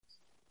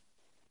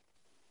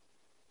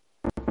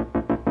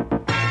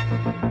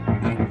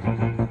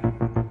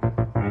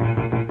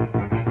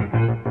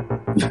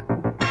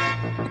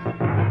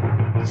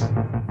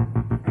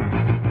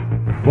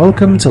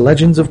Welcome to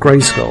Legends of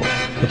Grayskull,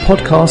 the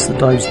podcast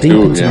that dives deep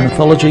into the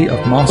mythology of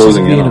Masters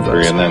of the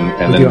Universe,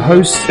 with your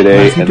hosts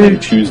Matthew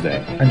Duke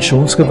Tuesday, and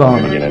Sean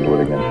Scavarna. Get into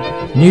it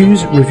again.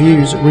 News,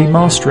 reviews,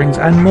 remasterings,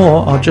 and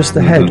more are just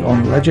ahead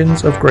on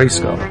Legends of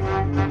Grayskull.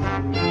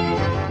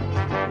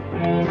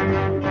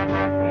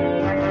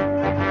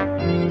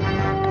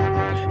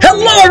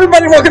 Hello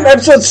everybody, welcome to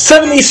episode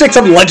 76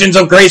 of Legends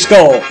of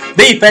Grayskull,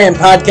 the fan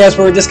podcast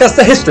where we discuss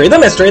the history, the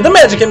mystery, the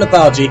magic and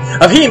mythology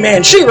of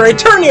He-Man, She-Ra,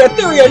 Eternia,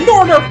 Etheria,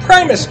 Nordur,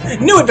 Primus,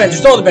 New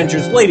Adventures, Old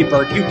Adventures,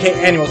 Ladybird, UK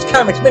Animals,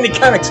 comics,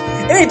 mini-comics,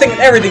 anything and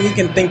everything you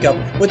can think of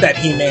with that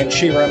He-Man,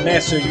 She-Ra,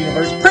 Master of the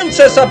Universe,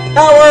 Princess of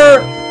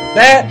Power.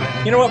 That,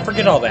 you know what,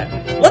 forget all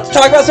that. Let's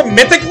talk about some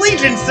Mythic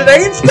Legions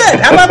today instead,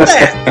 how about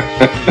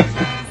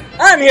that?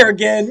 I'm here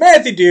again,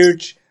 Matthew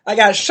Duke, I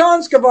got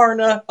Sean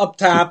Scavarna up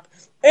top,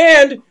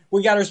 and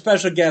we got our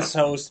special guest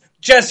host,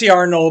 Jesse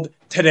Arnold,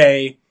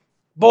 today.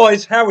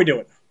 Boys, how are we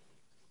doing?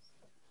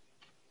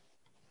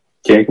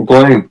 Can't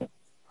complain.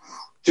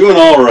 Doing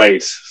all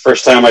right.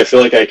 First time I feel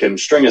like I can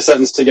string a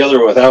sentence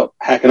together without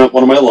hacking up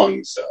one of my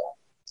lungs. So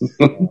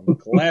I'm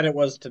glad it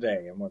was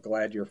today, and we're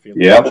glad you're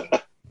feeling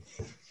Yep.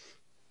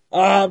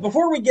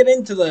 Before we get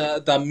into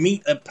the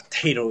meat and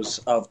potatoes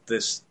of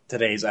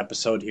today's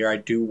episode here, I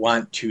do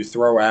want to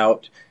throw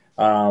out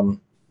a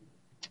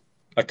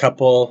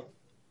couple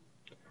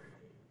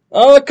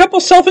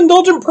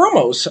self-indulgent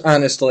promos,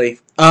 honestly.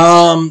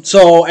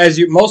 So as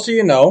most of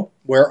you know,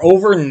 we're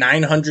over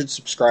 900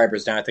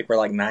 subscribers now. I think we're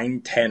like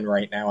 910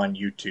 right now on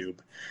YouTube.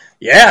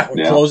 Yeah,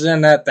 we're closing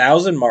in that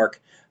 1,000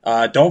 mark.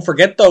 Don't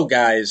forget though,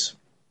 guys,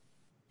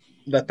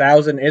 the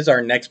 1,000 is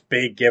our next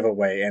big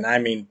giveaway, and I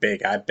mean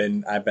big. I've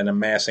been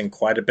amassing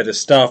quite a bit of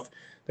stuff.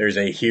 There's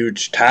a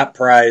huge top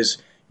prize.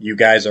 You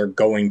guys are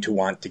going to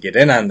want to get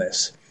in on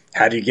this.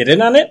 How do you get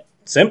in on it?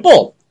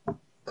 Simple.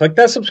 Click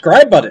that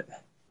subscribe button.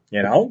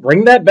 You know,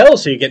 ring that bell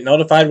so you get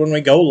notified when we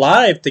go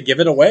live to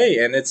give it away,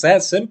 and it's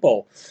that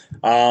simple.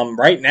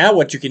 Right now,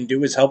 what you can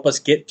do is help us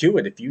get to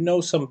it. If you know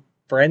some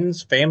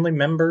friends, family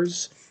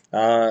members,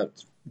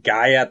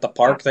 guy at the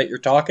park that you're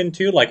talking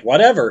to, like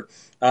whatever,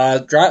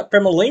 drop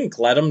them a link.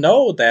 Let them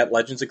know that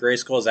Legends of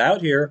Grayskull is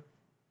out here.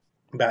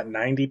 About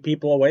 90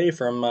 people away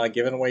from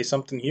giving away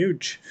something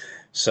huge.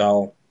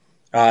 So,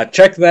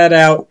 check that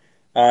out.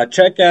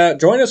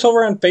 Join us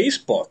over on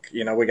Facebook.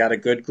 You know, we got a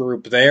good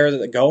group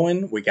there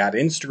going. We got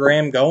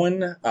Instagram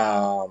going.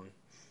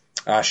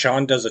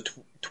 Sean does a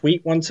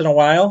tweet once in a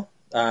while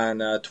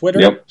on Twitter.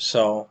 Yep.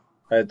 So,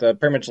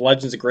 pretty much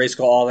Legends of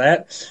Grayskull, all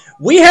that.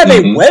 We have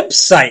a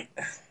website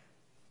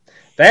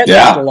that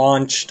just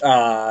launched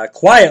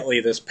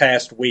quietly this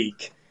past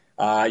week.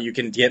 You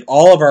can get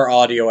all of our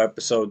audio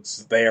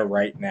episodes there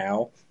right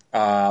now.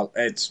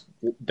 It's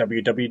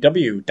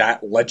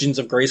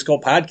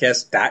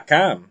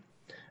www.legendsofgrayskullpodcast.com.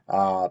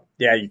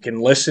 You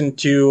can listen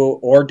to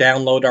or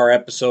download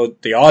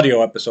the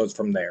audio episodes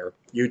from there.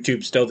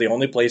 YouTube's still the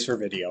only place for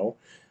video.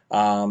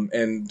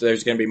 And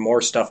there's going to be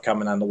more stuff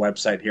coming on the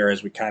website here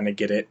as we kind of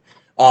get it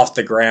off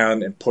the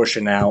ground and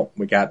pushing out.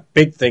 We got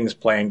big things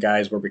planned,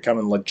 guys. We're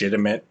becoming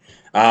legitimate.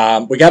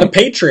 We got a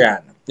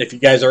Patreon. If you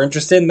guys are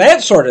interested in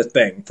that sort of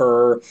thing,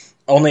 for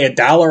only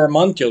 $1 a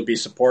month, you'll be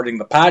supporting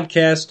the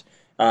podcast,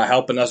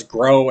 helping us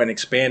grow and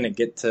expand and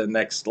get to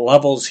next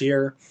levels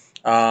here.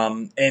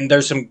 And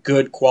there's some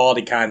good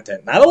quality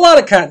content. Not a lot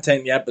of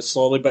content yet, but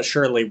slowly but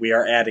surely we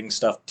are adding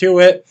stuff to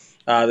it.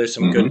 There's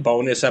some good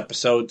bonus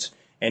episodes,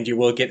 and you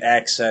will get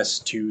access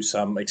to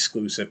some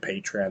exclusive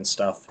Patreon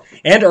stuff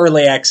and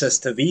early access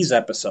to these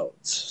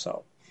episodes.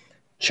 So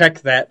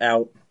check that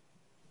out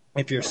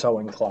if you're so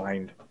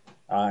inclined.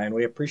 And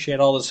we appreciate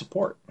all the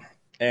support.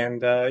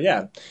 And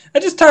I'm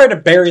just tired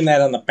of bearing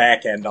that on the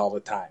back end all the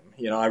time.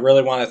 You know, I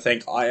really want to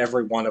thank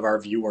every one of our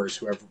viewers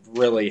who have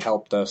really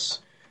helped us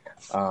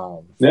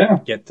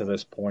get to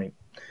this point.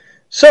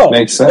 So,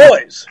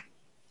 boys,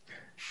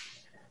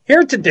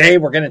 here today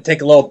we're going to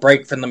take a little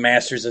break from the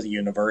Masters of the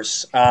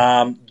Universe.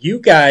 You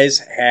guys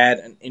had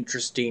an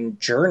interesting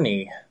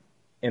journey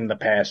in the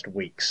past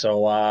week, so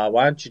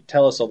why don't you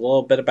tell us a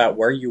little bit about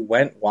where you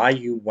went, why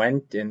you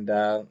went, and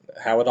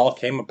how it all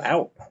came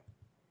about?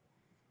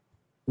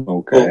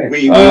 Okay. Well,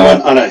 we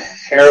went on a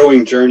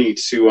harrowing journey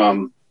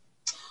to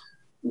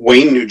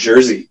Wayne, New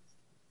Jersey.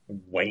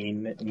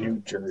 Wayne,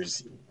 New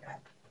Jersey.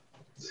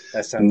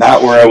 That sounds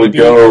not where I would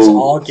go. Let's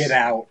all get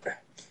out.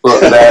 Well,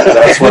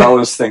 that's what I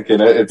was thinking.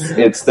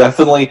 It's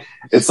definitely,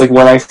 it's like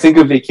when I think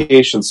of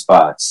vacation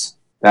spots,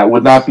 that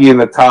would not be in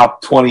the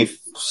top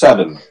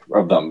 27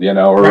 of them, you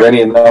know, or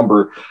any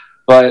number.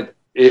 But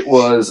it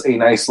was a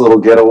nice little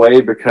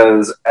getaway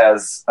because,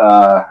 as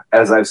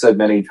I've said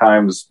many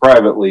times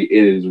privately,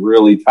 it is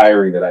really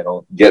tiring that I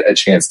don't get a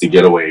chance to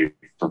get away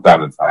from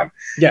time to time.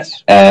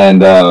 Yes.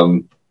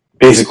 And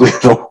basically,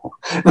 the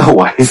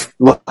wife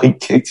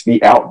kicked me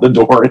out the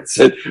door and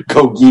said,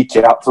 "Go geek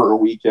out for a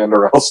weekend,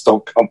 or else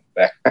don't come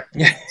back."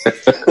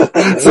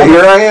 So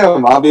here I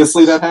am.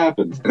 Obviously, that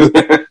happened.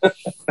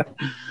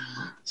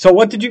 So,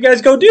 what did you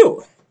guys go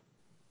do?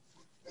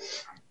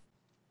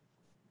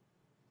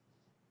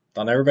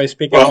 Don't everybody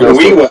speak up.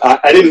 Well,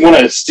 I didn't want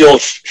to steal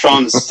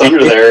Sean's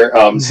thunder there.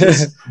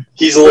 Since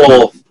he's a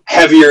little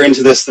heavier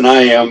into this than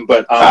I am,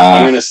 but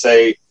I'm going to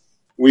say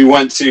we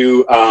went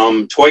to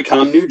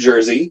ToyCon New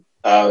Jersey,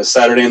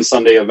 Saturday and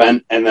Sunday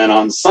event, and then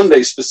on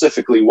Sunday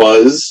specifically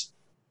was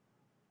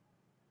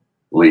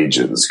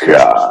Legions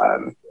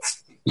Con.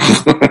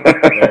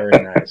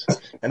 Very nice.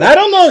 And I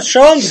don't know if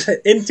Sean's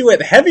into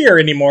it heavier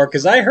anymore,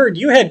 because I heard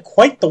you had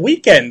quite the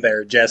weekend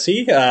there,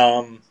 Jesse.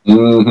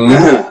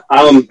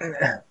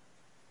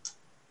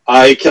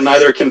 I can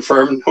neither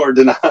confirm nor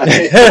deny.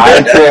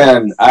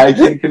 I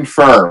can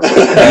confirm.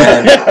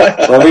 And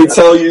let me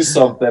tell you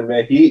something,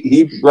 man.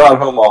 He brought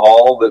home a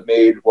haul that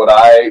made what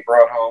I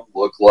brought home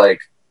look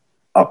like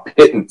a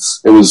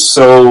pittance. It was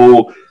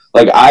so,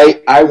 like,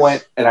 I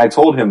went and I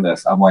told him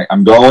this. I'm like,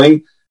 I'm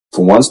going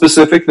for one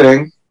specific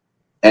thing,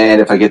 and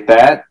if I get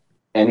that,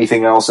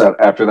 anything else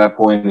after that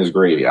point is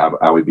gravy.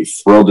 I would be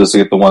thrilled just to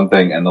get the one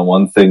thing, and the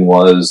one thing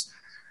was,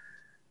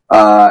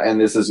 and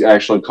this has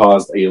actually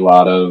caused a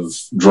lot of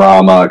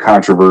drama,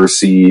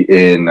 controversy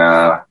in,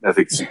 I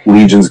think,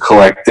 Legions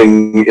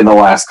collecting in the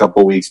last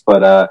couple of weeks,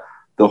 but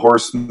the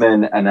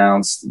Horsemen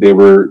announced they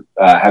were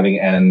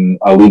having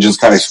a Legions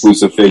Con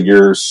exclusive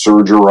figure,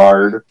 Sir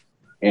Gerard,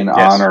 in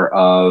honor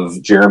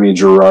of Jeremy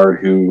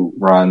Gerard, who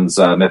runs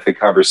Mythic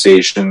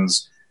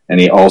Conversations, and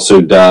he also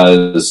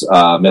does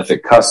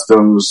Mythic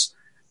Customs,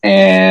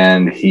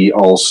 and he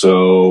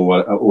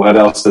also, what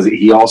else does he?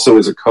 He also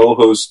is a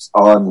co-host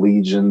on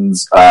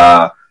Legions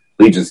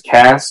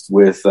Cast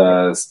with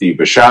Steve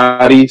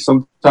Bisciotti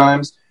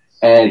sometimes,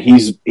 and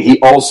he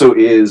also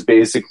is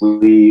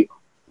basically,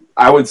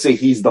 I would say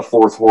he's the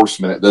fourth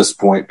horseman at this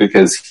point,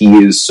 because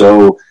he is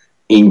so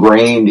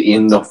ingrained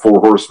in the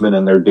Four Horsemen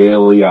and their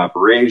daily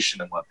operation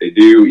and what they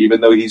do,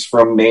 even though he's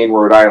from Maine,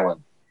 Rhode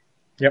Island.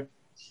 Yep.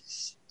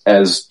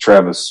 As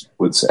Travis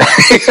would say.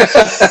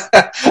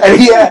 And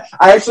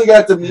I actually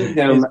got to meet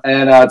him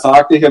and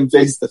talk to him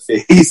face to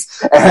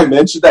face. And I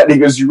mentioned that, and he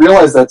goes, "You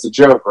realize that's a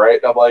joke, right?"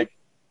 And I'm like,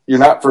 "You're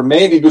not from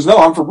Maine?" He goes, "No,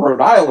 I'm from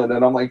Rhode Island."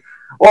 And I'm like,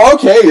 well,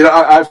 okay,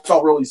 I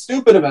felt really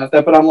stupid about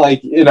that, but I'm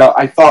like,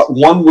 I thought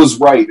one was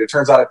right. It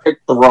turns out I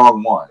picked the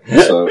wrong one.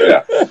 So,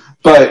 yeah.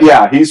 But,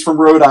 yeah, he's from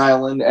Rhode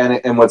Island,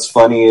 and what's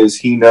funny is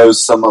he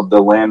knows some of the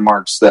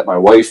landmarks that my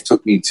wife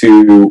took me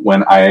to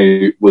when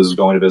I was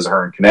going to visit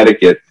her in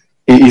Connecticut.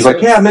 He's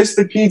like, yeah,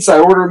 Mystic Pizza. I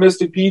order a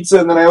Mystic Pizza,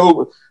 and then I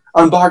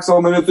unbox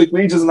all my Mythic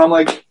Legions, and I'm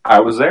like,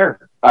 I was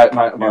there.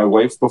 My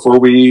wife, before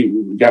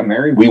we got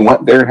married, we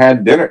went there and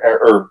had dinner,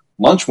 or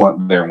lunch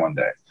went there one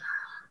day.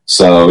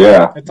 So,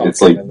 yeah,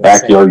 it's like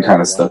backyard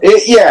kind of stuff.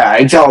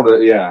 I tell the,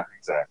 yeah,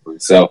 exactly.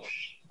 So,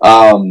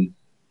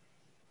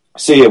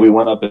 yeah, we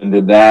went up and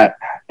did that,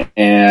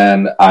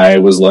 and I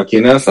was lucky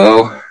enough,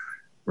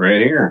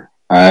 right here.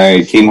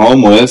 I came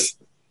home with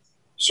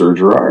Sir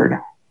Gerard,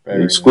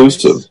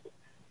 exclusive. Nice.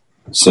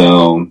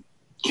 So,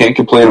 can't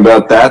complain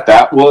about that.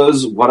 That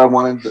was what I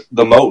wanted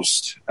the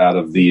most out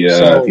of the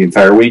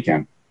entire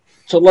weekend.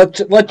 So let's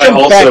jump back. I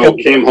also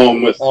came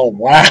home with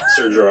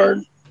Sir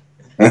Gerard.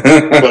 But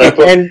I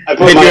put mine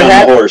on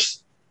the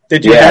horse.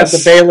 Did you have the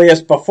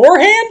Bailius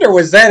beforehand, or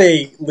was that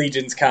a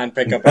Legions Con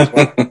pickup as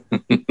well?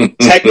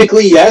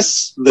 Technically,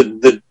 yes.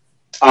 The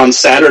on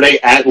Saturday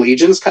at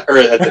Legions or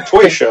at the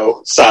toy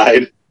show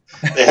side,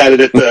 they had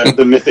it at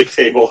the Mythic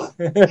table,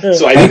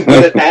 so I didn't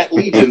get it at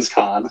Legions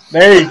Con.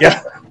 There you go.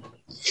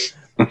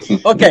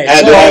 Okay, I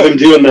had to have him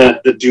doing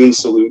the Dune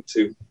salute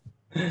too.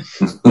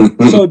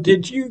 So,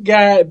 did you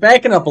guys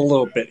backing up a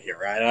little bit here,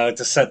 right?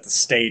 To set the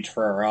stage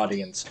for our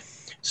audience.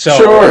 So,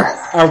 sure.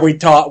 Are we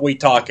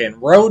talking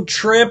road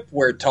trip?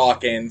 We're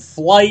talking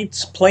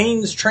flights,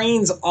 planes,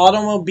 trains,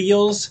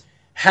 automobiles.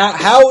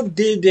 How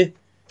did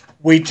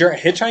we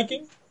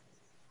hitchhiking?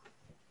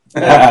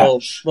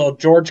 Little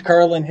George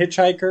Carlin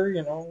hitchhiker,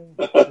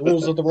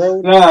 rules of the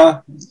road.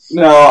 No.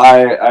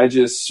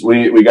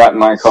 We got in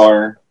my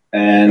car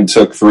and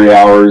took 3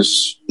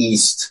 hours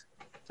east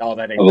of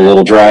a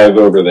little drive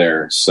over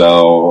there.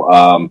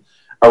 So.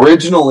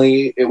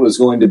 Originally, it was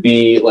going to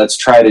be, let's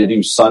try to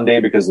do Sunday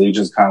because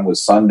Legions Con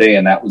was Sunday,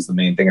 and that was the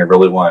main thing I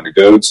really wanted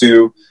to go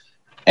to.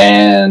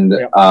 And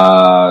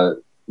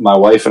my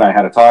wife and I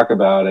had to talk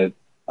about it,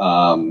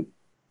 I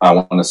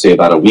want to say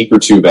about a week or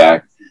two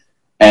back,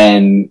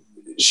 and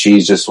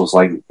she just was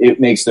like, it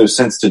makes no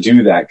sense to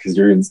do that because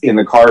you're in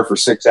the car for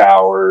 6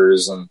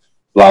 hours and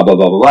blah, blah,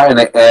 blah, blah, blah.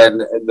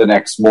 And the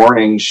next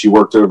morning, she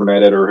worked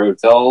overnight at her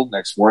hotel.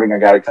 Next morning, I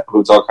got a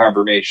hotel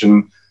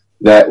confirmation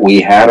that we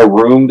had a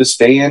room to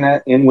stay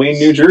in Wayne,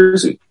 New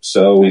Jersey.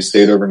 So we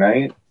stayed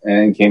overnight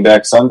and came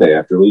back Sunday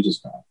after Legions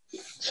Con.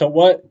 So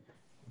what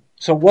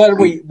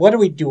are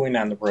we doing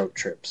on the road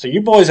trip? So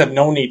you boys have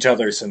known each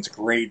other since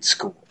grade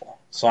school.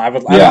 So I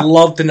would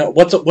love to know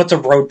what's a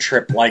road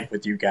trip like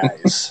with you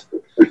guys.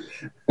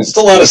 Just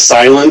a lot of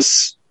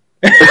silence.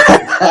 There's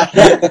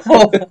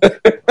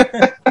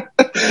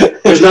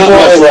not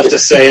much left to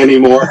say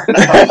anymore.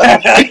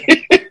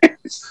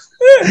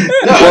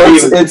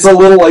 It's a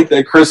little like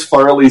that Chris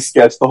Farley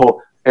sketch, the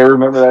whole hey,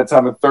 remember that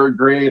time in third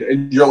grade?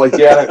 And you're like,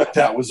 yeah,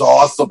 that was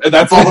awesome. And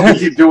that's all that we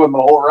keep doing the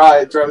whole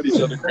ride, driving each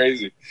other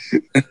crazy.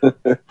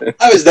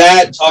 I was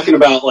talking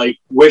about like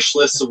wish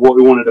lists of what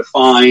we wanted to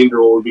find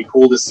or what would be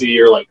cool to see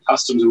or like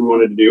customs we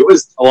wanted to do. It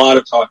was a lot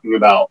of talking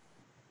about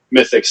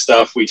Mythic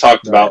stuff. We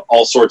talked about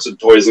all sorts of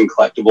toys and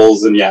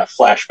collectibles and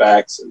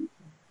flashbacks and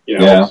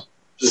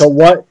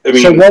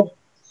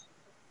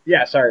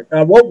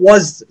what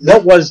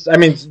was I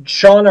mean,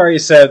 Sean already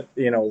said,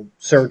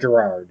 Sir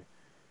Gerard.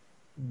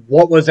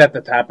 What was at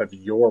the top of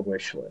your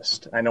wish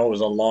list? I know it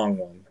was a long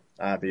one,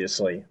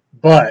 obviously,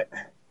 but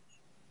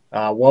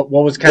what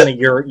was kind of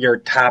your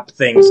top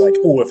things? Like,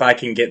 if I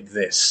can get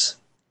this.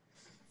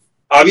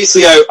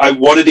 Obviously, I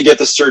wanted to get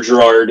the Sir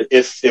Gerard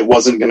if it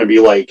wasn't going to be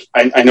like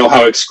I know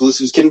how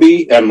exclusives can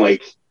be, and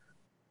like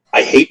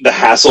I hate the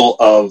hassle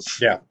of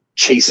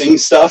chasing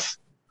stuff.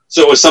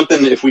 So it was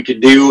something that if we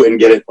could do and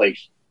get it like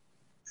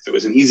if it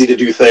was an easy to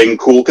do thing,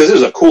 cool, because it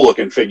was a cool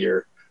looking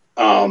figure.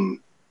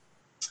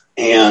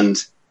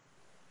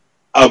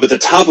 But the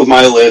top of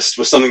my list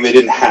was something they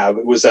didn't have.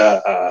 It was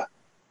a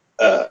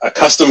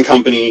custom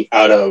company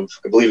out of,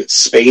 I believe it's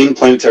Spain,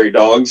 Planetary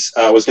Dogs,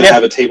 was going to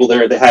have a table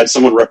there. They had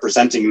someone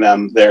representing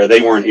them there.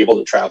 They weren't able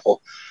to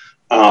travel.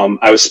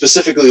 I was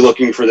specifically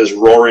looking for this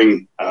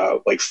roaring,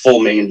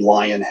 full-maned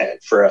lion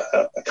head for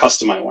a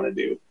custom I want to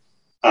do.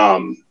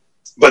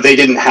 But they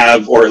didn't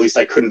have, or at least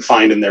I couldn't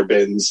find in their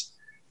bins,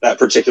 that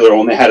particular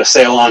one. They had a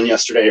sale on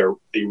yesterday, or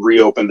they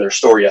reopened their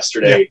store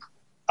yesterday.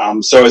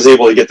 So I was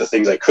able to get the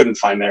things I couldn't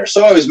find there.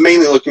 So I was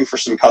mainly looking for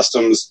some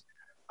customs,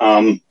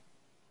 and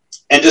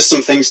just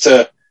some things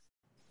to,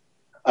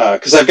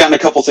 because I've gotten a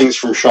couple things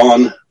from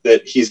Sean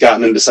that he's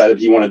gotten and decided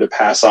he wanted to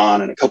pass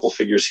on, and a couple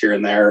figures here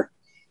and there.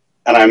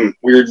 And I'm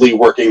weirdly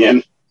working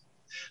in,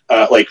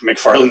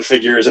 McFarlane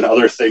figures and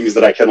other things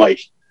that I can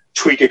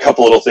tweak a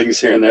couple little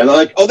things here and there. They're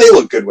like, oh, they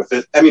look good with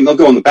it. I mean, they'll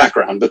go in the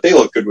background, but they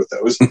look good with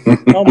those.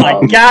 Oh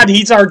my God,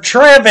 he's our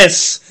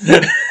Travis. He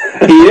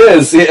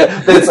is.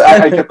 Yeah,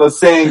 I kept on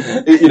saying,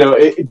 does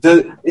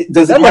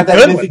it have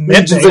that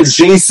Mythic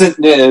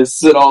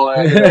adjacentness and all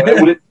that?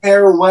 Would it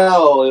pair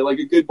well, like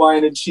a good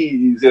wine and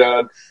cheese?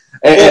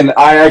 And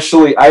I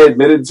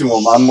admitted to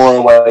him, I'm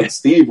more like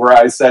Steve, where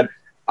I said,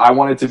 I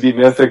want it to be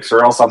Mythics,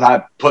 or else I'm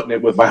not putting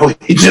it with my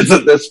Legions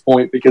at this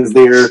point, because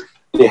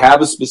they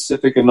have a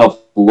specific enough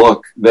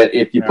look that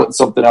if you put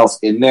something else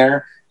in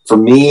there, for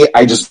me,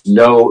 I just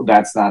know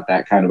that's not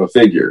that kind of a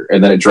figure,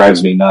 and then it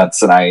drives me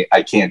nuts, and I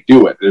can't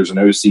do it. There's an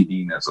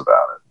OCD-ness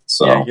about it.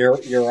 So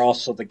you're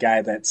also the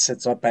guy that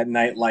sits up at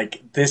night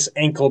like, this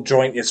ankle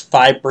joint is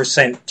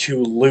 5%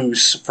 too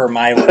loose for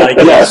my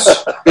liking.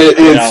 Yes,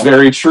 it's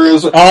very true.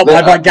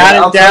 I've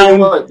got it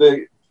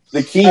down.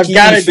 The Kiki I've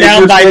got it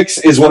down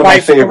is one of my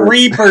favorites.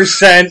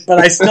 3%, but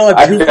I still have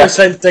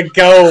 2% to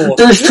go.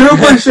 There's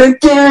 2%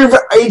 there.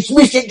 It's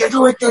missing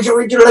the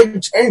original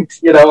intent.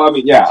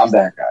 I'm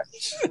that guy.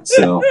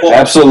 So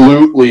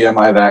absolutely, am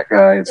I that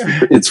guy?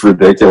 It's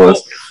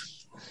ridiculous.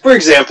 For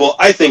example,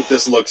 I think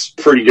this looks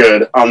pretty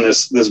good on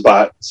this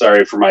bot.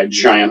 Sorry for my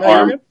giant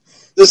arm.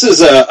 This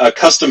is a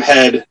custom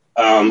head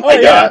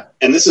I got,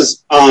 and this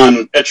is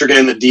on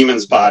Etrigan the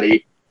Demon's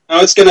body.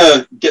 Now it's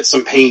gonna get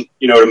some paint,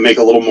 to make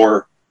a little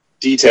more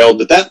detailed,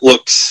 but that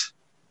looks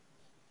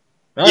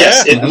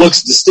it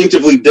looks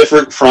distinctively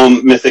different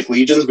from Mythic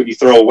Legions, but you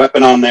throw a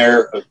weapon on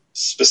there, a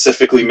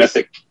specifically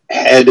Mythic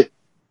head,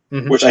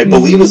 which I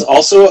believe is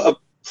also a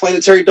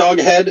Planetary Dog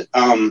head,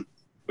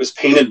 was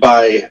painted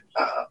by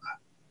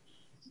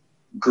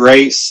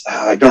Grace,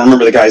 I don't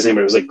remember the guy's name,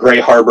 but it was like Grey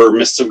Harbor,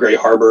 Mists of Grey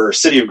Harbor, or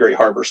City of Grey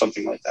Harbor,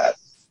 something like that,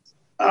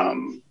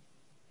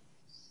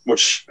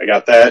 which I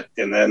got that,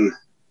 and then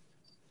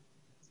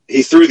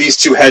he threw these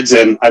two heads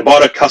in. I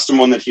bought a custom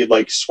one that he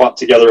had swapped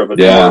together of a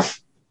dwarf.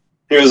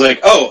 He was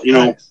like, "Oh,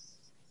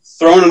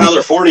 throwing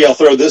another 40, I'll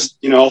throw this.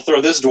 I'll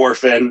throw this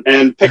dwarf in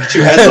and pick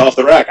two heads off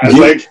the rack." I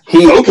was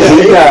he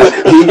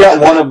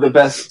got one of the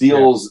best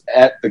deals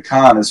at the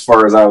con, as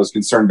far as I was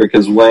concerned,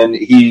 because when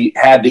he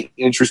had the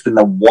interest in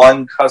the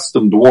one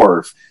custom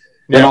dwarf,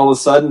 then all of a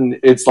sudden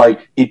it's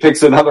like he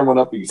picks another one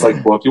up. He's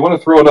like, "Well, if you want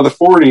to throw another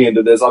 40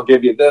 into this, I'll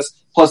give you this.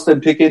 Plus, then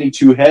pick any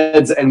two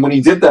heads." And when he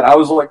did that, I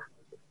was like,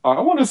 I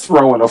want to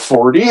throw in a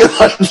 40.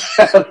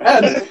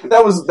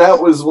 That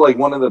was like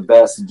one of the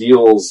best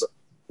deals,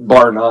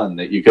 bar none,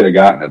 that you could have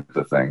gotten at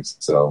the things.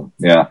 So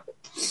yeah.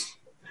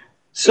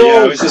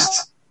 So it was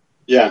just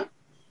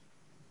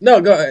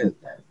No, go ahead.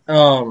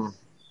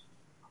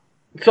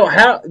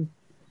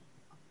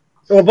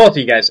 Both of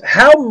you guys,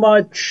 how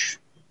much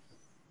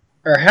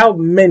or how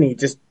many,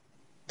 just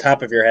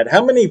top of your head,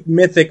 how many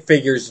Mythic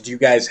figures did you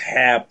guys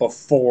have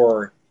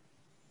before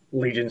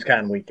Legions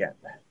Con weekend?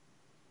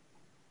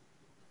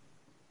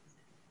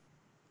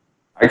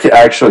 I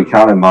actually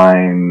counted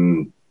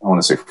mine, I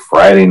want to say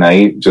Friday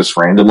night, just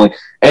randomly.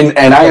 And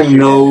I am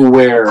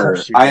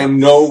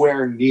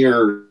nowhere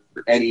near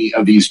any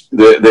of these,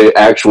 the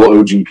actual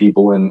OG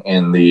people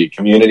in the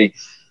community.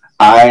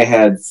 I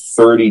had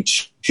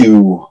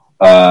 32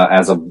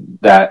 as of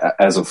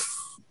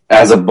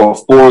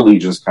before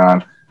Legions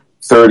Con,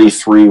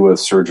 33 with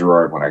Sir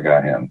Gerard when I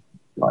got him.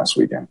 last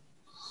weekend.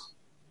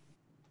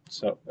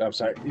 So I'm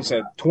sorry, you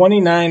said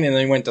 29 and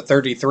then you went to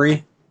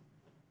 33?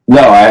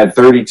 No, I had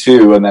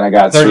 32 and then I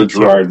got Sir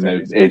Gerard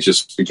and it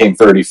just became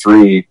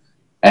 33.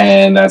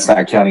 And that's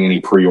not counting any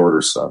pre-order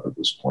stuff at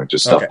this point,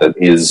 just stuff that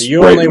is. So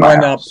you only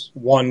went up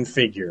one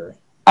figure.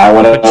 I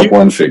went up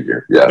one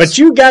figure, yes. But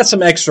you got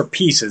some extra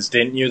pieces,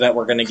 didn't you, that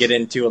we're going to get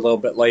into a little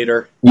bit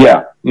later?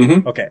 Yeah.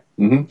 Mm-hmm. Okay,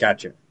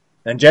 Gotcha.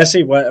 And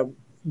Jesse,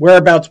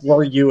 whereabouts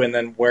were you, and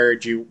then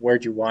where'd you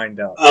wind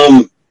up?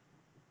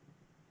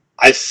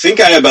 I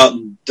think I about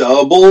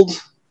doubled.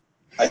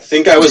 I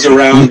think I was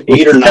around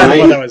 8 or 9. That's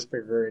what I was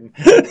figuring.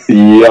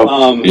 Yep.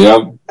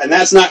 And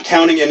that's not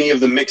counting any of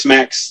the mix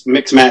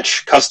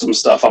match custom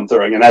stuff I'm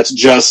throwing, and that's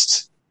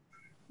just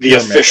the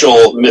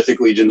official Mythic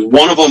Legion.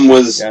 One of them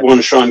was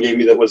one Sean gave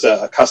me that was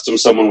a custom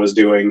someone was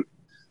doing,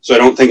 so I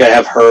don't think I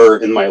have her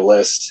in my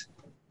list.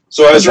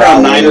 So I was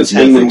around 9 or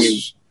 10 when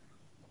we.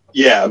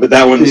 Yeah, but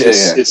that one's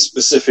it's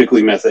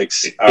specifically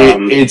Mythics.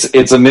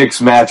 It's a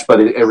mixed match, but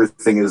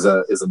everything is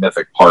a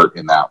Mythic part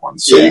in that one.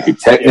 So you could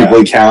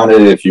technically count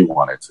it if you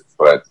wanted to,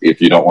 but if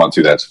you don't want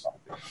to, that's fine.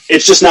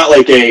 It's just not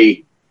like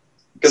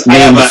because I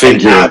have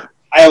an app.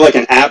 I have like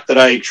an app that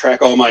I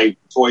track all my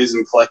toys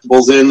and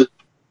collectibles in,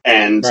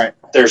 and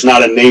there's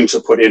not a name to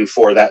put in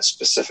for that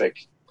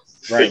specific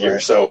figure.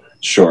 So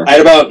I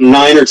had about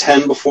 9 or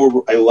 10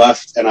 before I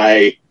left, and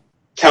I,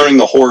 counting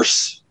the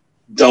horse,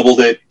 doubled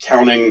it,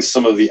 counting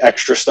some of the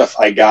extra stuff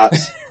I got,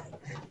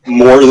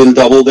 more than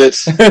doubled it.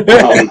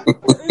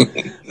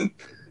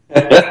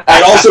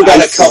 I also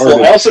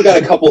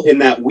got a couple in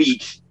that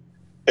week,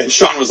 and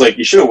Sean was like,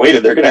 "You should have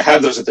waited. They're going to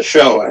have those at the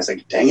show." And I was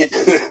like, "Dang it!"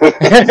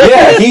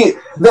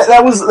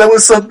 That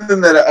was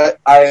something that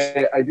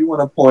I do want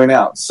to point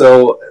out.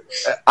 So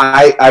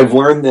I've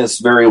learned this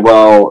very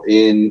well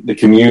in the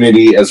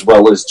community as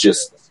well as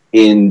just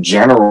in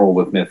general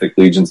with Mythic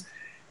Legions.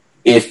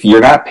 If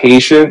you're not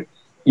patient,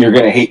 you're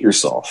going to hate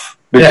yourself.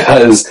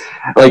 Because,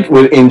 like,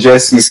 in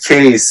Jesse's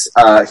case,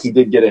 he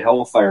did get a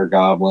Hellfire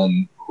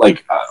Goblin,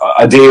 like,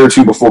 a day or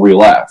two before we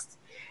left.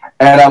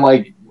 And I'm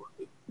like,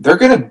 they're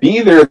going to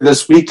be there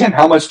this weekend.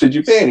 How much did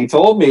you pay? And he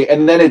told me.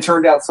 And then it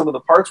turned out some of the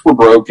parts were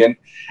broken.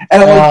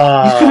 And I'm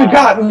like, you could have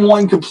gotten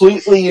one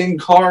completely in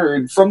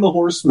card from the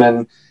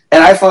Horsemen.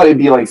 And I thought it'd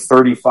be like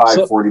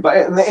 35, 40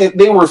 bucks. And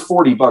they were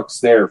 $40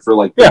 there for,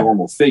 like, the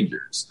normal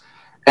figures.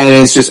 And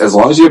it's just, as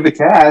long as you have the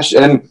cash.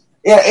 And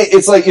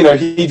it's like,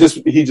 he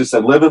just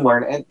said, live and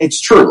learn. And it's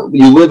true.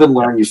 You live and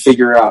learn. You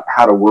figure out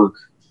how to work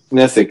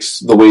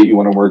Mythics the way you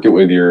want to work it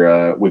with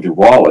your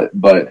wallet.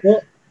 But,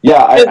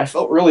 I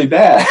felt really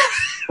bad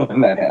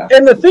when that happened.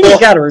 And the thing you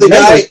got to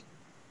remember,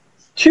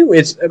 too,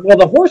 is,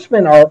 the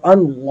Horsemen are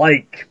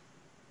unlike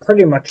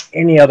pretty much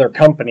any other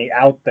company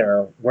out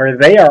there where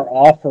they are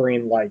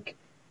offering, like,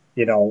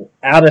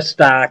 out of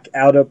stock,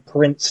 out of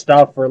print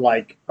stuff for,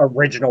 like,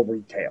 original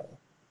retail.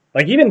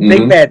 Like, even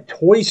Big Bad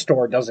Toy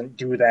Store doesn't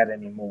do that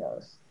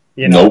anymore.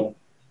 Nope.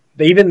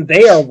 They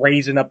are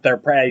raising up their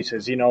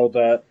prices.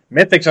 The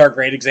Mythics are a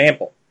great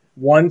example.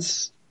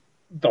 Once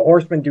the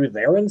Horsemen do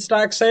their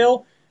in-stock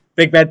sale,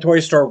 Big Bad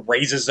Toy Store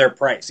raises their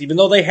price. Even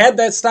though they had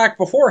that stock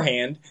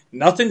beforehand,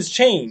 nothing's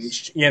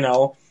changed,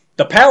 The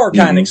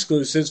PowerCon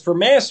exclusives for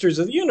Masters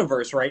of the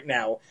Universe right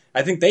now,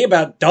 I think they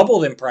about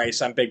doubled in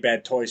price on Big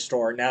Bad Toy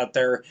Store now that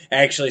they're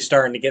actually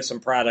starting to get some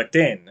product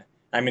in.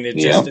 I mean,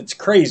 it's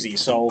crazy.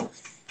 So,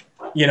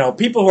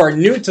 people who are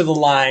new to the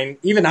line,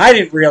 even I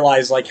didn't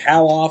realize, like,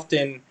 how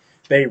often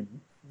they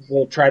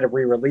will try to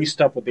re-release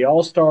stuff with the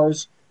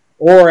All-Stars,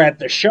 or at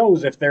the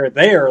shows, if they're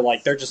there,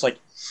 like, they're just like,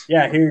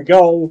 yeah, here you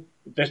go.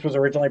 This was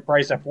originally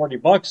priced at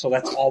 $40, so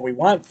that's all we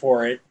want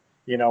for it,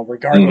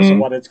 regardless of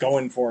what it's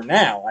going for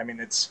now. I mean,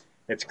 it's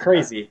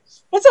crazy.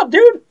 What's up,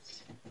 dude?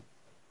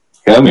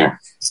 Come here.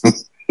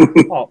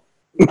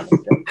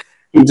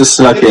 He just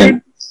snuck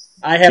in.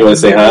 I have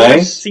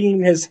never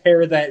seen his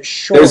hair that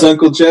short. There's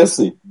Uncle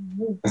Jesse.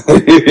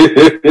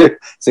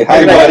 Say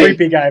hi, that buddy.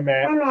 Creepy guy,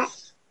 man.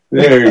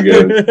 There you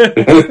go.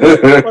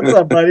 What's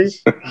up, buddy?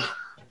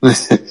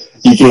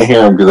 You can't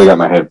hear him because I got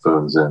my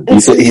headphones in. He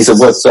said,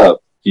 "What's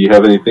up? Do you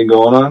have anything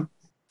going on?"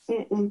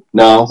 Mm-mm.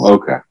 No?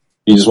 Okay.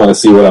 You just want to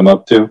see what I'm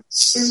up to?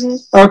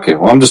 Mm-hmm. Okay,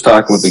 well, I'm just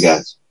talking with the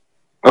guys.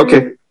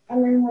 Okay.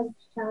 And then what's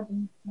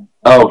shopping?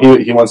 Oh,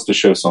 he wants to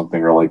show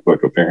something really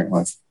quick,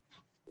 apparently.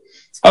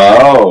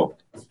 Oh,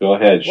 go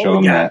ahead. Show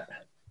him that.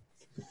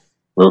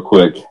 Real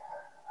quick.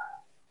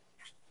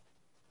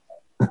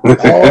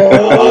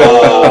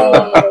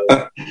 Oh,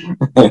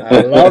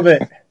 I love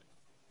it.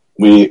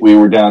 We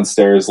were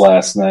downstairs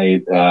last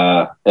night.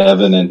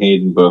 Evan and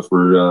Hayden both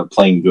were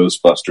playing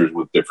Ghostbusters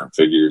with different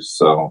figures.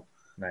 So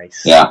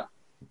nice. Yeah,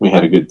 we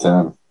had a good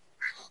time.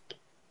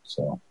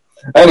 So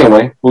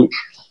anyway,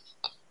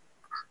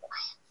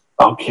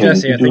 okay.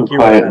 Jesse, I think you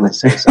were going to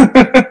say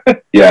something.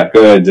 Yeah,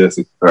 go ahead,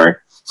 Jesse. Sorry.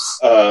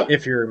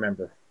 If you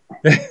remember.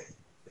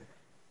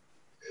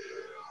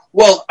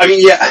 Well, I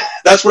mean,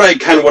 that's what I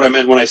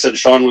meant when I said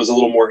Sean was a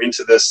little more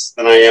into this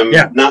than I am.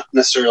 Yeah. Not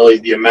necessarily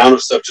the amount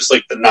of stuff, just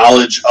like the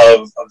knowledge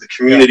of the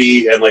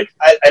community. And like,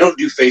 I don't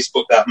do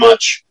Facebook that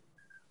much.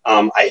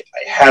 I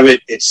have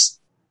it.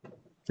 It's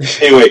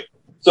Anyway,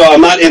 so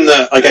I'm not in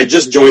the, like, I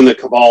just joined the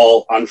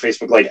Cabal on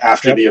Facebook, like,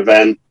 after the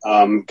event,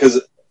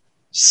 because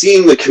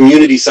seeing the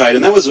community side,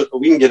 and that was,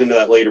 we can get into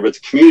that later, but the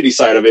community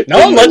side of it.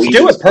 No, let's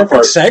do it.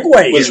 Perfect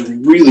segue. Was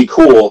really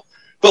cool.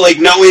 But, like,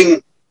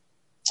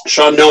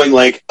 Sean knowing,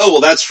 like, oh,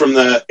 well, that's from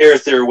the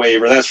Aether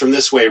wave, or that's from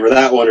this wave, or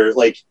that one, or,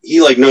 like,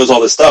 he, like, knows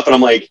all this stuff, and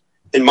I'm like,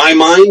 in my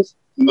mind,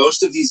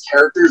 most of these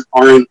characters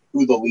aren't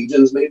who the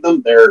Legions made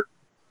them. They're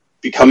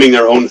becoming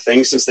their own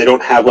thing, since they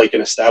don't have, like,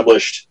 an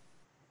established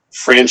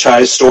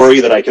franchise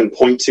story that I can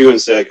point to and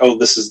say, like, oh,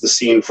 this is the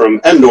scene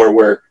from Endor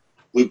where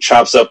Luke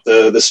chops up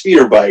the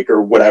speeder bike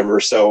or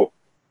whatever. So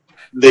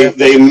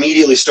they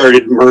immediately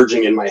started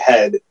merging in my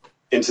head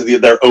into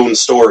their own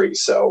story.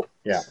 So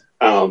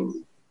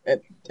and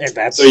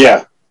that's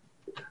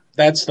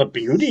that's the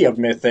beauty of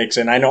Mythics.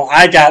 And I know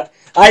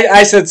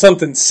I said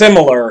something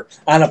similar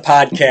on a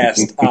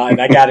podcast, and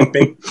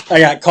I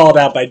got called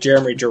out by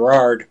Jeremy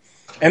Gerard.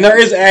 And there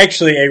is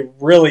actually a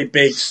really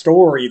big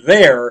story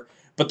there.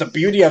 But the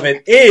beauty of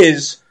it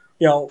is,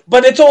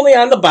 but it's only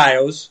on the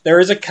bios. There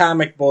is a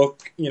comic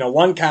book,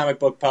 one comic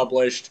book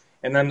published,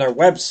 and then their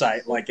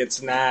website. Like,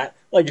 it's not,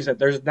 like you said,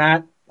 there's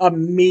not a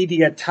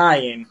media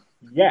tie-in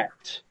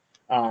yet.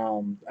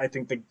 I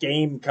think the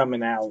game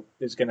coming out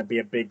is going to be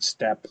a big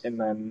step, and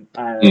then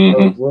I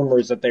heard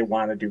rumors that they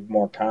want to do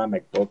more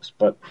comic books.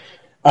 But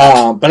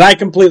I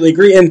completely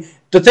agree. And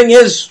the thing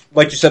is,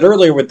 like you said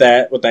earlier, with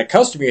that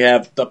custom you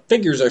have, the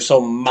figures are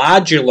so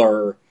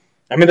modular.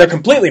 I mean, they're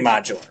completely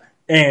modular.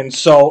 And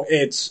so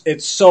it's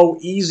so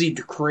easy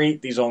to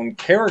create these own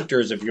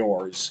characters of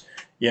yours,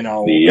 and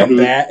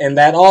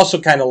that also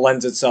kind of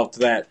lends itself to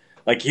that.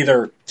 Like,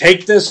 either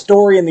take this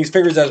story and these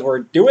figures as we're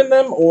doing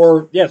them,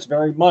 or yes,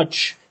 very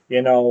much,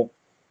 make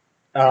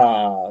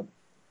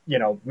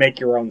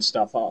your own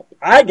stuff up.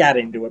 I got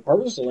into it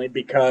personally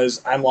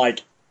because I'm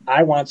like,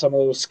 I want some of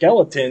those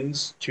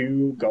skeletons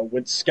to go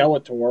with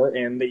Skeletor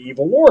and the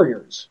Evil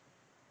Warriors,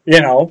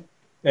 and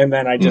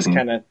then I just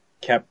kind of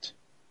kept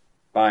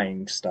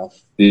buying stuff.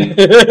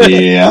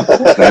 Yeah,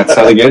 that's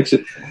how they get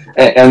you.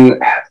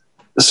 And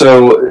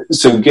so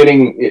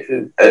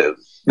getting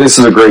this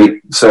is a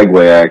great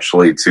segue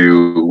actually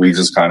to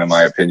Legion's Con, in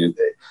my opinion.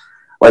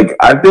 Like,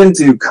 I've been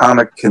to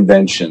comic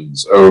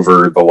conventions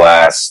over the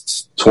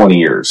last 20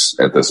 years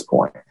at this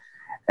point.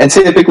 And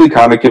typically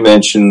comic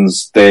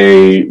conventions,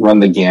 they run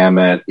the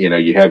gamut.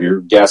 You have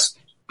your guest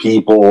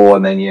people,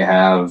 and then you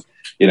have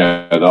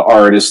the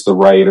artists, the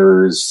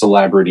writers,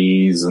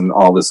 celebrities, and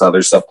all this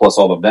other stuff, plus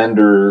all the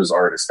vendors,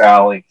 Artist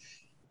Alley.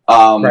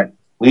 Right.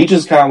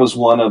 Legion's Con was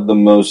one of the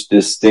most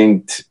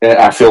distinct.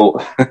 I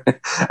feel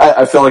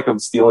like I'm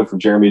stealing from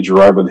Jeremy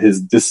Gerard with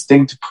his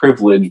distinct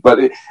privilege, but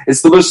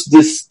it's the most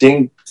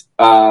distinct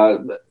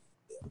con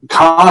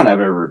I've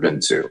ever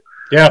been to.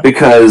 Yeah,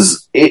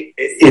 because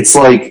it's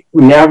like,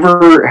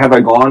 never have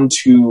I gone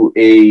to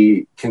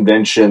a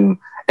convention.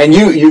 And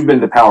you've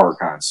been to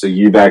PowerCon, so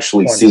you've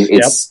actually seen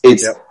it's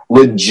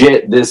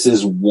legit. This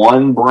is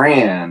one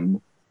brand.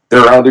 There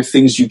are other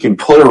things you can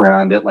put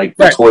around it, like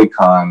the Toy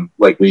Con,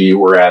 like we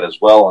were at as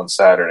well on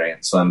Saturday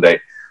and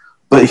Sunday.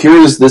 But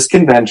here's this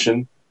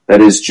convention that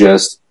is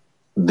just,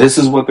 this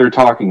is what they're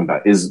talking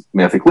about, is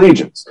Mythic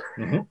Legions.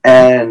 Mm-hmm.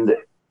 And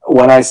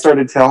when I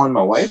started telling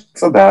my wife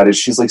about it,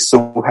 she's like,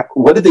 so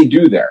what did they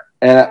do there?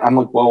 And I'm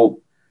like, well,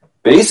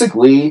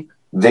 basically,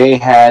 they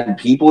had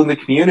people in the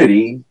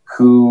community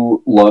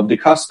who love to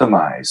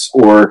customize,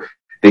 or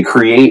they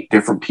create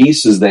different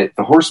pieces that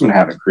the Horsemen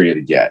haven't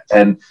created yet.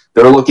 And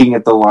they're looking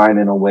at the line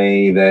in a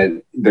way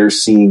that they're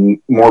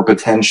seeing more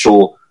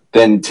potential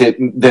than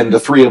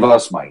the three of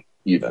us might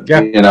even. Yeah.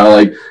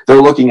 Like,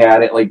 they're looking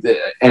at it like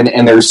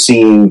and they're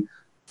seeing,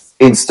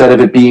 instead of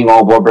it being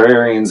all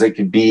barbarians, it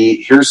could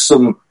be, here's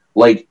some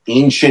like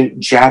ancient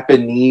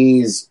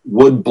Japanese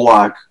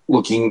woodblock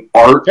looking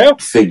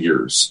art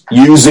figures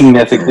using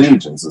Mythic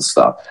Legions and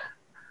stuff.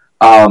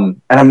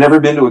 And I've never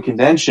been to a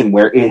convention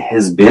where it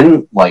has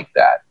been like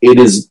that. It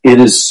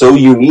is so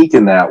unique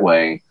in that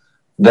way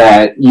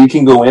that you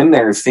can go in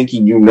there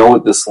thinking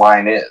what this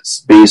line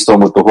is based on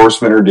what the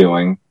Horsemen are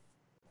doing.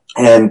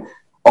 And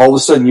all of a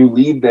sudden you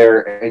leave there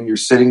and you're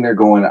sitting there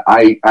going,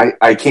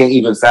 I can't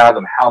even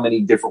fathom how many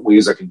different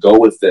ways I could go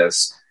with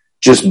this.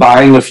 Just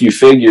buying a few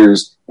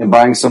figures and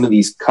buying some of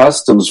these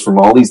customs from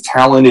all these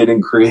talented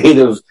and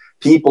creative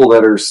people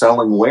that are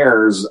selling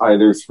wares,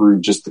 either through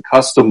just the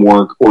custom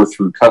work or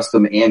through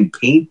custom and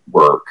paint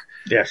work.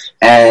 Yes.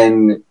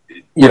 And,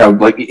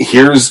 like,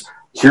 here's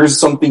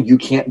something you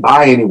can't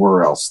buy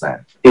anywhere else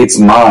then. It's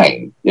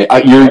mine.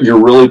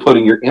 You're really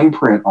putting your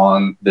imprint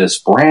on this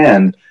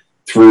brand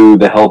through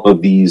the help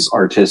of these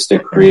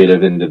artistic,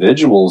 creative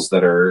individuals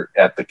that are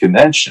at the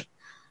convention.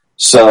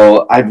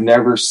 So I've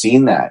never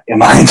seen that in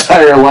my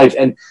entire life.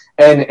 And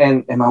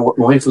my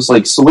wife was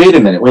like, so wait a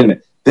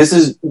minute. This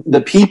is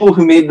the people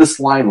who made this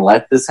line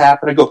let this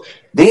happen. I go,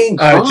 they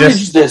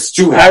encouraged this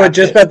to happen. I was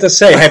just about to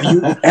say, have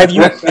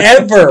you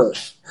ever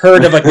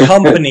heard of a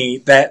company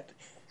that,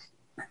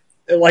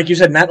 like you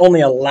said, not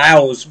only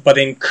allows but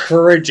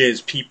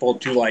encourages people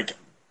to, like,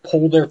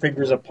 pull their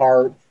figures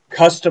apart,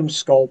 custom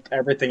sculpt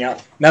everything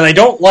out. Now they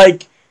don't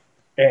like,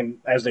 and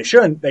as they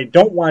shouldn't, they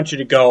don't want you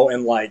to go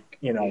and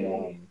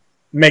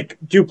make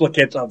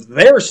duplicates of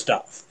their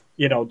stuff.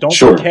 Don't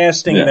be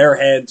casting their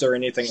heads or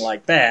anything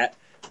like that.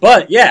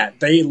 But yeah,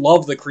 they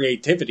love the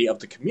creativity of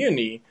the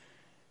community,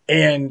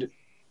 and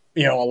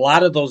a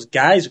lot of those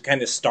guys who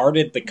kind of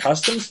started the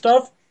custom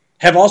stuff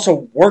have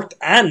also worked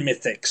on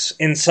Mythics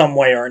in some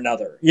way or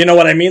another. You know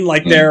what I mean?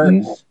 Like they're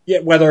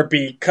whether it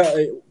be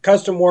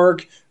custom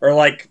work or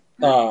and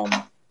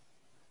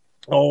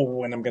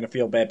I'm going to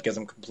feel bad because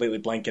I'm completely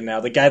blanking now.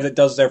 The guy that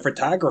does their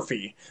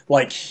photography,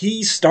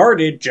 he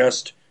started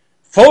just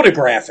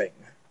photographing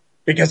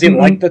because he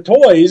liked the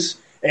toys,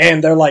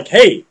 and they're like,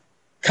 hey,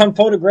 come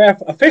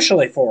photograph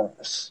officially for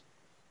us.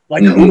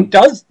 Who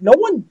does? No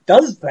one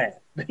does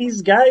that.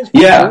 These guys from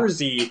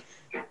Jersey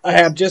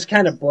have just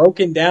kind of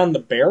broken down the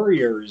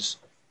barriers.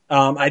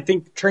 I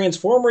think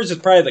Transformers is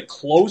probably the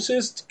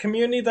closest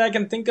community that I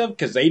can think of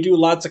because they do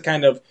lots of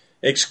kind of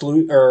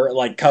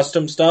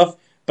custom stuff.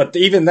 But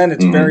even then,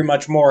 it's very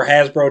much more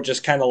Hasbro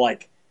just kind of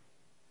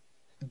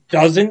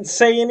doesn't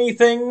say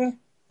anything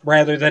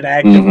rather than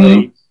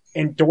actively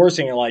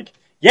endorsing it.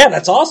 Yeah,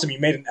 that's awesome. You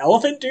made an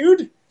elephant,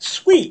 dude.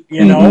 Sweet,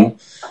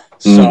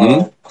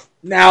 So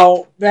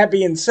now that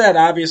being said,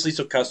 obviously,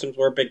 so customs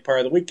were a big part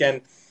of the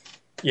weekend.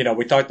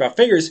 We talked about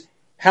figures.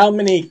 How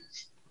many?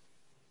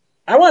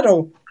 I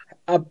want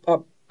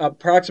to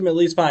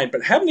approximately is fine,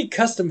 but how many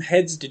custom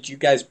heads did you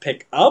guys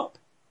pick up?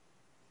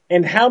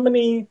 And how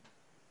many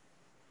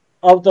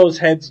of those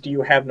heads do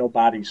you have no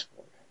bodies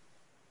for?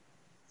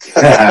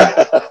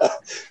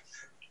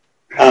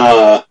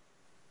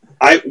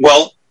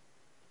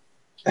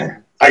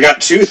 I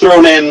got 2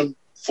 thrown in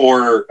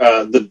for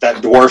that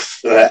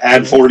dwarf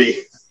Ad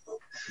 40.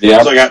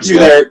 Yeah. So I got 2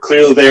 there.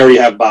 Clearly, they already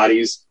have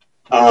bodies.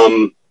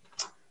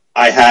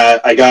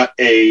 I got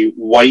a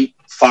white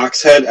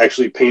fox head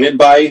actually painted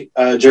by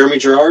Jeremy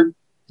Gerard.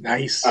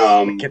 Nice.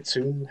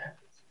 Kitsune.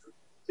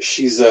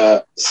 She's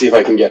see if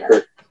I can get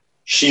her.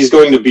 She's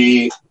going to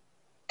be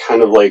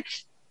kind of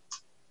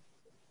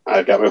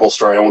I've got my whole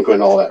story. I won't go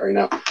into all that right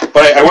now.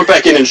 But I went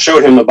back in and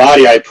showed him the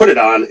body. I put it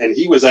on, and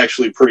he was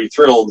actually pretty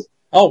thrilled.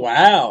 Oh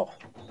wow!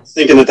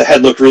 Thinking that the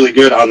head looked really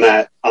good on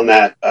that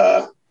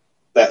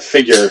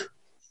figure.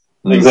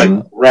 Things like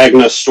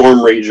Ragna Storm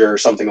Rager or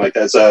something like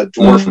that. It's a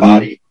dwarf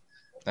body.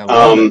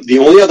 The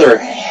only other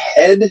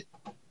head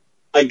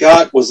I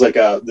got was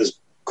this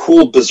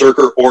cool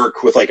berserker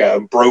orc with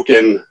a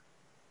broken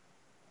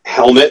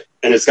helmet,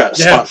 and it's got a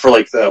spot for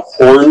the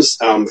horns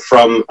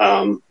from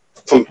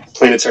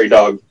Planetary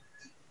Dog.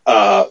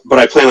 But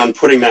I plan on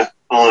putting that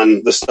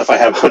on the stuff I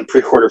have on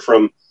pre-order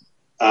from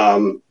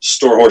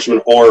Store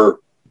Horseman or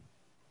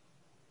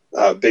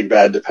Big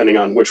Bad, depending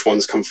on which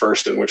ones come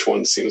first and which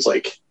one seems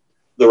like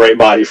the right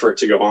body for it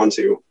to go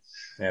onto.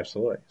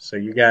 Absolutely.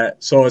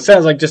 So it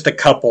sounds like just a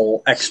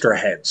couple extra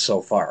heads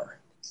so far,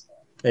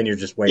 and you're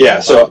just waiting. Yeah.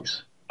 So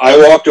bodies. I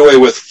walked away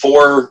with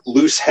 4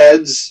 loose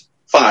heads,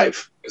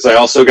 5 because I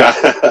also got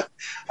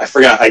I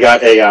forgot I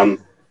got an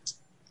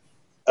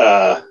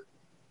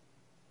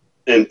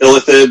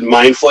Illithid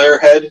Mind Flayer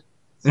head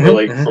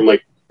from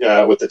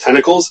with the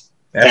tentacles.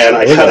 Absolutely. And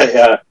I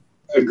got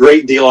a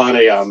great deal on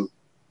a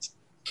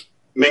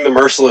Ming the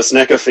Merciless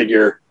NECA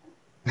figure,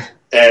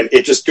 and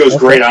it just goes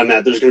great on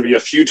that. There's going to be a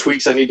few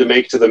tweaks I need to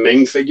make to the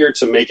Ming figure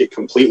to make it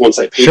complete once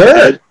I paint the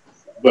head.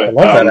 But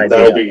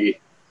that'll be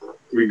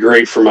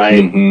great for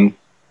my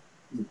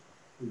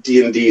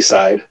D&D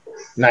side.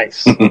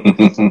 Nice. All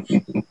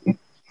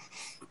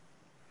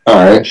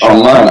right,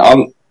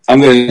 online. I'm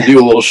going to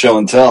do a little show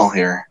and tell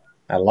here.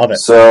 I love it.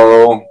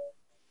 So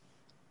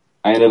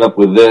I ended up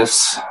with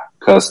this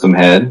custom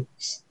head.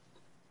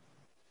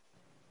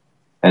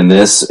 And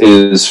this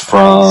is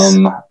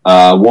from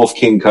Wolf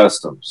King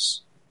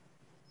Customs.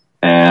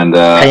 And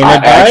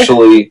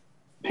actually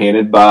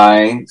painted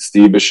by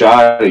Steve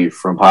Bisciotti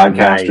from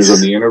Podcasters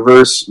of the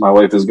Universe. My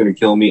Wife Is Going to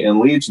Kill Me and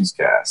Legions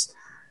Cast.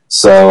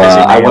 So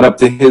I went up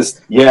to his...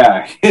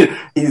 Yeah,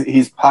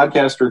 he's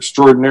podcaster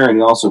extraordinaire, and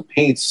he also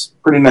paints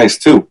pretty nice,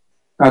 too.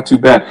 Not too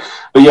bad.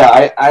 But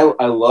yeah,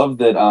 I love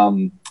that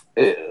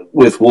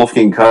with Wolf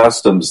King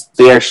Customs,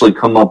 they actually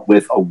come up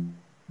with a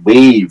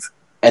wave,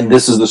 and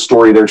this is the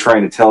story they're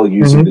trying to tell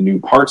using the new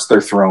parts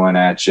they're throwing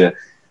at you.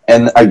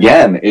 And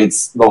again,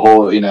 it's the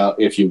whole,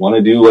 if you want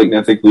to do like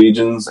Mythic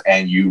Legions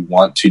and you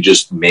want to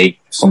just make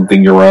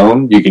something your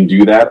own, you can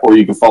do that, or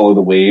you can follow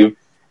the wave,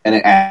 and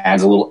it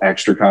adds a little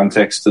extra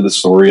context to the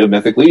story of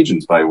Mythic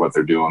Legions by what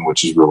they're doing,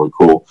 which is really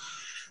cool.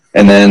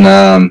 And then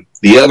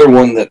the other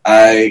one that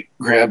I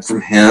grabbed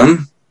from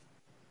him,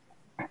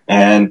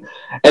 and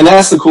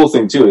that's the cool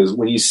thing too, is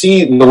when you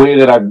see the way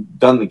that I've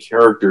done the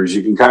characters,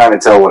 you can kind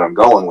of tell what I'm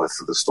going with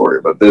for the story.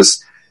 But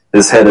this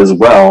head as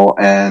well,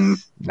 and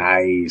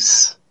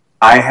nice.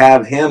 I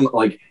have him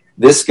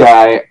this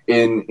guy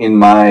in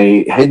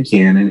my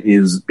headcanon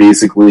is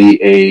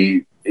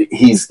basically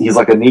he's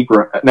like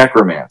a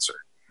necromancer,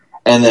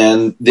 and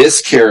then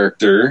this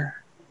character,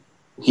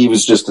 he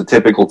was just a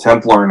typical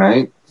Templar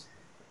knight.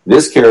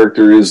 This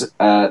character is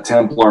a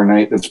Templar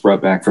Knight that's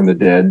brought back from the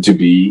dead to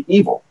be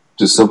evil.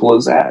 Just simple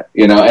as that,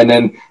 and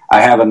then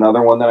I have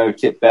another one that I've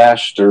kit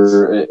bashed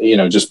or,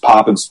 just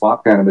pop and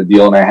swap kind of a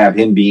deal. And I have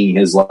him being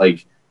his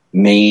like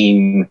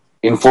main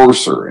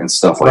enforcer and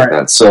stuff like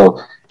that.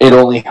 So it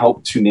only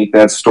helped to make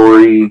that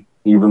story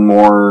even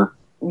more,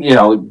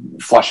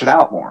 flush it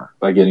out more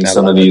by getting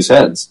some of these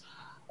heads.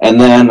 And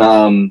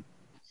then,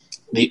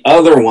 the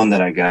other one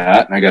that I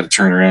got, and I got to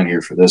turn around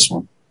here for this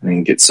one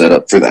and get set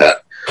up for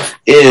that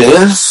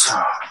is,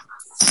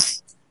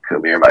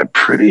 come here, my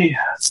pretty,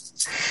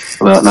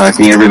 without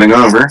knocking everything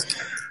over.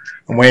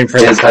 I'm waiting for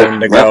the phone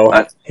to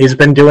go. He's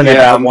been doing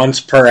it once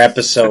per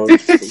episode.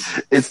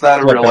 It's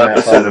not a real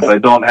episode if I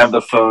don't have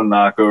the phone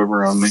knock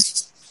over on me.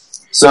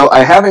 So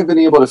I haven't been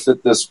able to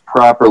fit this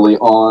properly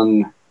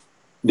on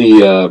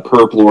the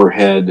Purplore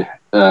head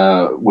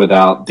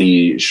without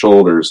the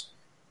shoulders.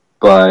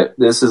 But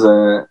this is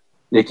a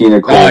Nikki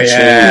Nicole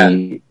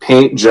Cheney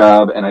paint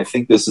job, and I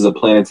think this is a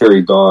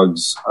Planetary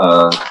Dogs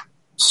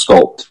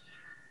sculpt.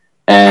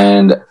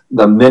 And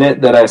the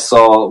minute that I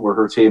saw where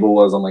her table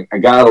was, I'm like, I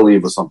gotta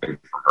leave with something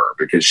for her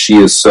because she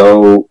is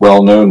so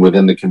well known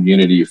within the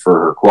community for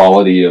her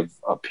quality of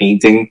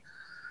painting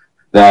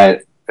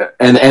that,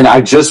 and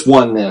I just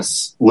won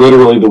this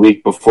literally the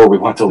week before we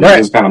went to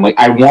Lincoln's Con. I'm like,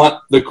 I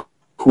want the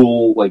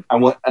cool, like, I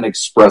want an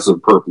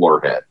expressive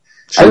Purplore head.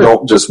 Sure. I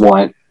don't just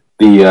want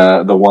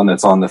the one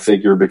that's on the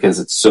figure because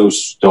it's so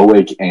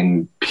stoic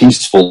and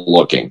peaceful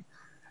looking.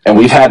 And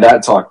we've had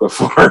that talk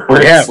before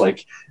where it's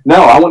like,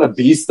 no, I want a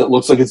beast that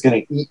looks like it's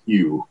going to eat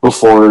you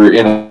before,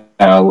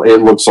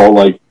 it looks all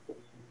like,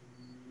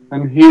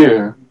 I'm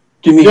here.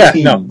 Give me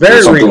tea. No,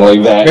 very something regal.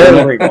 Like that.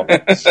 Very regal.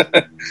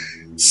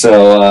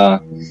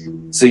 So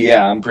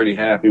yeah, I'm pretty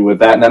happy with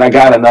that. And then I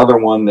got another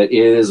one that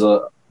is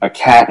a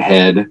cat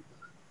head,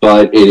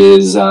 but it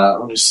is,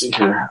 let me see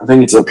here. I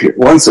think it's up here.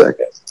 1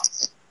 second.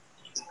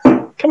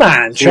 Come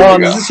on,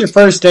 Sean. This is your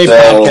first day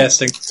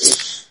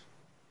podcasting.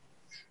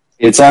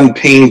 It's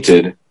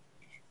unpainted.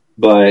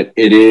 But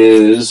it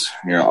is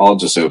here. I'll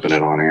just open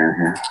it on air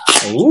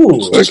here. Ooh!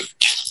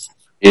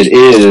 It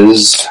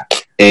is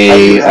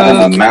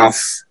a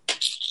mouth.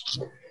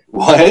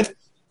 What?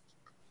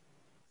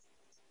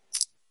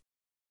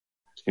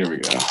 Here we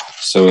go.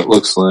 So it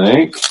looks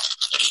like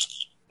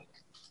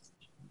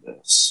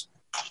this.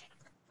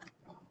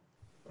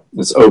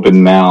 It's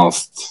open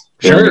mouthed.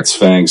 Sure. Its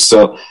fangs.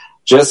 So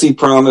Jesse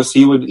promised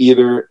he would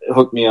either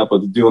hook me up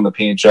with doing the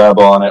paint job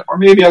on it, or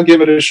maybe I'll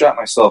give it a shot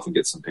myself and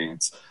get some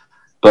paints.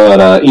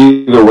 But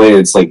either way,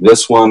 it's like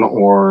this one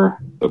or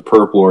the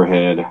Purplore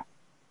head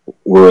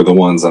were the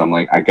ones that I'm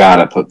like, I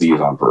gotta put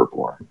these on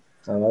Purplore.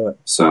 I love it.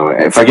 So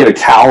if I get a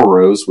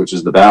Calrose, which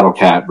is the Battle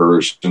Cat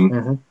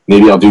version,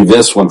 maybe I'll do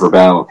this one for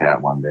Battle Cat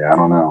one day. I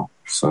don't know.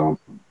 So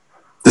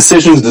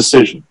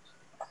decision.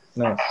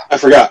 No, I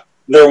forgot.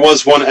 There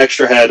was one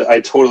extra head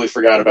I totally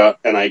forgot about,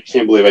 and I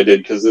can't believe I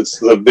did because it's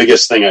the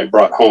biggest thing I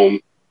brought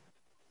home.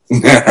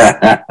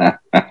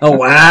 Oh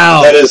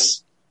wow! That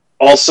is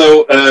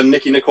also a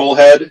Nikki Nicole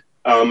head.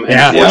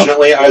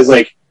 Unfortunately, I was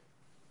like,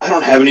 I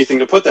don't have anything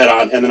to put that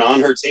on. And then on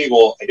her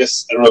table, I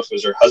guess, I don't know if it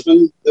was her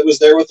husband that was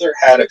there with her,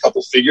 had a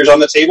couple figures on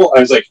the table. I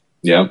was like,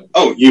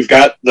 oh, you've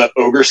got the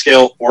ogre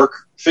scale orc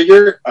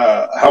figure?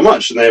 How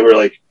much? And they were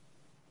like,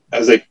 I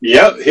was like,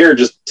 yeah, here,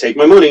 just take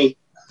my money.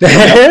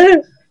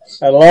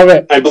 I love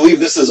it. I believe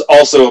this is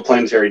also a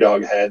Planetary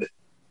Dog head.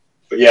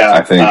 But yeah.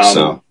 I think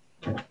so.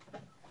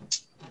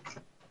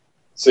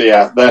 So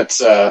yeah, that's...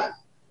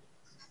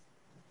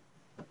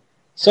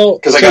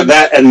 because I got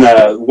that, and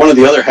one of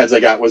the other heads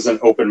I got was an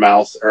open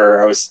mouth.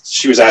 Or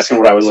she was asking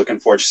what I was looking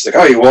for. She's like,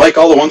 "Oh, you like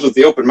all the ones with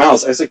the open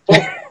mouths?" I was like,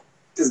 "Well,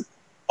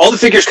 all the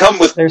figures come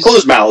with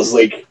closed mouths.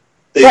 Like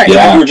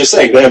you were just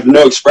saying, they have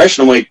no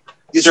expression." I'm like,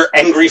 "These are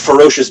angry,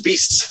 ferocious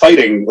beasts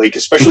fighting. Like,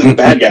 especially the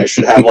bad guys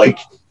should have like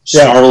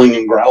snarling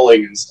and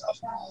growling and stuff."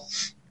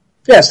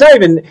 Yeah, it's not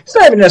even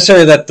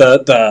necessarily that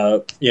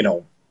the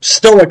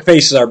stoic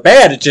faces are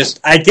bad. It's just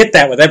I get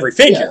that with every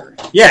figure.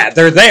 Yeah,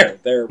 they're there.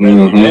 They're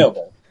readily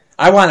available.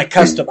 I want a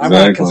custom. I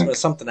want a custom of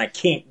something I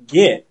can't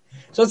get.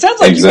 So it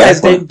sounds like you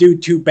guys didn't do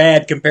too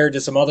bad compared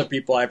to some other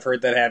people I've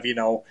heard that have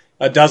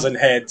a dozen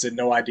heads and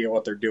no idea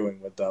what they're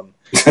doing with them.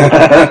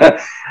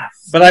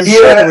 But I'm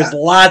sure there was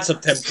lots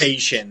of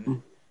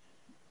temptation.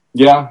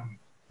 Yeah.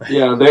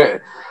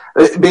 There.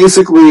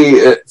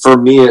 Basically, for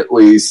me at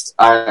least,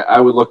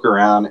 I would look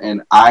around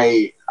and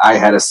I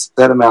had a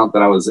set amount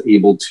that I was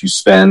able to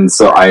spend.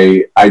 So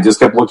I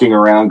just kept looking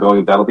around,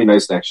 going, "That'll be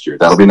nice next year.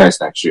 That'll be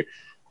nice next year."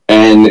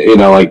 And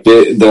like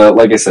the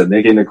like I said,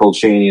 Nikki Nicole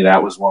Cheney,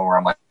 that was one where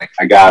I'm like,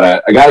 I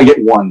gotta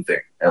get one thing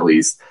at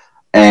least.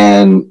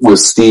 And with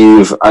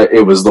Steve,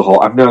 it was the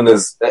whole. I've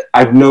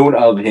known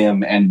of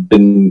him and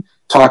been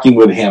talking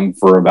with him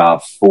for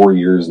about 4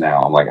 years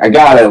now. I'm like, I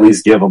gotta at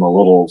least give him a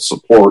little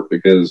support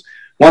because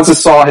once I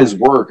saw his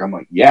work, I'm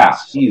like,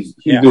 he's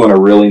doing a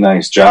really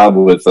nice job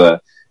with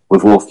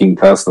Wolf King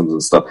Customs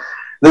and stuff.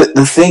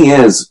 The thing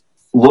is,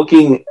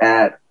 looking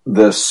at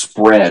the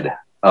spread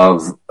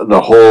of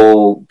the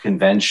whole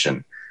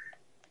convention,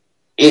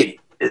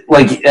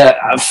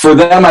 for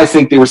them, I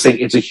think they were saying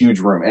it's a huge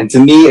room. And to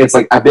me, it's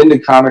like, I've been to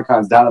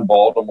Comic-Cons down in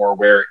Baltimore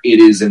where it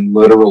is in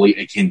literally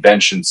a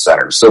convention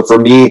center. So for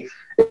me,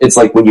 it's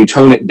like when you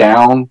tone it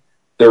down,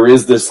 there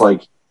is this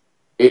like,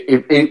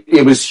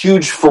 it was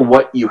huge for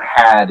what you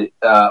had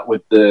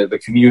with the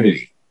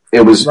community.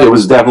 It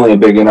was definitely a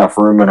big enough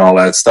room and all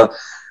that stuff.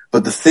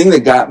 But the thing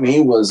that got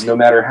me was no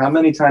matter how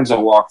many times I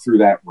walked through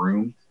that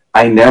room,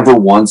 I never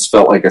once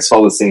felt like I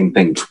saw the same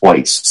thing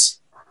twice.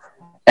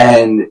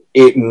 And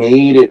it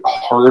made it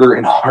harder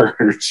and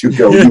harder to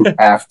go, you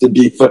have to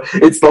be,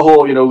 it's the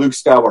whole, Luke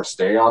Skywalker,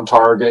 stay on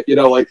target,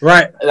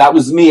 right. That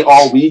was me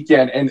all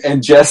weekend.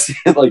 And Jesse,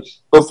 like,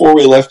 before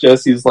we left,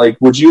 Jesse's like,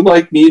 would you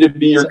like me to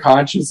be your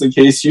conscience in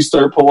case you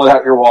start pulling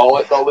out your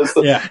wallet and all this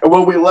stuff? Yeah. And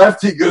when we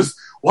left, he goes,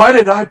 why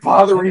did I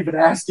bother even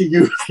asking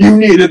you if you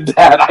needed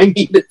that? I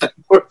needed that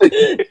more than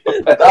you.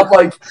 And I'm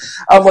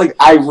like,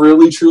 I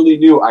really truly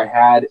knew I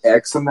had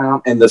X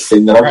amount, and the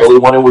thing that I really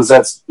wanted was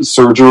that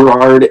Sir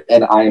Gerard,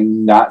 and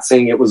I'm not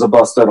saying it was a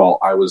bust at all.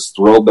 I was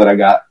thrilled that I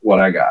got what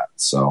I got.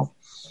 So,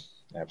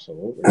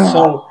 absolutely.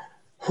 So,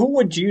 who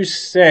would you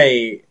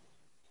say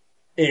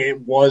it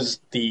was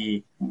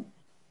the,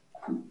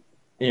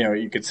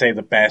 you could say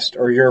the best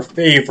or your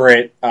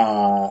favorite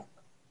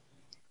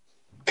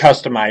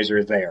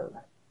customizer there?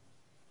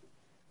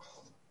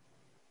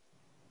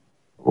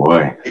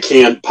 Boy, I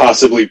can't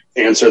possibly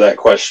answer that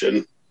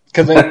question.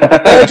 Because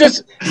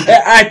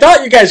I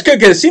thought you guys could,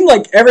 because it seemed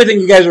like everything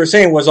you guys were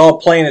saying was all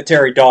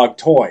Planetary Dog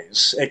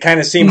toys. It kind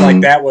of seemed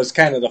like that was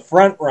kind of the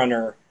front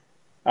runner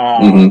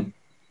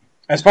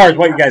as far as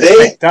what you guys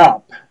picked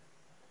up.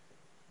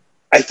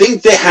 I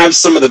think they have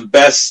some of the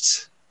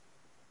best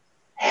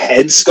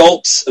head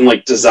sculpts and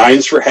like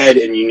designs for head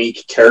and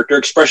unique character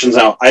expressions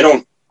out. I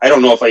don't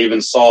know if I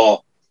even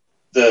saw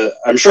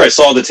I'm sure I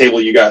saw the table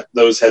you got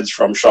those heads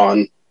from,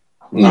 Sean.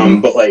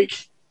 But like,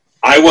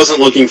 I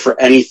wasn't looking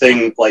for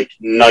anything like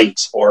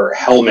Knight or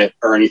Helmet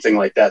or anything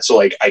like that. So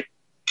like,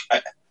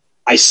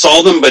 I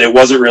saw them, but it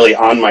wasn't really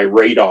on my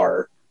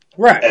radar,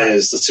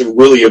 as to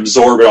really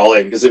absorb it all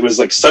in, because it was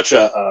like such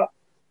a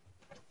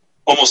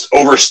almost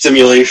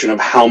overstimulation of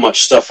how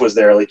much stuff was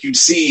there. Like you'd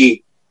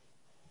see,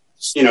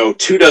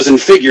 24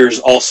 figures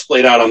all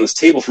splayed out on this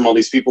table from all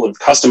these people that have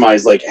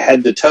customized like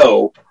head to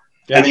toe,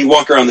 and then you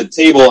walk around the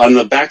table on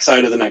the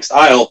backside of the next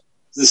aisle.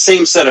 The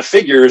same set of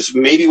figures,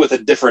 maybe with a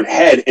different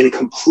head and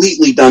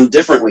completely done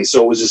differently.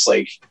 So it was just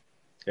like,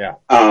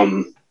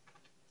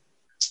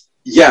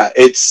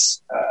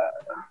 it's,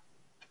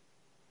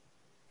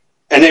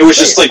 and it was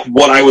just like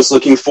what I was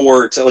looking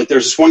for to like,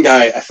 there's this one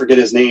guy, I forget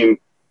his name,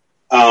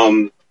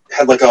 had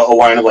like a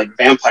line of like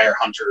Vampire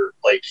Hunter,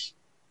 like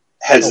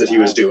heads that he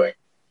was doing.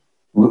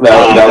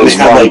 That was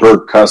Von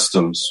Berg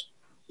Customs.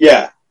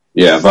 Yeah.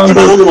 Yeah.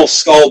 Phenomenal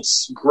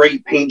sculpts,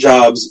 great paint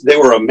jobs. They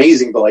were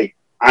amazing, but like,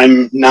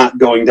 I'm not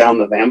going down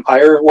the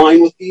vampire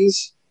line with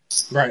these.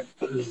 Right.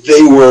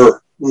 They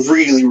were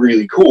really,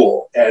 really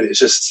cool. And it's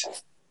just,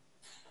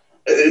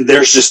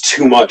 there's just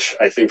too much,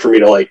 I think, for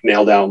me to like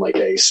nail down like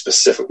a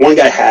specific. One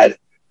guy had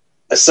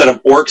a set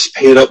of orcs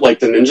painted up like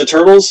the Ninja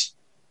Turtles.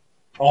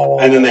 Oh,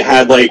 and then they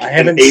had like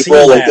an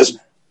April, like this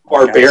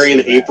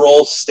barbarian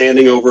April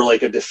standing over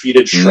like a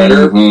defeated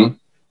Shredder.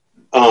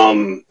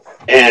 And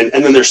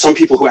then there's some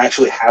people who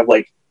actually have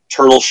like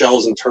turtle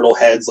shells and turtle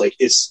heads. Like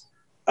it's,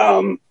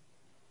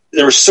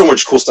 there was so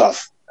much cool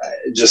stuff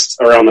just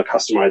around the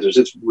customizers.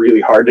 It's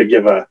really hard to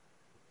give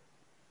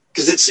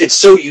because it's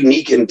so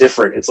unique and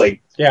different. It's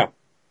like, yeah.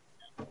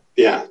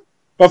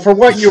 But for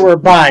what you were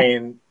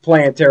buying,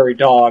 Planetary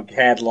Dog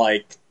had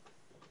like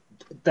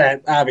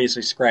that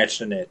obviously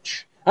scratched an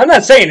itch. I'm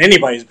not saying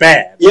anybody's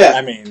bad. Yeah.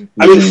 I mean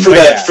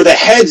for the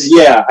heads,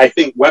 yeah. I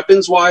think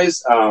weapons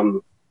wise,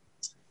 was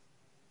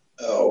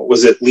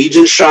it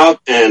Legion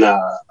Shop and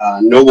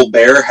Noble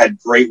Bear had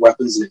great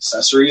weapons and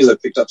accessories. I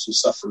picked up some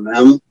stuff from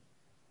them.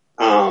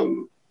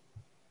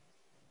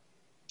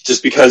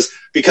 Just because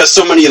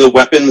so many of the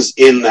weapons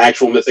in the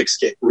actual Mythics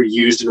get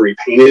reused and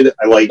repainted,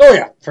 I like. Oh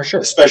yeah, for sure.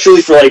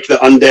 Especially for like the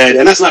undead,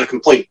 and that's not a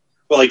complaint,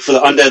 but like for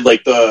the undead,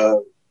 like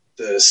the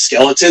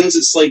skeletons,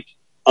 it's like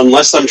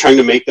unless I'm trying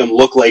to make them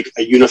look like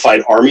a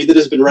unified army that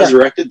has been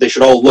resurrected, they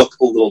should all look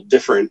a little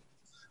different.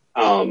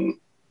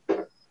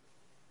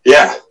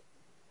 Yeah.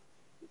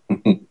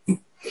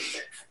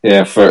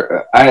 Yeah,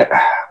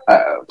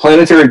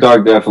 Planetary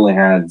Dog definitely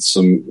had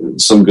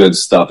some good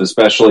stuff,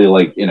 especially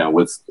like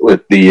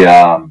with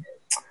the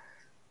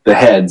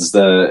heads,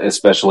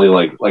 especially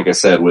like I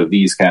said with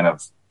these kind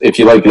of, if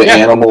you like the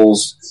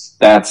animals,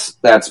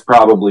 that's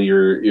probably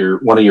your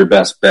one of your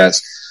best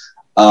bets.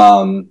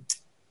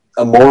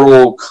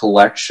 Immortal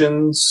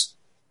Collections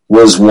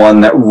was one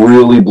that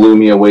really blew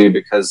me away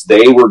because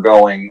they were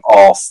going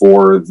all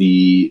for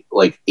the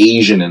like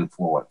Asian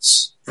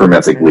influence for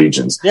Mythic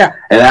Legions. Yeah.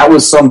 And that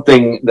was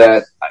something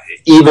that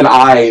even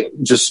I,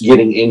 just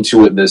getting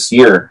into it this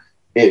year,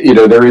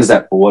 there is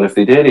that, well, what if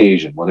they did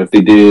Asian? What if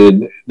they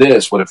did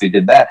this? What if they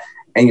did that?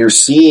 And you're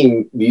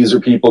seeing these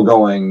are people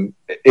going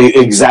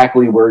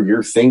exactly where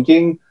you're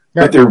thinking,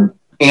 but they're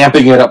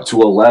amping it up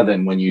to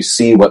 11 when you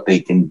see what they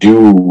can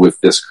do with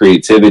this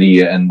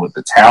creativity and with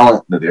the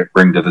talent that they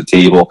bring to the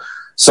table.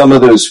 Some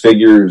of those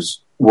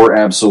figures were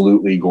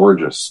absolutely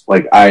gorgeous.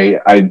 Like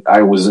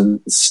I was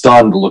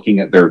stunned looking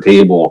at their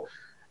table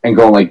and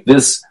going like,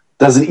 this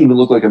doesn't even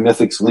look like a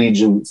Mythic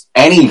Legions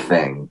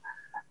anything.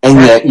 And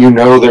yet,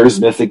 there's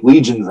Mythic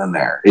Legions in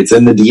there. It's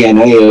in the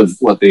DNA of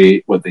what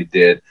they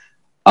did.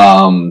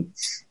 I'd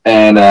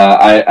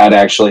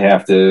actually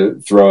have to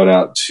throw it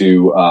out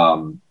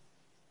to,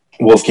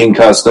 Wolf King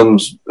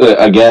Customs.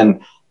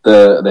 Again,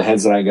 the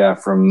heads that I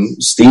got from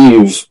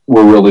Steve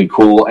were really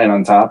cool. And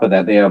on top of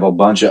that, they have a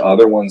bunch of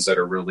other ones that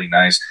are really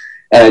nice.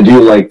 And I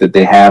do like that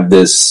they have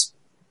this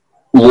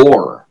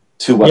lore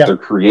to what they're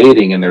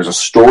creating. And there's a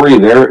story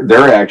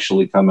they're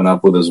actually coming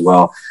up with as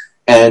well.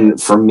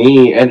 And for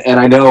me, and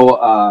I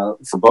know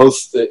for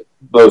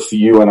both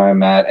you and I,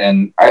 Matt,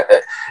 and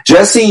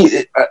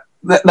Jesse,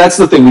 that's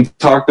the thing. We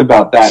talked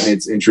about that, and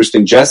it's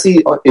interesting.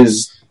 Jesse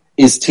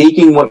is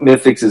taking what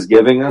Mythics is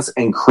giving us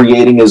and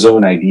creating his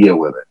own idea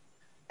with it.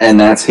 And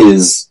that's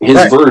his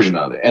version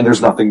of it. And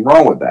there's nothing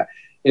wrong with that.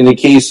 In the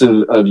case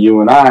of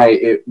you and I,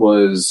 it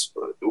was,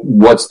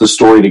 what's the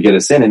story to get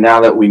us in? And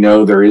now that we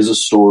know there is a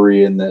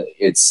story and that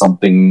it's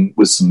something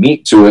with some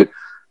meat to it,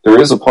 there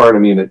is a part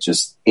of me that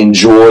just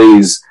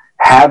enjoys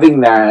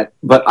having that,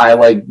 but I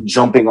like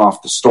jumping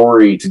off the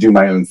story to do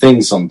my own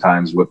thing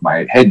sometimes with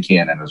my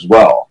headcanon as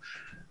well.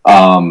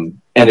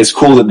 And it's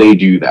cool that they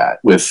do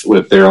that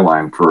with their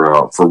line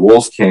for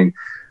Wolf King.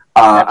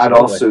 I'd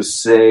also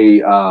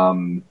say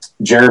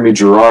Jeremy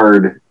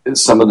Gerard,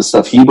 some of the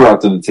stuff he brought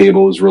to the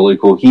table was really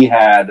cool. He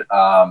had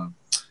a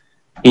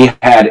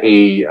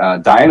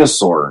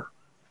dinosaur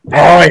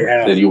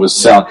that he was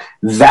selling.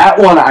 That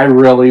one I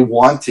really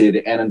wanted,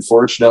 and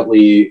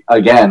unfortunately,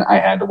 again, I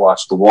had to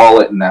watch the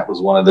wallet, and that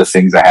was one of the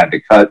things I had to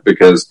cut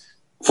because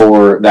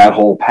for that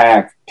whole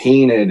pack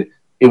painted,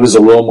 it was a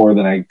little more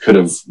than I could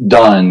have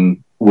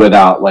done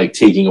without like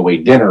taking away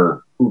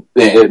dinner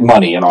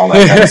money and all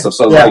that kind of stuff.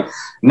 So like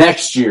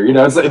next year,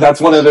 that's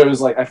one of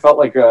those, like, I felt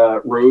like a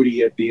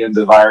roadie at the end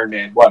of Iron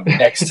Man 1,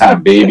 next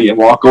time, baby, and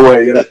walk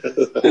away.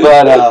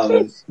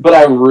 But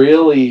I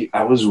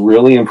was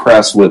really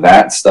impressed with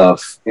that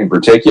stuff in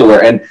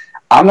particular. And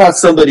I'm not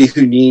somebody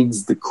who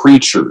needs the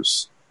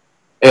creatures,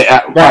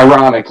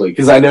 ironically,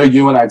 because I know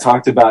you and I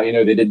talked about, they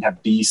didn't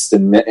have beasts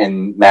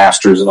and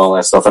masters and all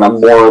that stuff. And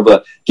I'm more of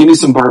a, give me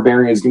some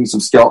barbarians, give me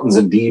some skeletons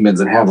and demons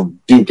and have them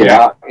duke it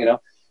out,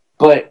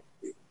 But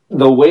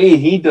the way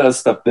he does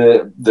stuff,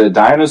 the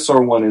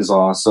dinosaur one is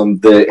awesome.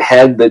 The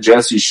head that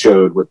Jesse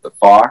showed with the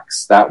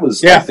fox, that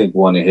was, I think,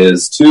 one of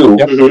his too.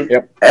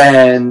 Yep.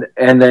 And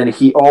then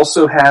he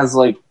also has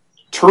like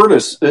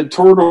tortoise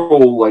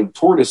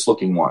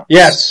looking one.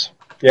 Yes.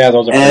 Yeah,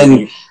 those are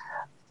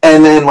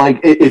and then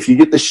like if you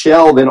get the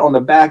shell, then on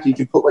the back you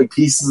can put like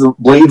pieces of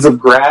blades of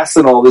grass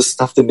and all this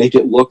stuff to make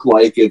it look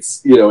like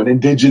it's, an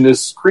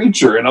indigenous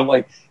creature. And I'm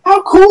like,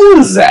 how cool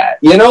is that?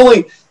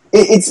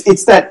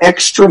 It's that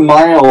extra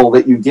mile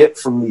that you get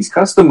from these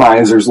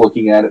customizers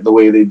looking at it the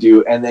way they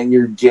do, and then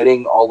you're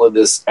getting all of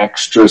this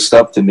extra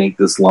stuff to make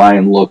this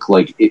line look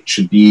like it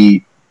should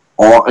be.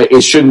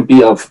 It shouldn't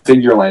be a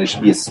figure line; it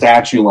should be a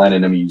statue line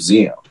in a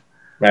museum.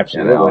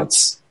 Absolutely,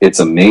 it's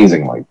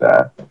amazing like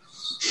that.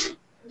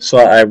 So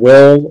I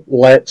will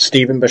let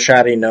Stephen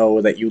Bisciotti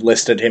know that you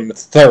listed him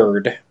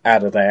third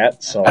out of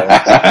that. So,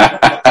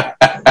 that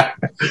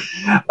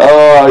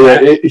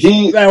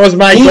was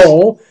my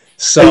goal.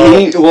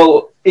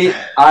 So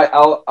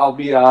I'll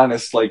be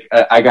honest. Like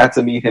I got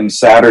to meet him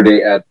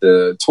Saturday at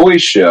the toy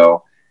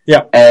show.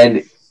 Yeah,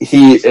 and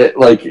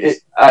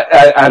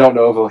I don't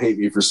know if he'll hate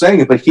me for saying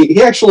it, but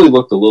he actually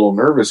looked a little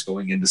nervous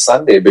going into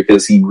Sunday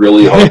because he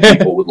really hoped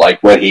people would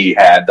like what he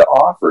had to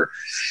offer.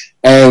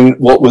 And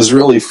what was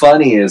really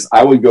funny is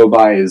I would go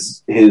by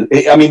his.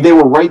 I mean, they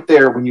were right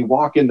there when you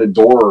walk in the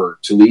door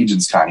to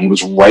Legion's Con. He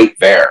was right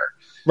there.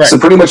 Right. So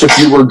pretty much if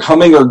you were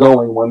coming or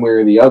going one way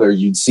or the other,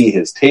 you'd see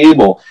his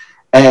table.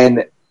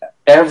 And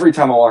every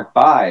time I walked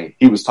by,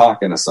 he was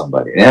talking to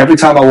somebody. And every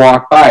time I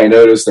walked by, I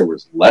noticed there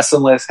was less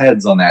and less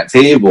heads on that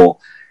table.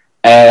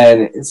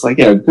 And it's like,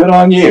 good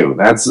on you.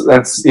 That's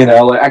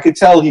I could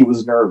tell he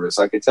was nervous.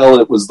 I could tell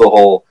it was the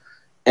whole,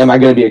 am I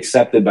going to be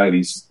accepted by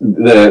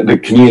the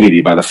community,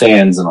 by the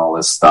fans and all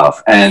this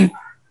stuff? And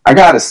I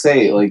got to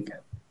say, like,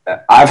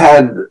 I've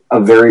had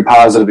a very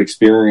positive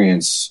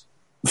experience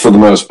for the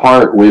most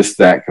part with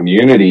that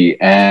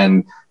community.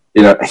 And,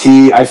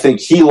 I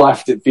think he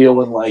left it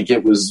feeling like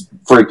it was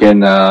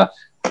freaking,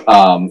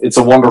 It's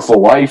a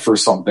Wonderful Life or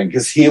something.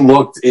 Cause he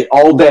looked it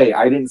all day.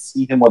 I didn't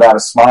see him without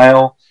a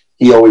smile.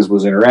 He always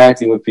was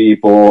interacting with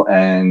people.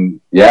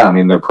 And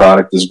their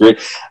product is great.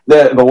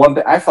 The one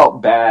thing I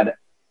felt bad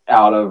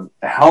out of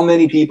how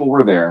many people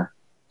were there.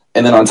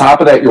 And then on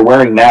top of that, you're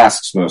wearing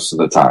masks most of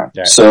the time.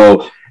 Yeah.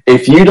 So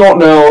if you don't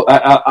know,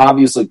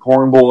 obviously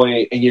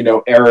Cornboy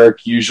and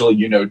Eric, usually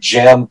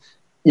Jim,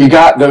 you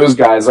got those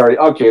guys already.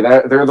 Okay,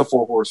 they're the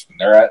Four Horsemen.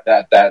 They're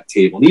at that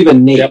table. And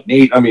even Nate. Yep.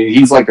 Nate, I mean,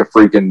 he's like a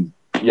freaking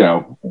you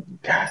know,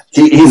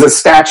 he's a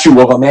statue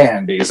of a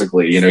man,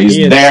 basically. You know,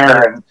 he's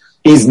there and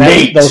he's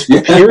Nate. Those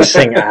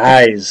piercing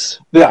eyes.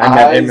 I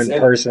met him in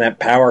person at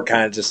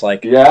PowerCon, just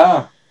like,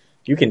 yeah,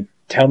 you can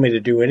tell me to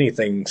do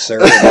anything, sir.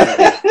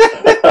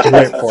 Do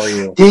it for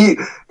you.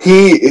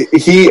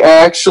 He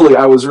actually,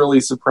 I was really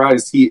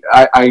surprised.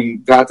 I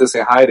got to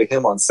say hi to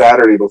him on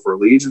Saturday before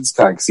Legion's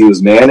Con because he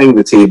was manning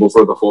the table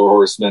for the Four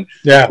Horsemen.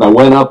 Yeah, and I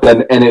went up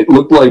and it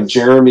looked like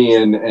Jeremy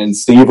and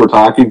Steve were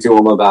talking to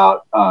him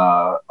about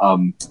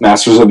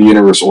Masters of the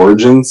Universe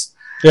Origins.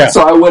 Yeah,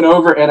 so I went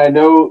over and I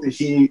know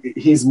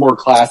he's more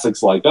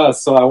classics like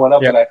us. So I went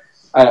up and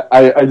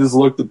I just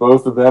looked at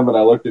both of them and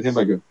I looked at him.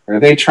 I go, are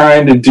they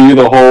trying to do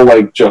the whole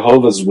like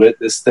Jehovah's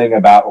Witness thing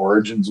about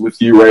Origins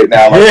with you right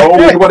now? Like,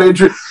 oh, what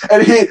interest?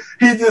 And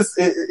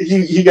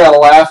he got a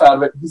laugh out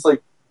of it. He's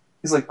like,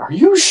 are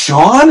you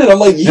Sean? And I'm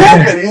like,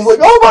 yeah. And he's like,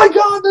 oh my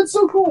god, that's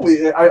so cool.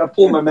 I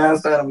pulled my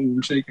mask down and we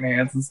were shaking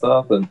hands and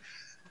stuff. And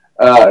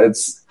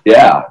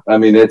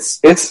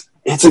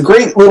it's a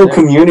great little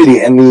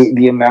community, and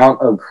the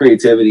amount of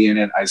creativity in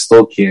it,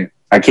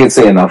 I can't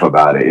say enough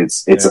about it.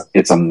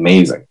 It's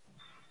amazing.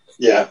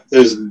 Yeah,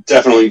 there's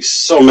definitely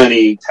so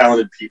many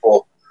talented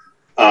people.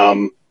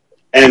 And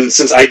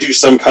since I do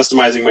some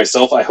customizing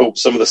myself, I hope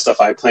some of the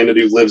stuff I plan to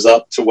do lives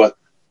up to what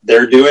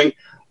they're doing.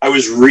 I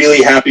was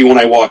really happy when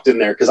I walked in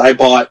there because I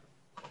bought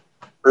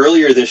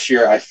earlier this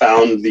year. I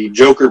found the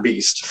Joker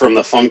Beast from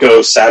the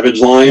Funko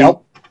Savage line.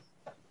 Yep.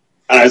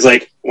 And I was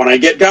like, when I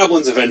get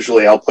goblins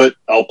eventually, I'll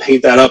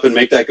paint that up and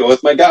make that go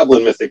with my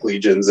Goblin Mythic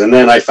Legions. And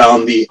then I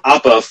found the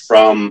Appa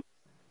from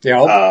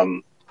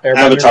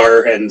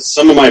Avatar, and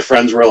some of my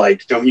friends were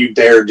like, don't you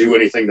dare do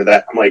anything to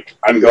that. I'm like,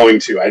 I'm going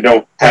to. I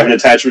don't have an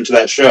attachment to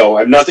that show.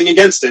 I have nothing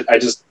against it. I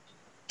just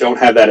don't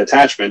have that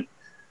attachment.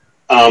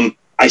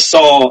 I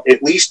saw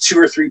at least 2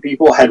 or 3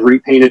 people had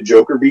repainted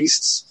Joker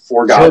Beasts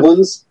for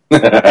goblins,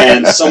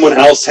 and someone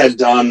else had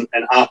done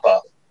an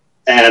Appa.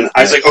 And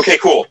I was like, okay,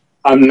 cool.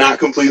 I'm not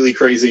completely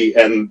crazy,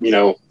 and, you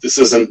know, this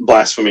isn't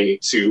blasphemy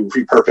to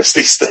repurpose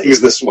these things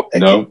this way.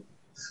 No.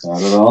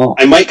 Not at all.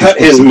 I might cut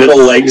his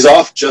middle legs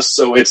off just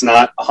so it's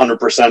not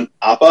 100%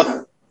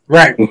 Appa.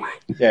 Right.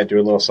 Yeah, do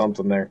a little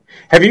something there.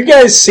 Have you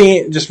guys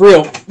seen, just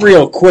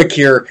real quick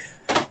here,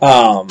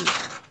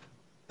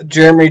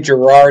 Jeremy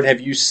Gerard,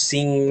 have you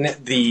seen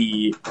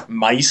the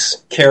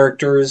mice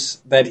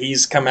characters that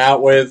he's come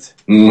out with?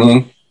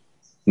 Mm-hmm.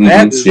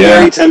 That's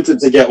very tempted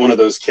to get one of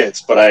those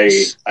kits, but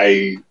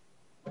I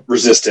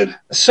resisted.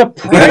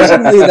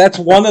 Surprisingly, that's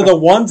one of the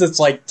ones that's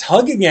like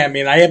tugging at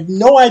me, and I have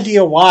no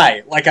idea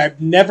why. Like, I've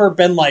never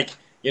been like,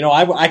 you know,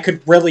 I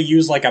could really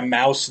use like a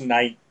mouse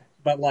knight,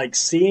 but like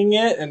seeing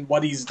it and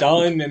what he's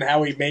done and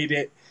how he made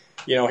it,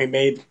 you know, he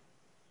made,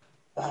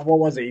 what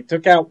was it? He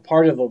took out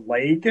part of the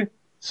leg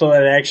so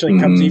that it actually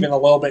comes even a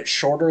little bit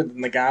shorter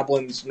than the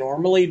goblins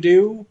normally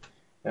do.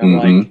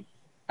 And I'm like,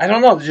 I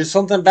don't know, there's just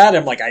something about it.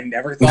 I'm like, I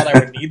never thought I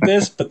would need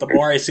this, but the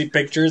more I see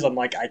pictures, I'm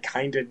like, I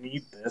kind of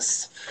need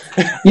this.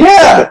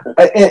 Yeah,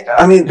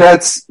 I mean,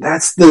 that's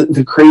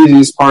the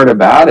craziest part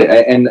about it.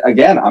 And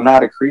again, I'm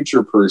not a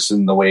creature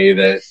person the way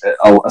that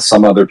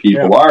some other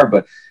people are,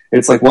 but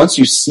it's like once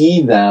you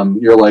see them,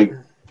 you're like,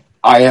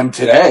 I am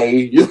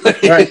today.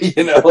 Right.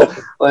 You know,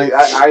 like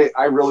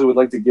I really would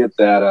like to get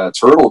that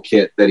turtle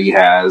kit that he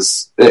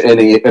has,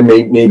 and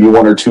maybe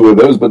 1 or 2 of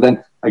those. But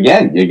then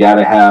again, you got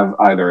to have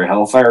either a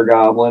Hellfire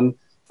Goblin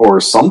or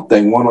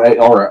something, one way,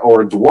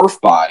 or a dwarf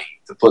body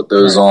to put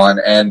those on.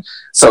 And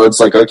so it's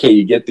like, okay,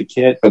 you get the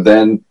kit, but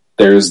then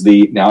there's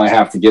now I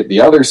have to get the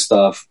other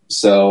stuff.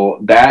 So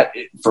that,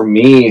 for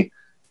me,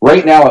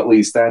 right now at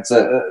least, that's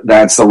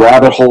the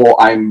rabbit hole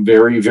I'm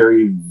very,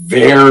 very,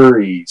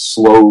 very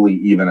slowly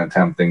even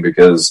attempting,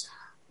 because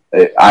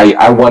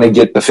I want to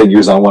get the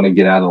figures I want to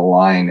get out of the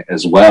line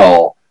as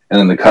well. And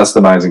then the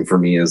customizing for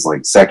me is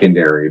like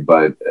secondary,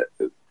 but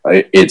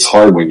it's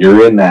hard when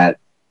you're in that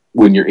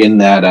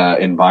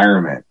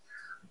environment.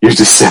 You're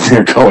just sitting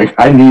there going,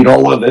 I need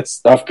all of this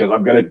stuff because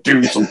I'm going to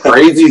do some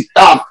crazy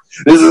stuff.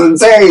 This is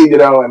insane, you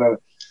know. And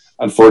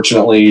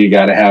unfortunately,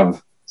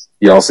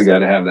 you also got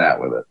to have that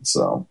with it.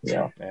 So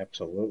yeah,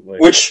 absolutely.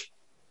 Which,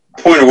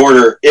 point of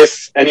order,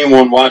 if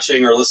anyone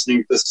watching or listening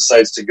to this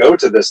decides to go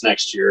to this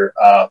next year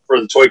for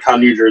the Toy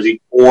Con New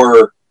Jersey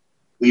or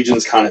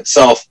Legion's Con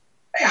itself,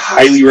 I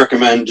highly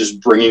recommend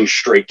just bringing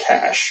straight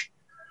cash.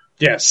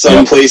 Yes.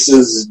 Some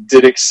places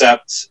did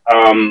accept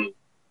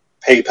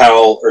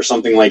PayPal or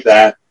something like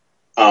that.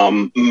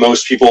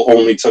 Most people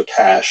only took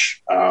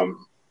cash. And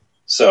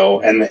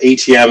the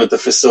ATM at the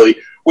facility,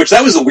 which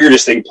that was the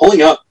weirdest thing.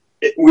 Pulling up,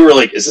 we were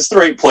like, is this the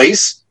right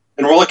place?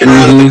 And we're looking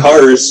around at the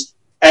cars,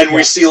 and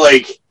we see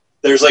like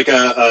there's like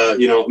a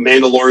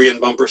Mandalorian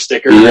bumper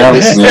sticker. Yeah.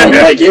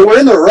 Like, we're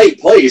in the right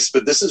place,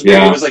 but this is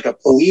where it was like a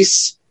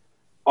police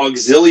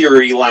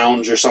auxiliary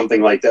lounge or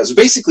something like that. So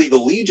basically, the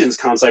Legion's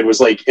con side was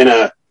like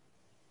it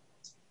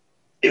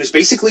was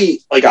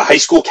basically like a high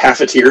school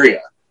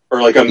cafeteria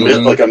or like a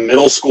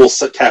middle school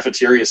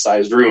cafeteria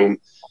sized room.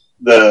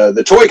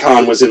 The Toy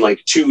Con was in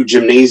like 2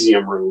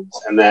 gymnasium rooms,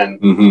 and then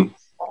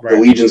the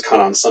Legion's Con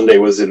on Sunday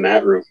was in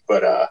that room.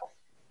 But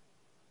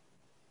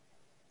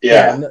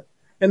Yeah.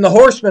 And the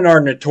Horsemen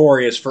are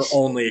notorious for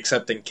only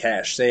accepting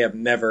cash. They have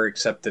never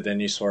accepted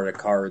any sort of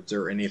cards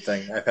or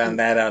anything. I found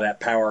that out at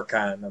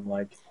PowerCon. I'm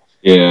like,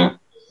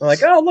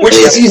 oh, look, which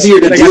is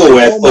easier to deal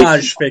with.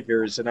 Homage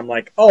figures, and I'm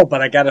like, oh,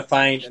 but I got to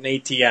find an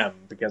ATM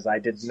because I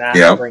did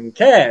not bring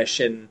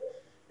cash, and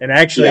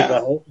actually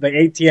the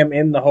ATM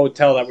in the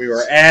hotel that we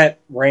were at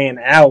ran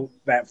out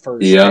that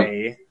first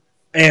day,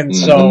 and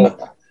so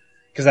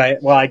because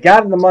I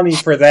got the money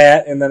for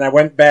that, and then I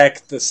went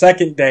back the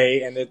second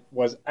day and it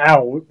was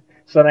out.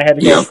 So then I had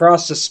to go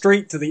across the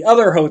street to the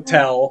other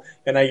hotel,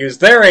 and I used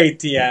their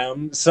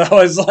ATM. So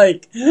it's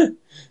like,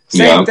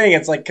 same thing.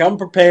 It's like, come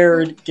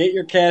prepared, get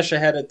your cash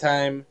ahead of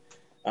time.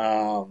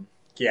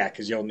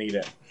 Because you'll need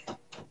it.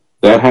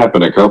 That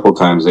happened a couple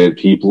times. They had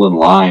people in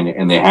line,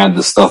 and they had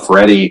the stuff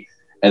ready,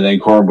 and then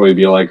Cornboy would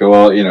be like,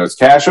 well, it's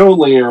cash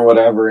only or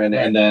whatever, and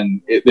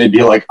then they'd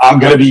be like, I'm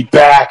going to be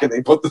back, and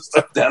they put the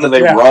stuff down, and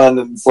they run,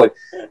 and it's like,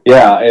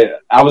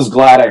 I was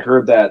glad I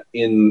heard that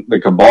in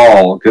the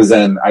Cabal, because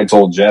then I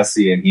told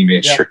Jesse, and he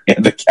made sure he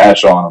had the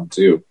cash on him,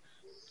 too.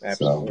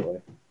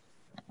 Absolutely.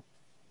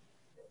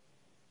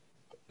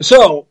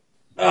 So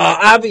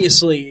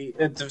obviously,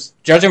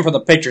 judging from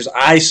the pictures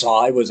I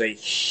saw, it was a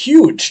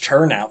huge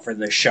turnout for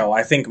this show.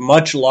 I think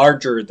much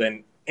larger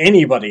than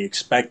anybody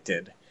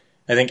expected.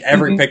 I think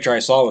every picture I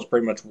saw was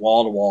pretty much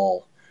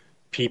wall-to-wall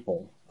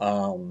people.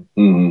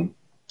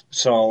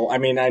 So, I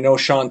mean, I know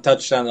Sean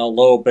touched on it a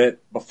little bit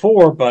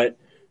before, but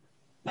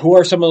who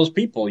are some of those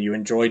people you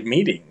enjoyed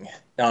meeting?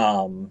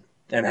 And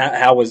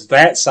how was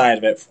that side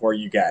of it for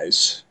you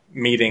guys,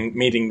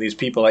 meeting these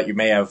people that you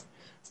may have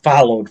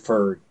followed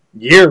for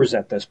years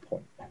at this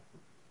point?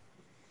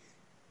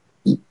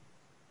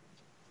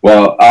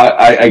 Well,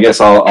 I guess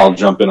I'll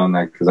jump in on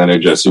that because I know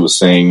Jesse was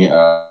saying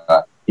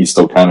he's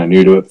still kind of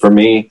new to it. For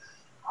me,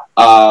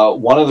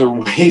 one of the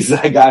ways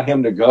that I got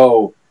him to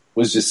go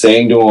was just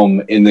saying to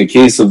him, in the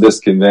case of this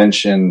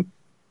convention,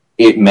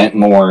 it meant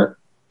more.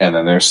 And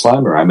then there's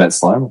Slimer. I met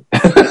Slimer.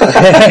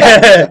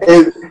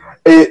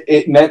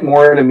 It meant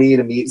more to me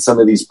to meet some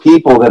of these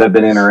people that I've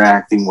been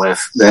interacting with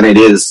than it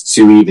is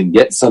to even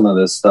get some of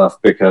this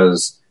stuff,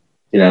 because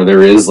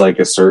there is like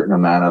a certain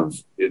amount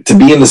of to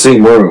be in the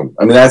same room.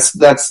 I mean,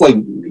 that's like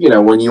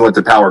when you went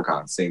to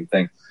PowerCon, same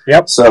thing.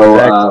 Yep. So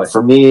exactly.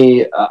 For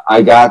me,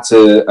 I got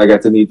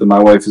to meet the My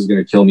Wife Is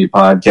Gonna Kill Me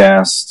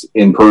podcast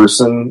in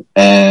person,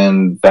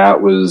 and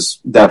that was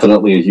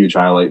definitely a huge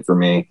highlight for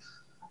me.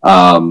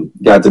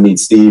 Got to meet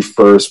Steve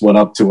first, went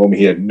up to him.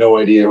 He had no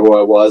idea who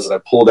I was, and I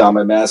pulled down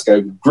my mask. I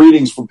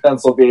greetings from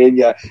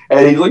Pennsylvania,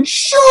 and he's like,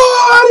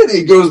 Sean! And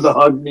he goes to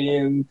hug me,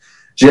 and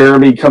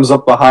Jeremy comes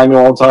up behind me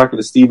while I'm talking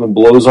to Steve and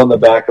blows on the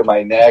back of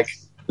my neck.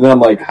 And then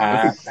I'm like,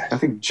 I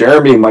think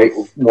Jeremy might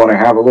want to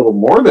have a little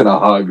more than a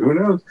hug. Who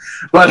knows?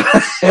 But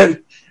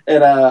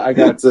I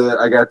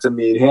got to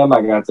meet him.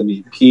 I got to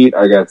meet Pete.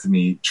 I got to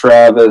meet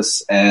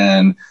Travis,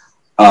 and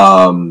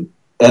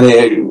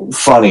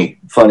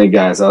funny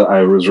guys.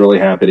 I was really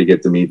happy to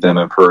get to meet them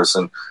in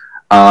person.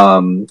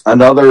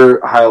 Another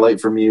highlight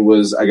for me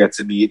was I got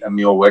to meet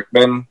Emil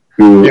Wickman,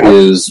 who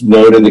is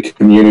known in the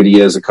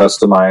community as a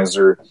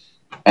customizer.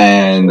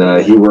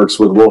 And he works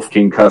with Wolf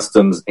King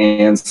Customs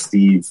and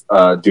Steve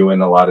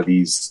doing a lot of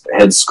these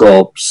head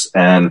sculpts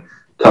and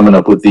coming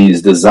up with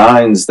these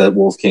designs that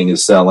Wolf King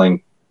is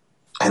selling.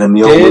 And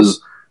Emil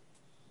was...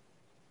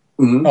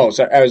 Oh,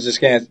 so I was just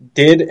going to...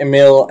 Did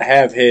Emil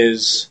have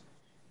his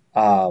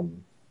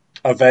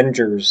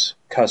Avengers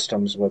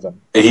customs with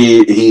him?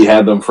 He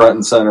had them front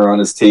and center on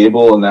his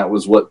table, and that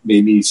was what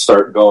made me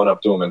start going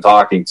up to him and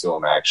talking to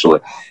him, actually.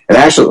 And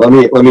actually,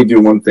 let me do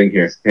one thing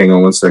here. Hang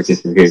on one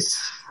second. Okay.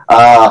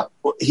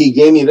 He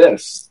gave me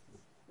this.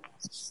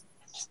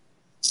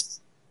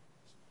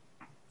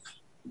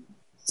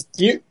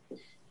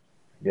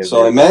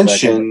 So I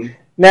mentioned...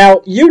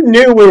 Now, you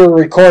knew we were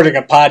recording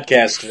a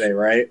podcast today,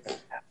 right?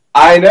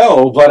 I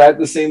know, but at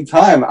the same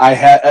time,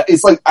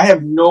 it's like I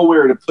have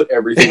nowhere to put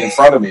everything in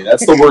front of me.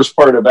 That's the worst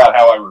part about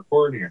how I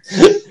record here.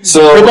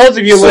 So, for those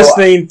of you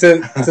listening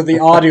to the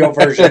audio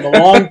version, the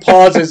long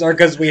pauses are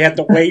because we had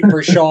to wait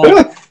for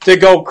Sean to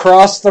go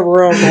across the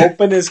room,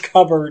 open his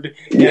cupboard,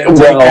 and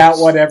take out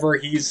whatever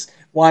he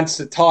wants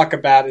to talk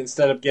about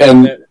instead of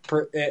getting it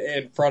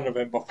in front of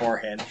him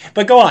beforehand.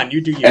 But go on,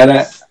 you do you.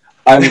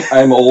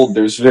 I'm old.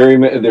 There's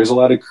a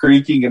lot of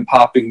creaking and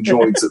popping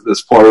joints at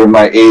this point in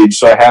my age,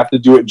 so I have to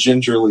do it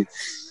gingerly.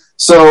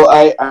 So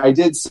I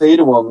did say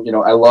to him,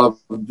 I love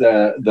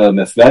the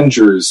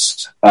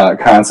Mythvengers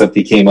concept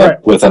he came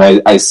up with,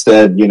 and I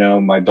said,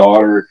 my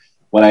daughter,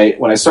 when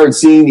I started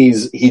seeing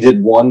these, he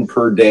did one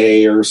per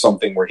day or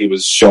something where he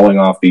was showing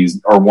off these,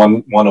 or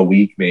one a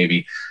week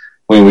maybe,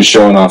 when he was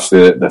showing off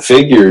the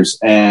figures.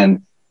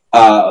 And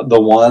the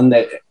one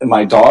that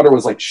my daughter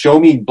was like, show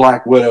me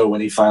Black Widow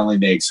when he finally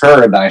makes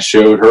her. And I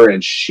showed her,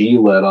 and she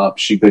lit up.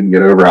 She couldn't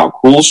get over how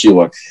cool she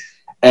looked.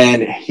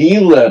 And he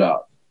lit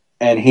up,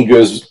 and he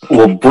goes,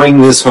 well,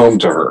 bring this home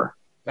to her.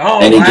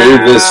 And he gave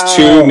this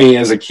to me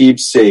as a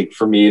keepsake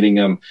for meeting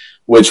him,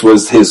 which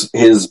was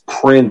his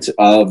print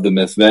of the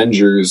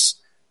Mythvengers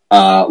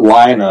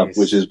lineup,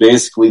 which is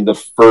basically the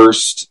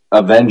first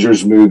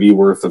Avengers movie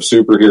worth of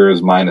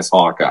superheroes minus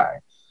Hawkeye.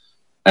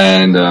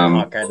 And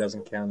Hawkeye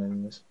doesn't count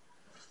in this.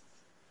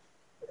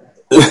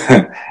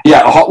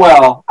 Yeah,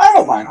 well, I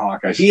don't mind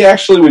Hawkeye. He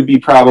actually would be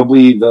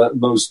probably the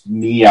most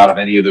me out of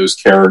any of those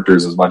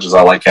characters, as much as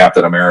I like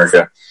Captain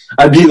America.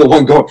 I'd be the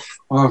one going,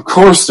 well, of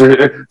course,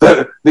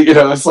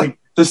 it's like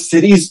the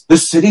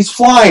city's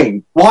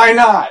flying. Why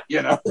not?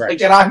 Right.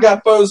 And I've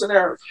got bows and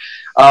arrows.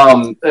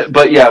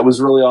 But yeah, it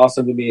was really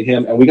awesome to meet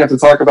him, and we got to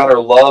talk about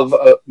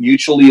our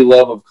mutually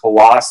love of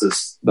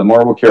Colossus, the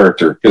Marvel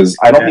character, because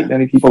I don't meet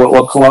many people that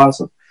love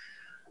Colossus.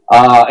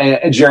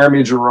 And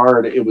Jeremy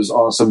Gerard, it was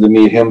awesome to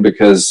meet him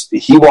because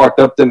he walked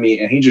up to me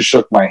and he just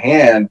shook my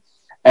hand,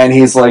 and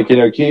he's like,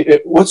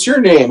 what's your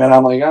name? And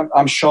I'm like,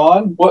 I'm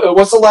Sean.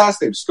 What's the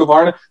last name?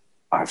 Scavarna.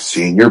 I've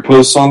seen your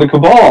posts on the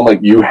Cabal. I'm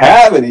like, you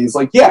have? And he's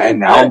like, yeah, and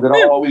now I'm going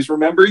to always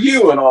remember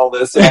you and all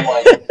this. And I'm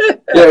like,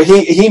 yeah,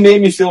 he made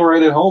me feel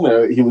right at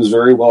home. He was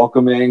very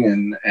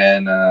welcoming,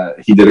 and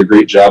he did a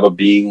great job of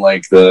being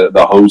like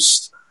the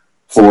host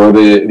for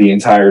the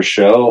entire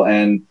show.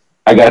 And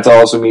I got to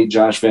also meet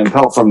Josh Van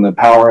Pelt from the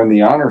Power and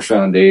the Honor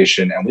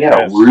Foundation, and we had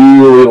a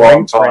really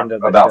long talk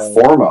about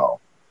Formo.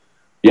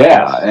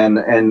 Yeah,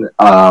 and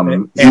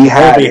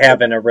we'll be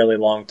having a really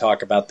long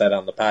talk about that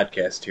on the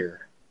podcast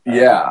here.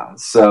 Yeah,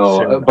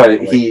 so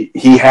but he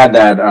had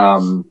that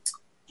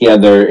he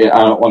had their, I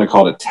don't want to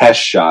call it a test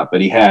shot,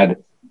 but he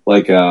had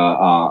like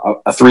a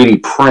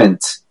 3D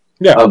print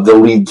of the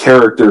lead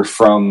character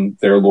from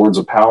their Lords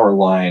of Power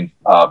line,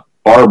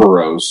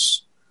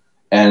 Barbaros.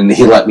 And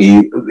he let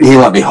me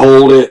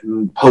hold it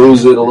and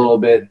pose it a little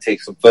bit and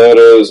take some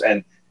photos.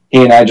 And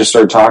he and I just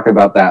started talking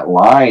about that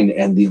line,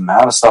 and the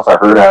amount of stuff I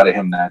heard out of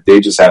him that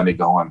day just had me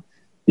going,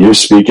 you're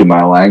speaking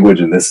my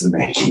language, and this is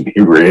making me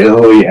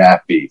really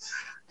happy.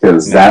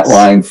 Because that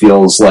line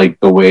feels like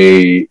the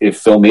way,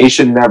 if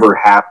Filmation never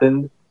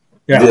happened,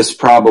 this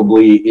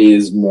probably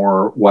is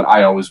more what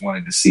I always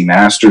wanted to see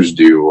Masters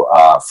do,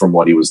 from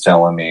what he was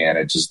telling me. And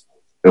it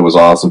was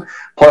awesome.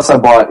 Plus, I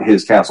bought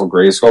his Castle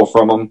Grayskull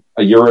from him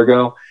a year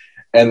ago.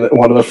 And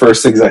one of the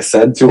first things I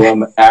said to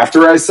him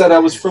after I said I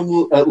was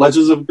from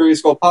Legends of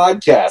Grayskull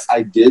podcast,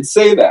 I did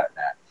say that,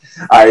 Matt.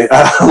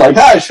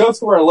 Hi, show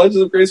us our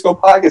Legends of Grayskull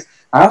podcast.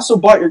 I also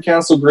bought your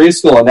Castle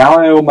Grayskull, and now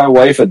I owe my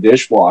wife a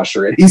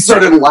dishwasher. And he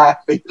started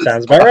laughing.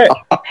 Sounds about right.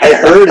 I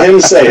heard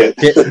him say it.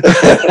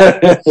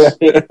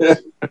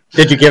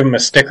 Did you give him a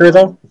sticker,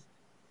 though?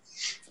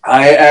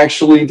 I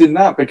actually did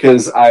not,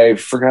 because I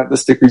forgot the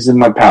stickers in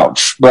my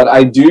pouch. But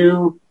I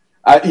do.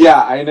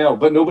 I know.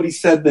 But nobody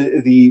said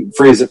the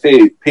phrase it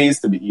pays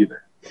to me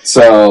either.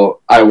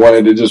 So I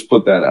wanted to just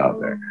put that out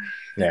there.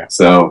 Yeah.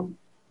 So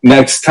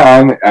next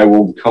time I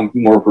will come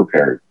more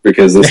prepared,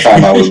 because this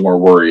time I was more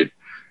worried.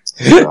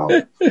 So.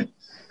 But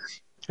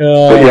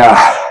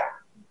yeah.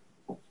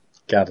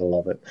 Gotta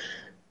love it.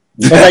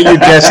 What about you,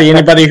 Jesse?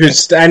 Anybody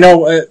who's I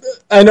know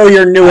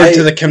you're new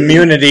into the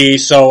community,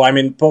 so I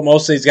mean,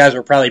 most of these guys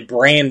are probably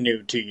brand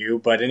new to you.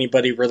 But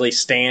anybody really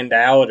stand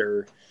out,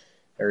 or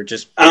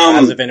just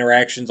positive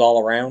interactions all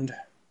around?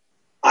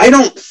 I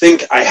don't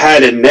think I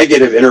had a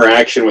negative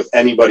interaction with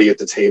anybody at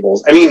the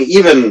tables. I mean,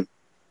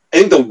 I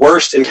think the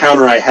worst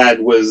encounter I had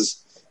was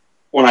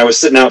when I was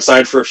sitting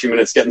outside for a few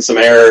minutes getting some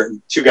air.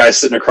 Two guys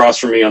sitting across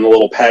from me on the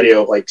little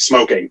patio, like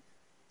smoking,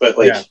 but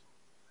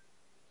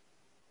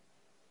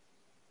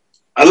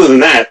other than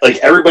that, like,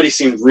 everybody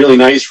seemed really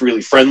nice,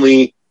 really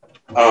friendly.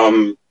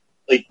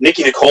 Like,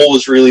 Nikki Nicole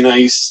was really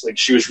nice. Like,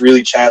 she was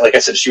really like I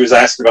said, she was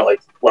asking about,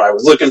 like, what I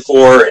was looking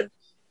for, and,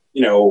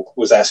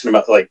 was asking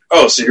about, like,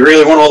 oh, so you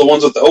really want all the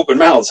ones with the open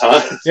mouths,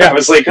 huh? Yeah. I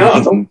was like,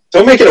 oh,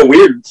 don't make it a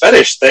weird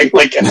fetish thing.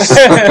 Like,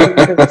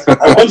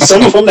 I want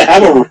some of them to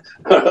have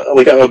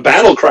a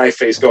battle cry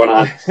face going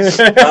on.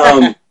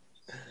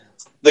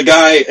 The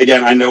guy,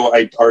 again, I know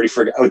I already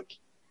forgot. Like,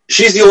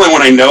 she's the only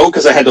one I know,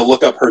 because I had to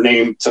look up her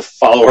name to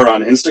follow her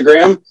on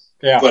Instagram.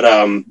 Yeah. But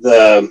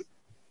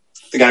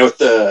the guy with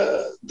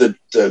the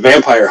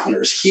vampire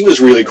hunters, he was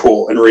really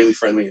cool and really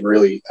friendly and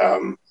really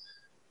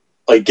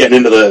like getting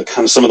into the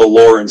kind of some of the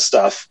lore and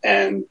stuff.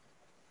 And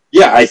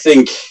yeah, I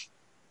think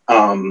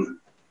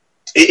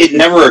it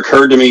never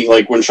occurred to me,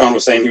 like when Sean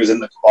was saying he was in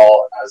the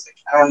Cabal, and I was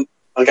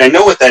like, I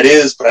know what that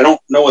is, but I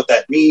don't know what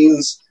that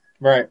means.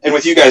 Right. And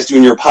with you guys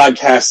doing your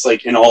podcasts,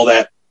 like, and all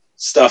that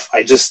stuff,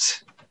 I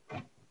just,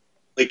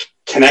 like,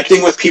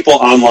 connecting with people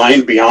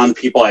online beyond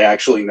people I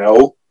actually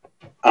know.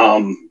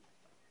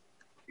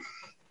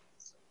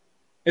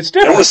 It's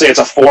different. I don't want to say it's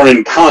a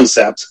foreign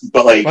concept,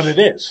 but it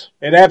is.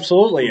 It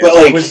absolutely is. But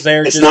I was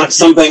there. It's not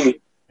something.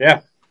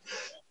 Yeah.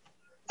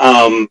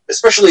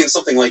 Especially in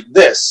something like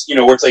this,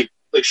 where it's like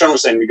Sean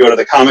was saying, we go to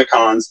the Comic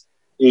Cons,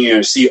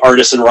 see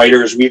artists and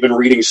writers. We've been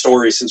reading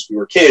stories since we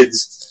were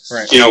kids,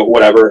 right.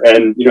 Whatever.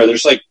 And, they're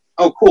just like,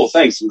 oh, cool,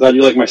 thanks. I'm glad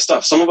you like my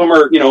stuff. Some of them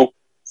are,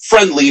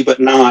 friendly, but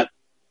not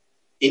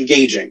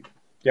engaging.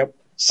 Yep.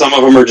 Some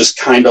of them are just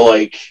kind of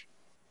like,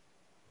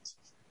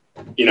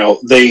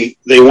 they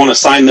want to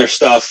sign their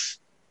stuff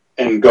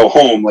and go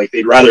home. Like,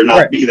 they'd rather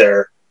not be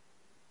there.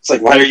 It's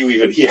like, why are you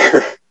even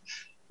here?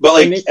 But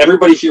like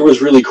everybody here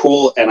was really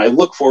cool, and I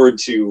look forward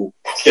to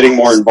getting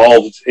more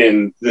involved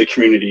in the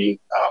community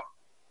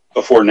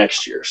before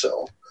next year.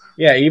 So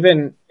yeah,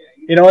 even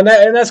and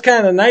that's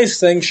kind of the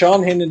nice thing.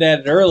 Sean hinted at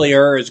it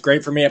earlier. It's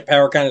great for me at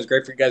PowerCon. It's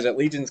great for you guys at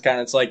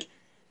LegionsCon. It's like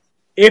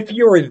if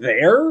you're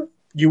there,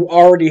 you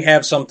already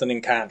have something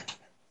in common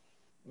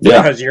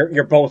because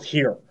you're both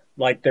here.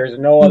 Like there's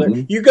no other.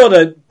 You go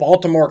to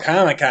Baltimore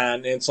Comic-Con,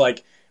 and it's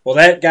like, well,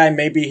 that guy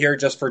may be here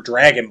just for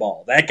Dragon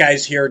Ball. That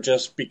guy's here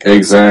just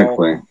because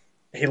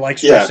he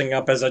likes dressing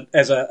up as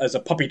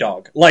a puppy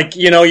dog. Like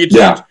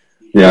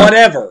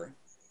whatever.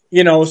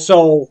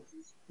 So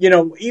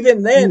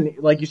even then,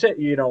 like you said,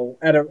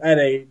 at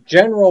a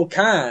general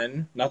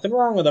con, nothing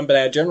wrong with them, but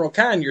at a general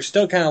con, you're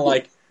still kind of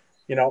like,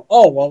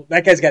 oh well,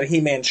 that guy's got a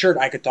He-Man shirt.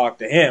 I could talk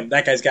to him.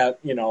 That guy's got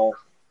he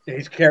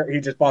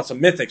just bought some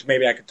Mythics.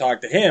 Maybe I could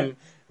talk to him.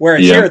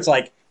 Whereas here, it's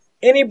like,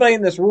 anybody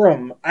in this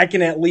room, I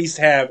can at least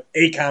have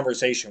a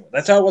conversation with.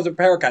 That's how it was at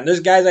PowerCon. There's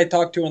guys I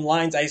talked to in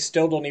lines, I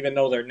still don't even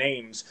know their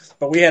names,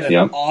 but we had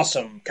an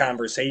awesome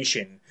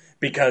conversation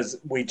because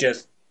we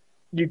just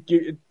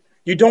you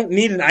don't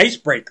need an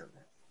icebreaker.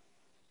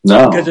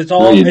 No, because it's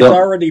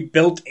already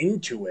built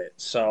into it.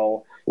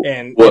 So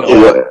I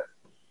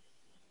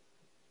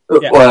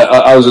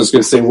was just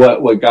going to say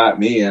what got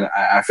me, and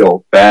I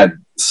feel bad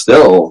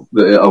still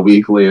a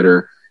week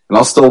later. And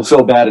I'll still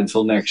feel bad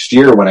until next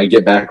year when I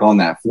get back on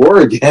that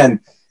floor again,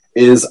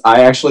 is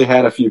I actually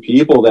had a few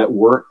people that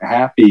weren't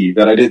happy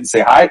that I didn't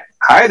say hi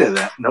to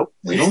them. Nope,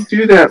 we don't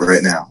do that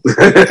right now.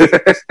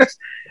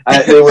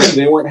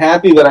 They weren't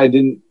happy that I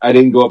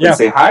didn't go up and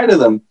say hi to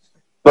them.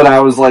 But I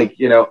was like,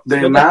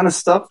 the amount of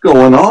stuff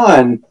going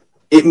on,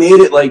 it made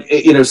it like,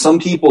 some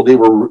people, they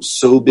were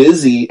so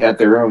busy at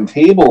their own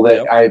table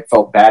that I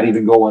felt bad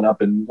even going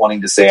up and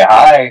wanting to say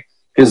hi.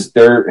 Because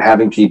they're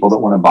having people that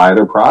want to buy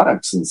their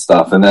products and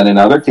stuff. And then in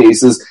other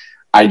cases,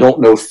 I don't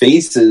know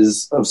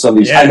faces of some of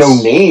these. Yes. I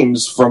know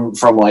names from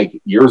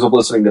like years of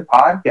listening to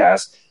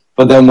podcasts.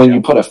 But then when you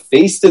put a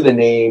face to the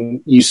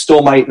name, you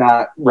still might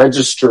not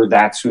register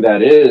that's who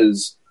that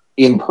is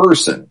in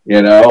person.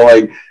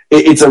 Like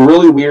it's a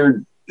really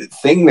weird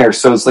thing there.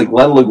 So it's like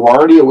Len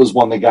LaGuardia was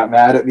one that got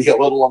mad at me a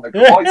little on the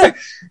call. He's like,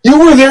 you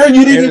were there and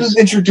you didn't even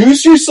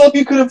introduce yourself.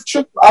 You could have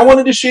I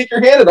wanted to shake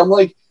your hand. And I'm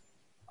like,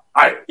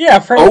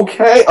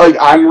 okay. Like,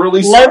 I'm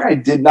really sorry. I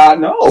did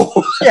not know.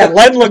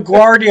 Len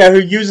LaGuardia, who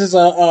uses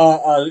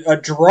a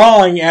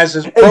drawing as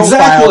his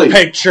profile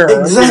picture.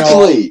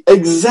 Exactly.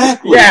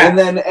 Yeah.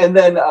 And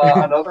then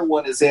another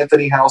one is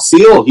Anthony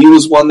Halseal. He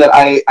was one that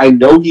I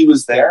know he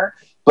was there,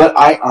 but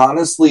I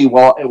honestly,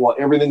 while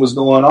everything was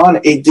going on,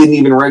 it didn't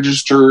even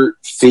register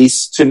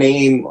face to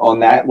name on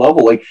that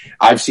level. Like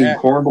I've seen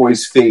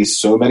Cornboy's face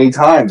so many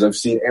times. I've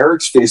seen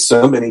Eric's face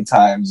so many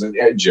times,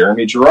 and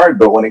Jeremy Gerard.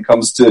 But when it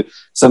comes to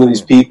some of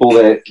these people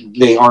that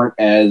they aren't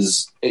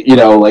as,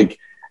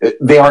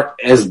 they aren't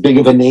as big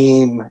of a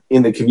name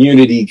in the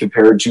community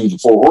compared to the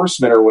Four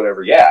Horsemen or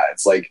whatever. Yeah,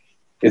 it's like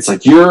and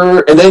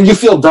then you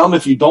feel dumb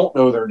if you don't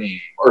know their name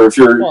or if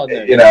you're,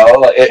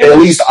 at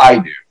least I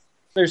do.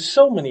 There's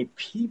so many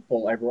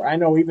people everywhere. I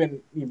know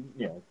even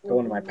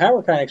going to my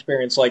PowerCon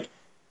experience, like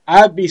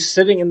I'd be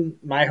sitting in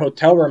my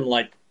hotel room,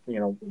 like,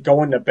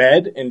 going to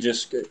bed and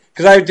just,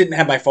 because I didn't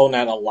have my phone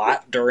out a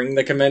lot during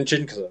the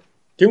convention because of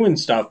doing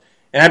stuff.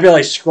 And I'd be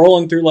like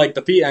scrolling through like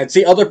the feed and I'd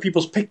see other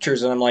people's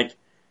pictures and I'm like,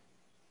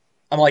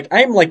 I'm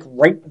like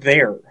right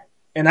there.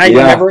 And I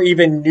never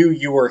even knew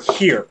you were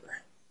here.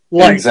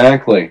 Like,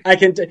 exactly. I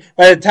can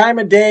by the time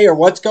of day or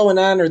what's going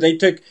on, or they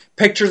took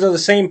pictures of the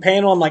same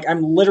panel. I'm like,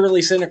 I'm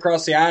literally sitting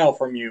across the aisle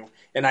from you,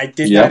 and I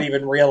did not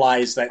even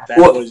realize that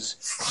was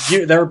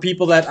you. There were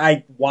people that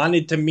I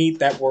wanted to meet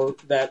that were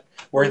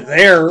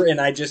there, and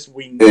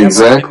we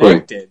never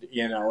connected.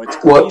 It's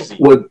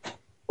crazy.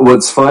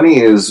 What's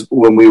funny is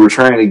when we were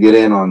trying to get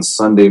in on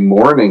Sunday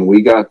morning,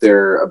 we got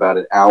there about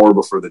an hour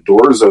before the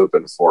doors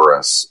opened for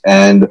us,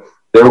 and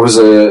there was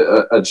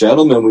a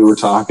gentleman we were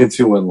talking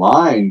to in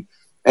line.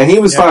 And he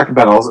was talking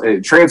about all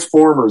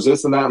Transformers,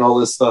 this and that, and all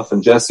this stuff.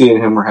 And Jesse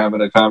and him were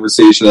having a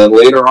conversation. And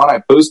later on, I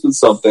posted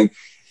something,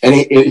 and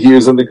he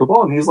was in the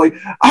cabal, and he's like,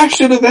 "I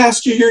should have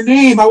asked you your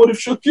name. I would have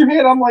shook your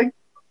hand." I'm like,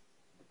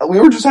 "We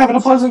were just having a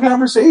pleasant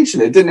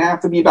conversation. It didn't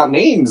have to be about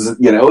names.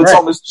 It's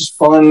almost just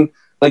fun.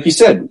 Like you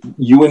said,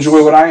 you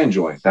enjoy what I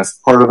enjoy. That's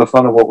part of the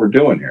fun of what we're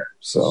doing here."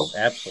 So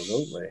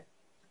absolutely.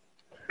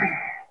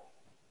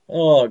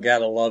 Oh,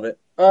 gotta love it.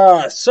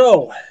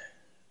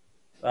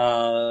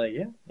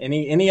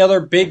 Any other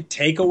big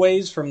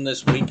takeaways from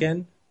this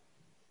weekend?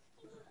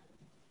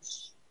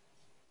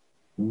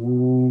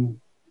 I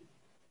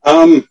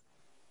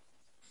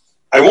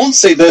won't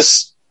say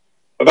this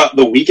about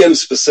the weekend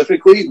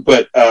specifically,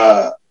 but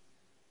I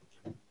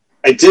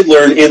did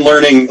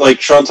learning, like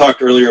Sean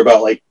talked earlier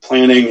about like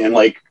planning and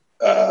like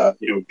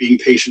being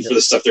patient for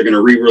the stuff they're going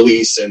to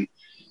re-release and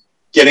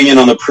getting in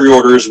on the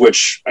pre-orders,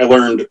 which I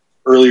learned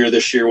earlier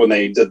this year when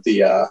they did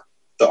the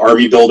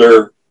Army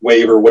Builder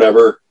wave or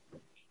whatever.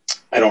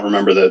 I don't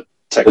remember the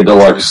technical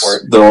term for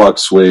it.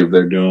 Deluxe wave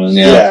they're doing.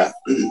 Yeah.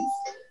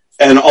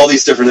 and all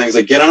these different things.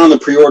 Like, get on the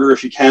pre-order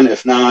if you can.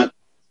 If not,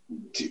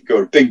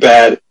 go to Big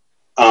Bad.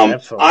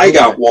 I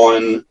got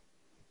one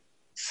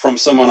from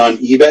someone on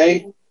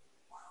eBay,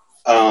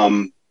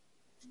 and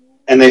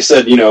they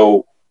said,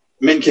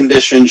 mint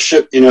condition,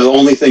 ship. The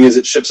only thing is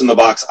it ships in the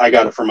box. I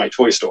got it from my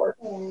toy store.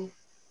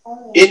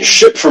 It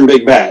shipped from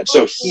Big Bad,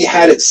 so he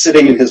had it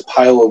sitting in his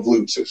pile of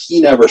loot, so he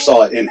never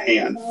saw it in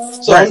hand.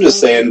 So I'm just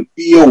saying,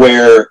 be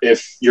aware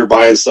if you're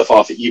buying stuff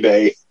off of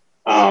eBay.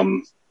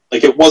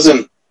 It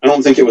wasn't. I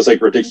don't think it was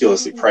like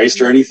ridiculously priced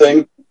or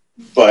anything,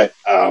 but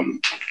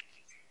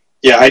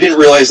yeah, I didn't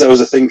realize that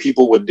was a thing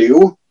people would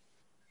do.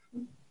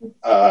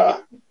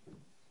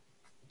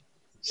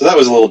 So that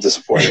was a little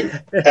disappointing.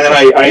 And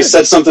then I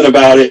said something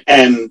about it,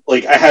 and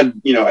I had,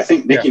 I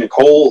think Nikki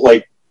Nicole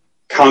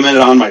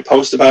commented on my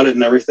post about it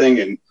and everything,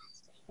 and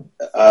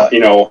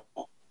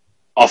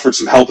offered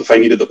some help if I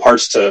needed the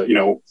parts to,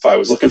 if I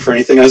was looking for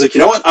anything. I was like,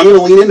 you know what, I'm going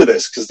to lean into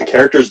this because the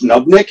character's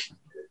Nubnik,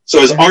 so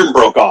his arm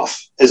broke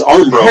off. His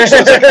arm broke, so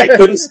it's like I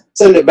couldn't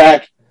send it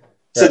back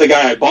to the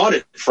guy I bought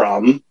it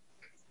from,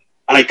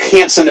 and I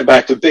can't send it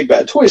back to Big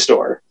Bad Toy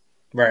Store.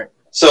 Right.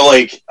 So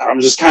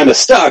I'm just kind of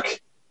stuck,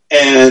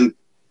 and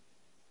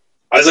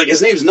I was like,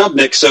 his name's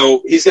Nubnik,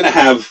 so he's going to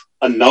have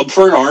a nub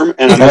for an arm,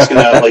 and I'm just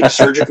going to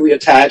surgically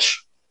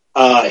attach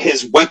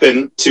his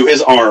weapon to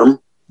his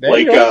arm,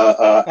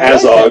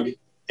 Azog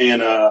in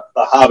The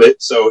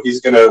Hobbit. So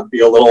he's going to be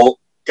a little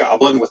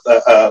goblin with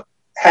a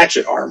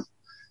hatchet arm.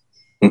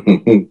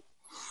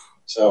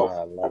 So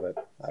I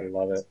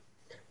love it.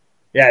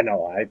 Yeah,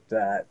 no,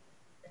 I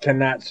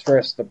cannot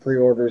stress the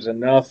pre-orders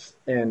enough,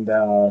 and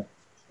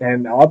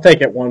I'll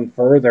take it one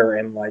further.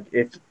 And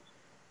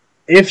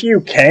if you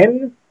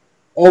can,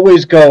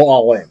 always go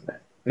all in.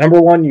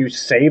 Number one, you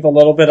save a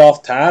little bit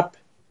off top.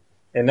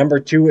 And number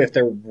two, if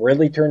there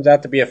really turns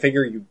out to be a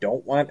figure you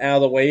don't want out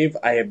of the wave,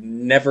 I have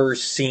never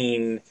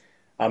seen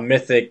a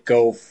Mythic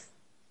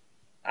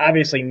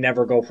obviously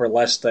never go for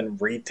less than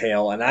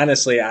retail. And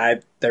honestly,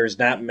 there's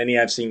not many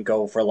I've seen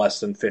go for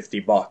less than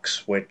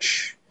 $50,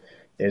 which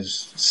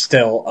is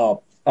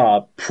still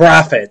a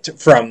profit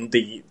from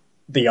the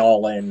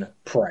all-in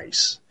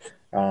price.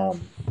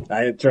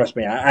 Trust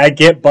me, I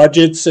get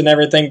budgets and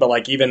everything,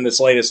 but even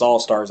this latest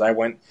All-Stars, I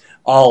went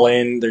all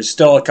in. There's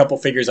still a couple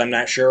figures I'm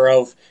not sure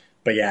of,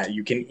 but yeah,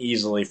 you can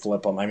easily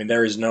flip them. I mean,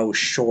 there is no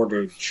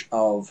shortage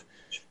of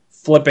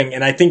flipping,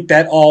 and I think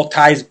that all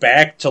ties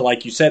back to,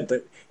 like you said,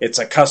 that it's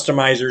a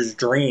customizer's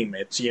dream.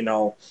 It's, it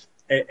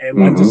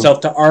lends itself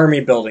to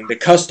army building, to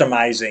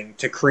customizing,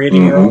 to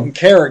creating your own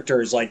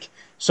characters.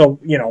 So,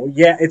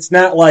 it's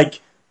not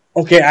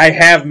okay, I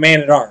have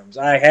Man-at-Arms,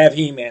 I have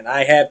He-Man,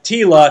 I have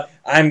Teela,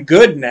 I'm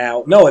good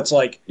now. No, it's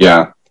I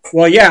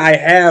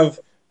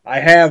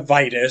have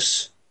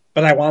Vitus,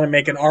 but I want to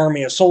make an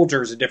army of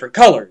soldiers of different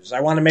colors.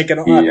 I want to make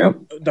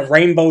the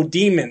rainbow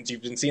demons.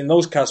 You've been seeing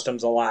those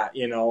customs a lot,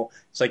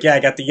 It's I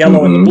got the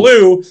yellow and the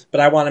blue, but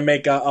I want to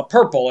make a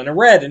purple and a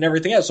red and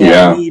everything else. So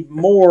I need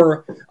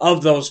more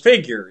of those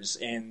figures.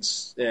 And,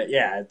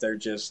 they're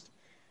just...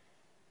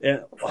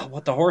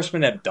 what the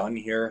Horsemen have done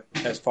here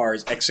as far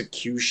as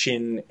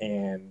execution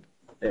and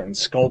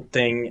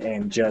sculpting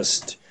and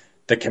just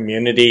the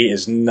community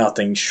is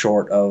nothing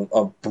short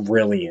of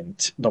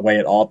brilliant. The way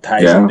it all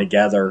ties in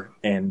together,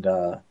 and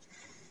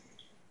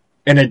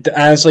it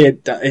honestly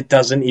it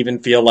doesn't even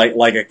feel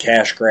like a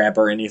cash grab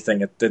or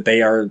anything. That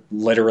they are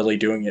literally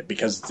doing it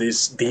because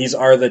these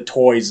are the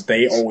toys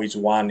they always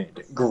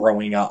wanted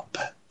growing up,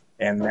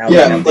 and now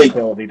they have the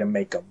ability to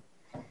make them.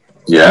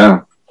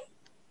 Yeah.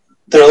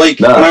 They're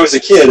when I was a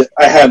kid,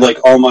 I had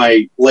all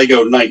my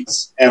Lego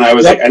Knights, and I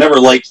was I never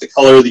liked the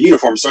color of the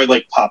uniform, so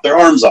I'd pop their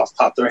arms off,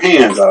 pop their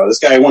hands. This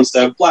guy wants to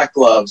have black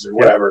gloves or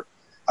whatever.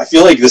 I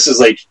feel like this is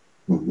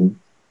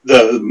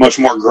the much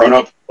more grown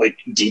up,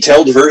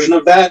 detailed version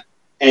of that.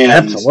 And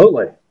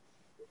absolutely,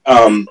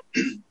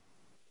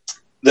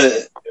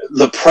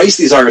 the price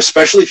these are,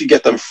 especially if you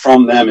get them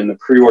from them in the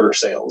pre-order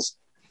sales,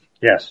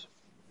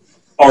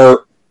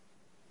 are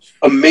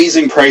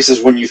amazing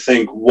prices when you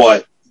think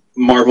what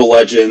Marvel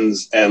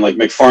Legends and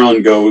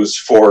McFarlane goes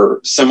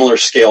for similar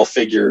scale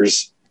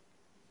figures.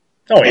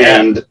 Oh yeah.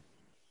 And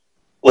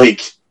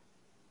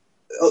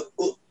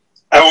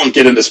I won't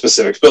get into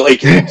specifics, but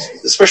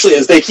especially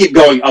as they keep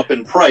going up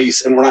in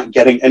price and we're not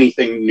getting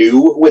anything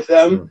new with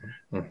them,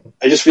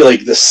 I just feel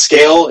the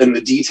scale and the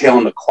detail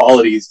and the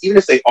qualities, even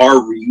if they are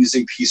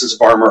reusing pieces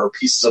of armor or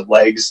pieces of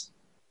legs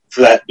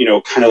for that,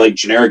 kind of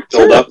generic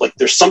build up,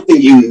 there's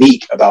something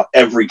unique about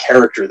every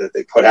character that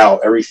they put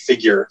out, every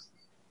figure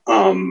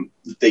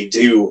they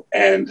do,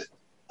 and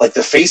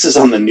the faces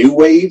on the new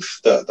wave,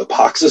 the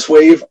Poxus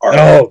wave,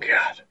 are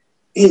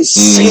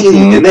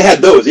insane. And they had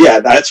those.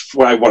 Yeah, that's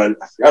what I wanted.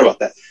 I forgot about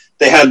that.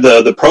 They had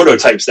the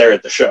prototypes there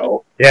at the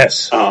show.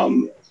 Yes,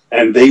 and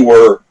they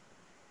were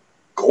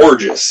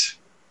gorgeous.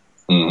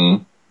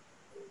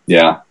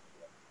 Yeah,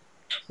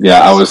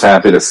 I was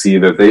happy to see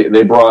that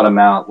they brought them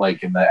out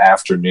in the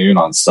afternoon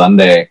on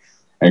Sunday.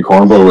 And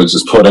Cornblow was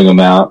just putting them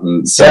out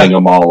and setting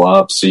them all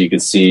up so you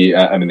could see.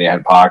 I mean, they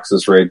had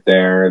Poxus right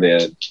there. They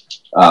had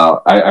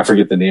I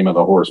forget the name of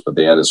the horse, but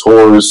they had his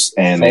horse,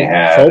 and they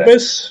had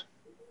Phobos?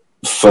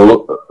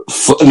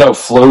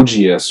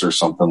 Phloggius or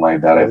something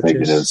like that. I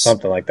think it is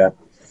something like that.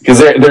 Because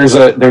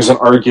there's an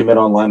argument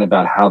online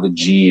about how the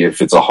G,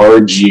 if it's a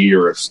hard G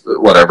or if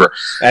whatever,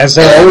 as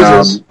there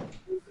always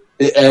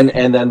is.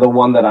 And then the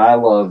one that I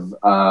love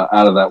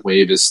out of that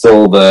wave is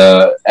still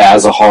the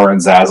Azahar and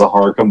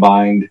Zazahar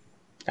combined.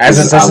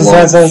 Azahar,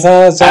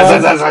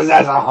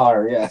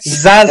 yes.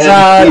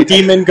 Zaza,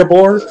 Demon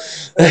Gabor.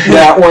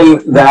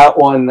 That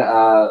one,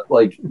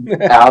 like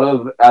out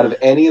of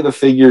any of the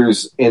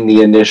figures in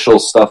the initial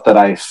stuff that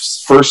I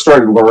first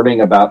started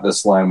learning about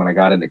this line when I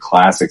got into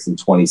classics in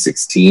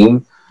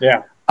 2016.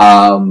 Yeah.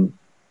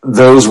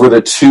 Those were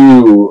the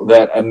two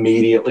that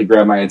immediately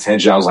grabbed my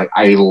attention. I was like,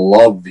 I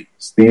love these.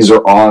 These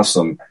are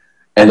awesome.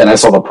 And then I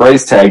saw the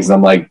price tags, and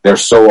I'm like, they're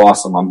so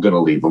awesome. I'm going to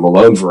leave them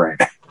alone for right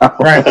now.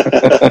 Right.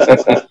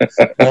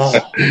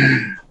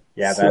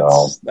 Yeah,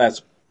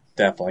 that's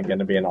definitely going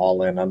to be an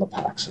all-in on the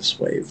Poxus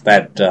wave.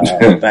 That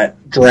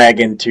that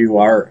dragon to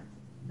our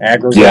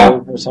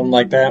Agragor or something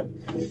like that.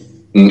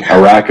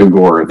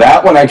 Arakagor.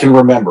 That one I can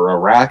remember.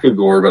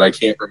 Arakagor, but I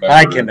can't remember.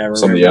 I can never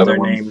some remember of the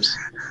their other names.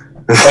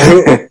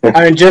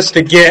 I mean, just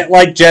to get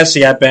like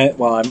Jesse, I bet.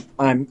 Well,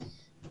 I'm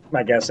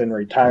I guess in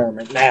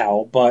retirement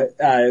now, but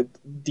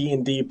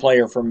D&D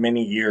player for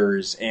many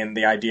years, and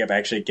the idea of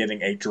actually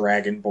getting a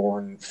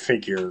Dragonborn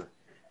figure,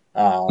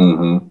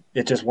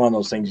 it's just one of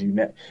those things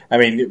I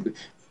mean,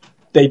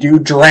 they do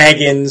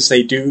dragons,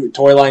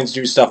 toy lines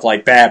do stuff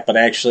like that, but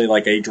actually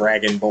like a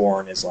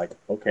Dragonborn is like,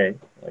 okay,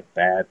 like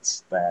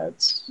that's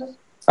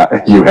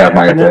you have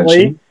my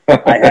attention.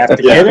 I have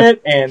to get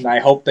it, and I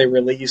hope they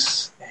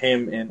release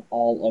him in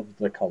all of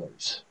the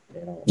colors.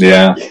 You know?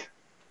 Yeah.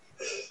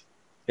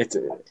 It's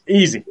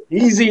easy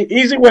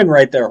win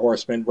right there,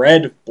 Horseman.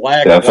 Red,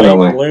 black,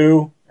 definitely. White,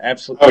 blue.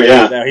 Absolutely. Oh,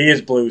 yeah. Now, he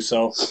is blue,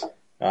 so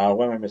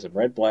what am I missing?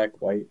 Red, black,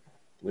 white,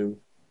 blue,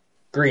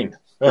 green.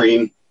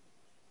 Green.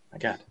 My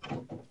God,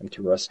 I'm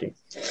too rusty.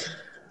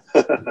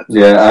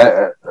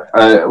 Yeah,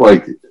 I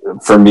like,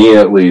 for me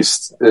at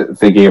least,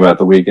 thinking about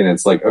the weekend,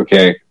 it's like,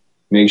 okay,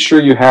 make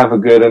sure you have a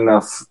good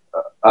enough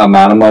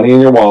amount of money in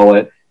your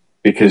wallet,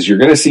 because you're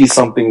going to see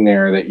something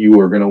there that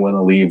you are going to want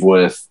to leave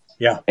with.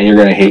 Yeah. And you're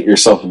going to hate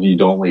yourself if you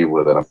don't leave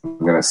with it. I'm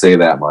going to say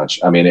that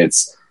much. I mean,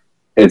 it's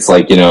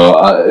like,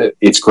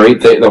 it's great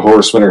that the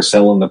Horsemen are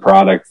selling the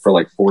product for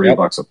like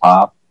 $40 a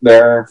pop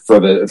there for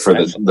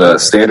the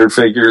standard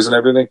figures and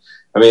everything.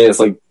 I mean, it's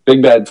like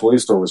Big Bad Toy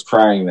Store was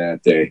crying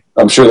that day.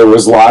 I'm sure there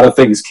was a lot of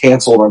things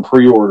canceled on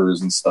pre-orders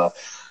and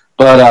stuff.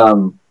 But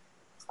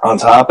on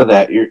top of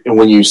that,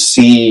 when you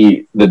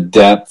see the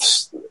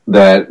depths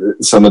that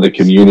some of the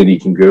community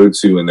can go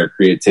to and their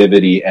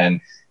creativity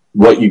and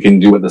what you can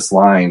do with this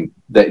line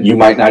that you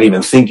might not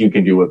even think you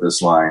can do with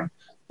this line,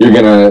 you're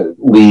going to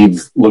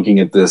leave looking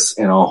at this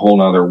in a whole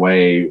nother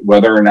way.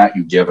 Whether or not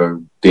you give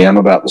a damn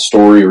about the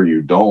story or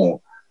you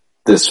don't,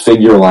 this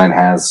figure line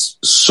has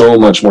so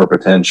much more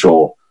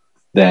potential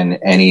than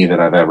any that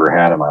I've ever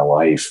had in my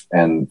life.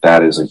 And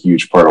that is a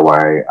huge part of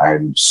why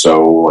I'm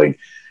so like,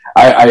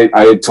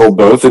 I told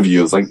both of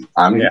you, it's like,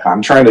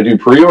 I'm trying to do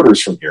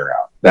pre-orders from here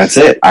out. That's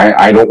it.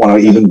 I don't want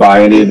to even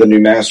buy any of the new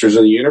Masters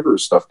of the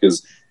Universe stuff,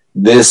 because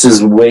this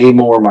is way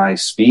more my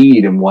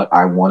speed and what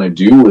I want to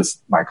do with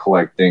my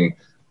collecting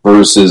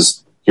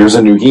versus here's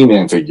a new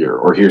He-Man figure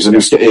or here's a new...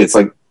 It's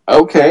like,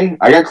 okay,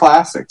 I got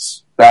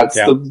classics. That's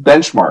the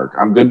benchmark.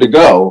 I'm good to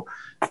go.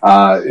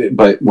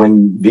 But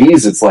when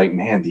these, it's like,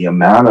 man, the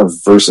amount of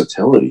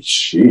versatility,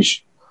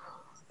 sheesh.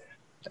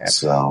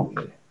 So,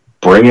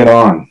 bring it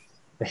on.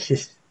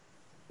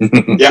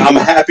 Yeah, I'm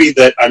happy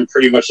that I'm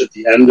pretty much at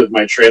the end of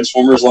my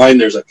Transformers line.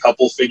 There's a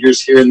couple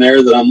figures here and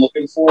there that I'm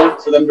looking for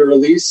them to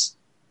release.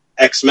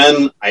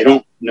 X-Men, I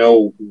don't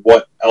know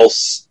what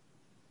else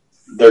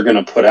they're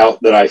going to put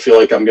out that I feel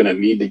like I'm going to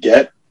need to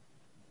get.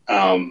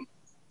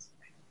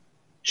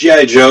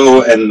 G.I.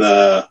 Joe and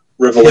the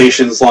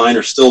Revelations line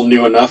are still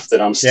new enough that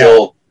I'm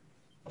still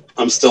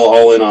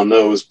all in on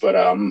those. But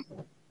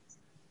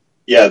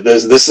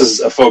this is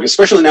a focus,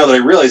 especially now that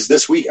I realized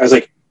this week, I was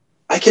like,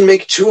 I can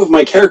make two of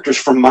my characters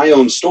from my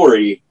own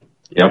story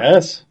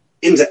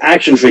into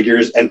action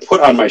figures and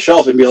put on my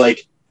shelf and be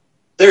like,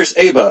 there's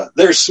Aba,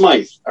 there's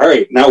Smythe. All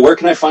right, now where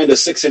can I find a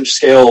 6-inch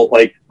scale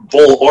like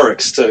bull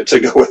oryx to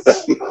go with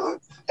them,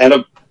 and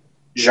a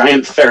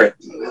giant ferret?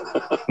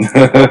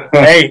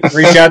 Hey,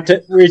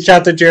 reach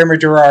out to Jeremy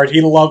Gerard.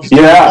 He loves he's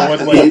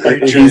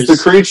the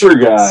creature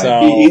guy.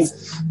 So.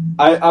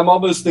 I'm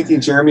almost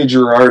thinking Jeremy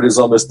Gerard is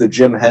almost the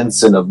Jim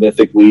Henson of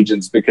Mythic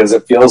Legions, because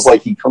it feels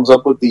like he comes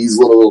up with these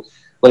little,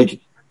 like,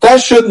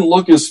 that shouldn't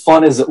look as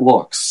fun as it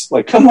looks.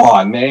 Like, come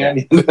on,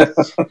 man.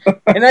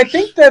 And I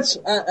think that's.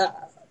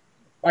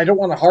 I don't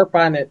want to harp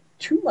on it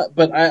too much,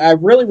 but I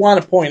really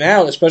want to point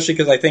out, especially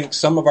because I think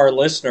some of our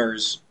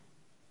listeners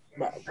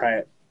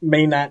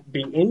may not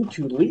be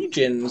into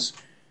Legions.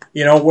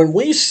 When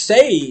we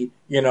say,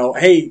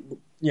 hey,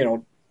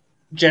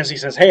 Jesse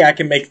says, hey, I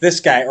can make this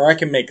guy or I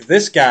can make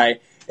this guy.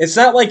 It's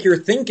not like you're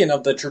thinking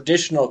of the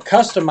traditional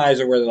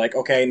customizer where they're like,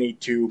 okay, I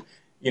need to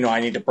I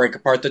need to break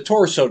apart the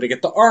torso to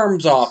get the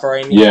arms off, or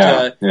I need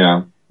to...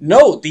 Yeah.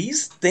 No,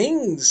 these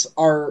things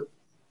are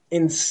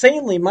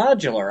insanely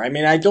modular. I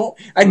mean, I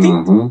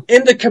think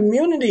in the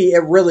community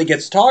it really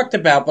gets talked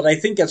about, but I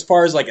think as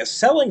far as like a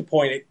selling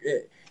point,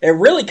 it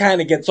really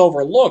kind of gets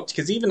overlooked,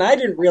 because even I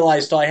didn't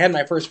realize till I had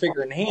my first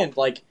figure in hand,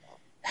 like,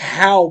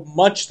 how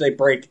much they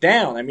break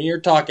down. I mean,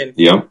 you're talking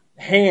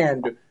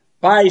hand,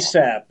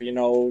 bicep,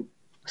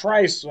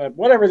 tricep,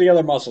 whatever the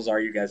other muscles are.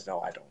 You guys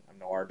know I'm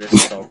no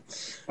artist, so.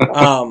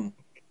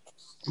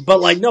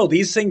 But like, no,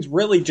 these things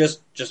really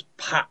just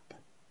pop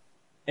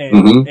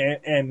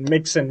and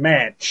mix and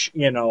match,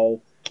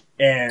 so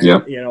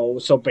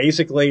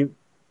basically,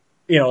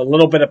 a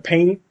little bit of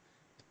paint,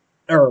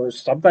 or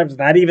sometimes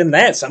not even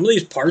that. Some of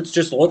these parts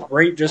just look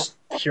great, just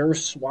pure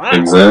swap.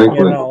 Exactly.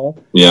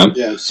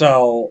 Yeah.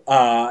 So,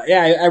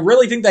 I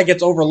really think that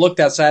gets overlooked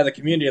outside of the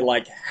community,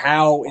 like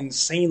how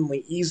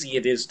insanely easy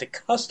it is to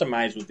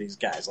customize with these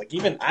guys. Like,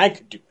 even I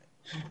could do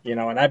it,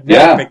 and I've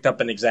never picked up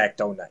an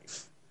X-Acto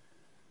knife.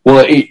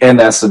 Well, and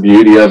that's the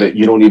beauty of it.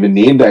 You don't even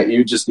need that.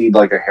 You just need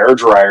like a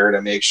hairdryer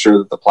to make sure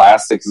that the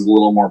plastic is a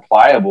little more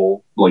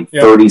pliable, like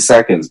 30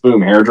 seconds.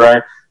 Boom,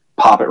 hairdryer,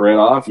 pop it right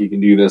off. You can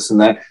do this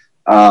and that.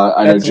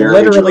 That's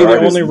literally the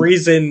only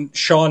reason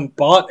Sean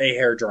bought a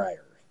hairdryer.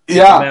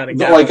 Yeah,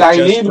 like I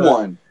need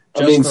one.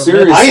 I mean,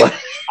 seriously.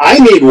 I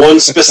need one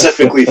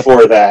specifically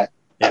for that.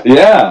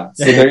 Yeah,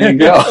 so there you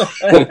go.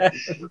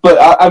 But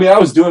I mean, I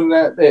was doing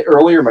that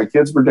earlier. My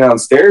kids were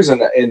downstairs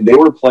and they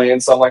were playing,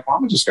 so I'm like, well,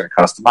 I'm just going to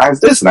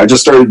customize this. And I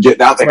just started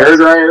getting out the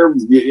hairdryer,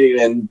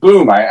 and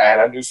boom, I had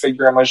a new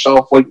figure on my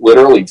shelf, like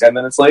literally 10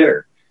 minutes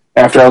later.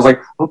 After I was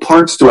like, what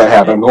parts do I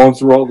have? I'm going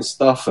through all the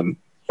stuff. And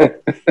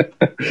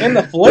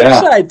the flip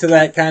side to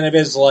that kind of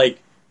is like,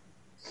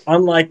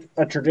 unlike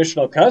a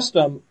traditional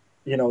custom,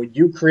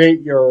 you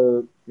create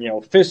your,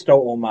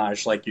 Fisto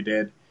homage like you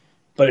did.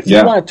 But if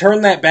you want to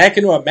turn that back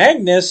into a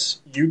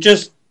Magnus, you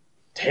just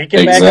take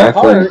it back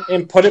apart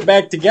and put it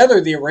back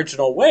together the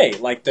original way.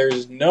 Like,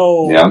 there's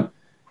no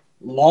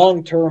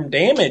long-term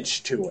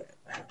damage to it.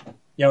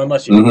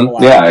 Unless you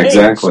pull out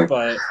exactly.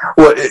 But,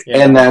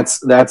 and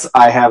that's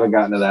I haven't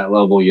gotten to that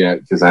level yet,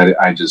 because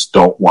I just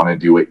don't want to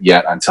do it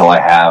yet until I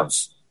have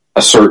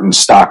a certain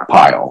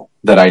stockpile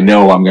that I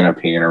know I'm going to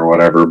paint or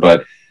whatever.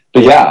 But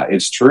yeah,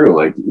 it's true.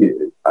 Like,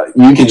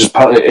 you can just,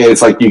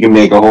 it's like you can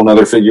make a whole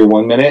nother figure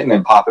 1 minute and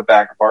then pop it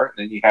back apart,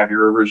 and then you have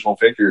your original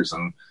figures,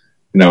 and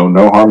no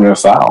harm, no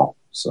foul.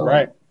 So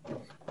right,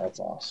 that's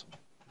awesome.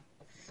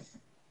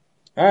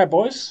 All right,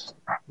 boys.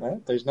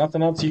 Well, there's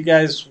nothing else you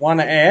guys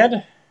want to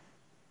add.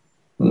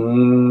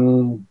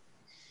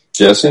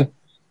 Jesse?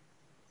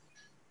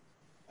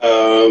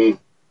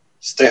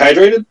 Stay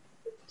hydrated.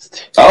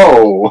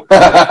 Oh,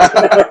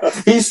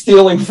 he's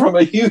stealing from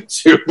a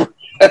YouTuber.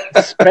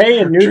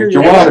 Spay and neuter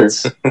your water.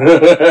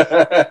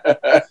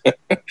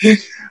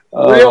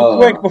 Real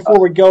quick before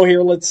we go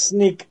here, let's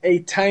sneak a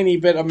tiny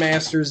bit of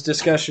Masters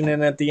discussion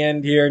in at the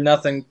end here.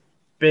 Nothing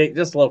big,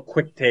 just a little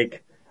quick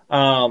take.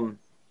 So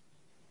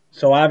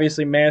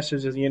obviously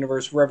Masters of the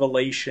Universe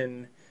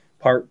Revelation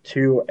Part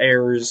 2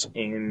 airs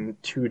in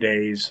 2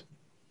 days.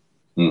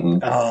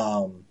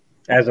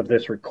 As of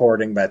this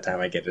recording, by the time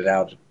I get it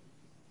out,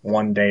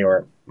 1 day, or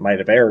it might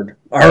have aired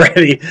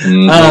already.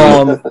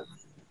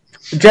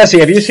 Jesse,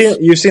 have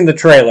you've seen the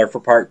trailer for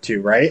Part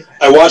 2, right?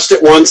 I watched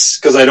it once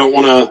because I don't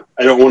want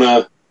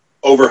to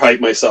overhype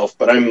myself,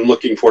 but I'm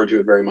looking forward to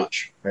it very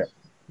much. Yeah.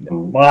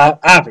 Well,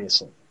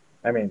 obviously,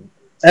 I mean,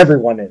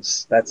 everyone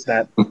is.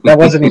 That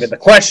wasn't even the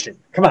question.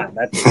 Come on,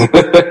 that's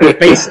the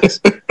basics.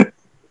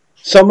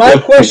 So my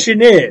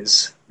question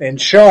is,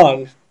 and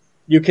Sean,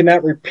 you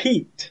cannot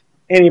repeat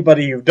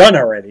anybody you've done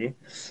already.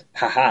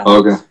 Haha.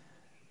 Okay.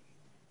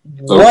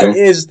 What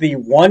is the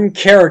one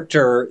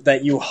character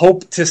that you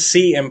hope to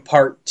see in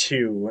Part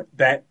 2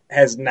 that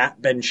has not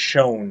been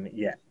shown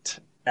yet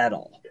at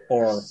all?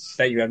 Or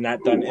that you have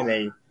not done in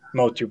a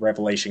Motu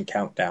Revelation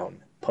Countdown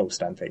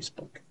post on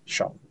Facebook?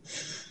 Sean.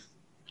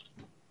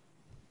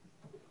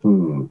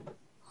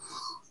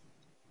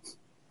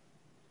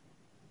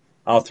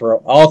 I'll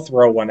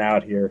throw one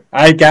out here.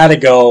 I gotta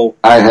go.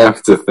 I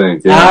have to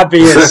think. Yeah.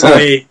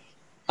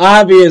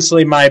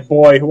 Obviously, my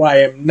boy, who I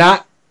am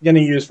not going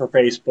to use for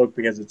Facebook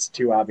because it's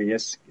too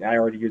obvious. I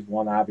already used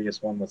one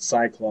obvious one with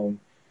Cyclone.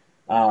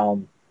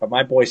 But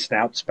my boy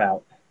Snout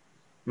Spout.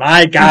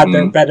 My God,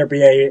 there better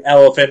be a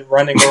elephant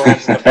running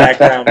around in the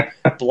background,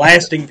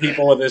 blasting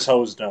people with his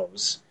hose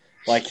nose.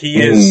 Like,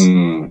 he is,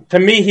 to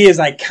me, he is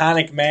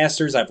iconic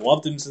Masters. I've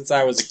loved him since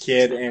I was a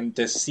kid, and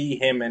to see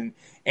him in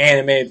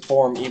animated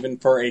form, even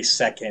for a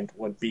second,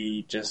 would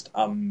be just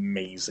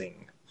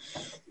amazing.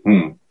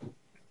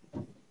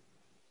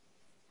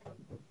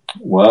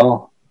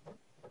 Well,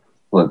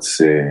 let's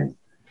see.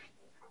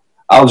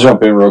 I'll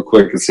jump in real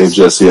quick and save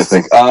Jesse, I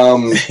think.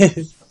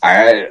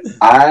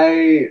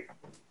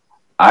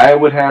 I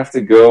would have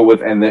to go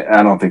with, and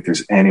I don't think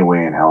there's any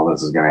way in hell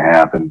this is going to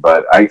happen,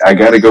 but I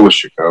got to go with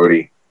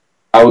Shakoti.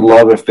 I would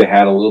love if they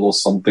had a little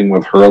something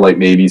with her, like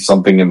maybe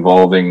something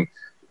involving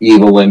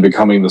Evelyn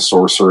becoming the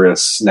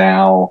sorceress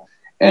now,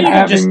 and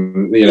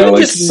having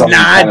just some nod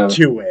kind of,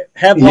 to it.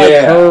 Have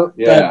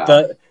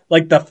the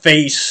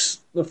face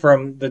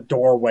from the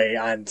doorway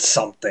on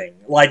something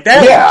like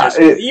that. That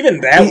would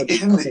be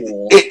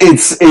cool.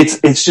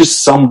 It's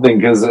just something,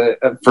 because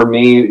for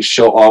me,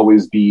 she'll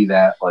always be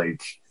that,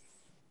 like,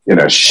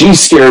 she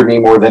scared me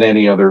more than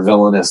any other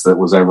villainess that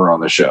was ever on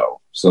the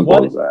show.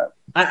 Simple as that.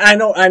 I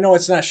know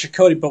it's not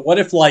Chakotay, but what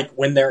if, like,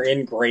 when they're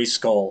in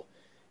Grayskull,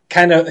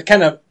 kind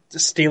of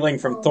stealing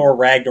from Thor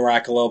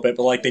Ragnarok a little bit,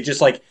 but like they just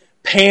like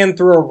pan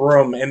through a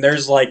room and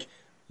there's like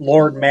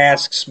Lord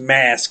Mask's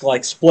mask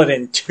like split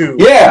in two,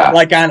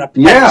 like on a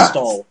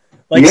pedestal,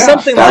 like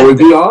something that like would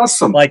be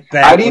awesome. Like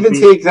that, I'd even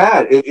take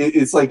that.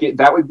 It's like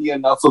that would be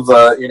enough of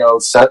a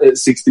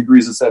 6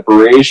 degrees of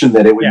separation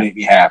that it would make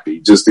me happy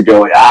just to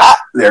go like,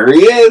 there he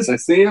is, I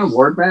see him,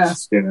 Lord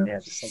Mask. Yeah,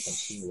 just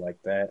something cool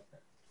like that.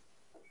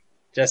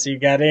 Jesse, you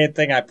got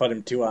anything? I put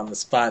him too on the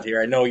spot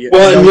here. I know you.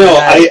 Well,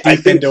 I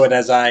think into it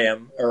as I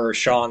am, or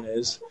Sean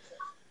is.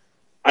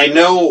 I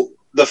know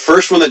the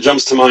first one that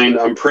jumps to mind.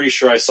 I'm pretty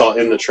sure I saw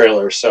in the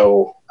trailer.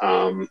 So,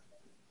 I'm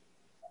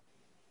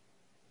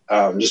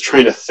just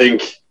trying to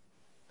think.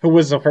 Who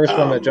was the first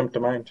one that jumped to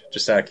mind?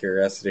 Just out of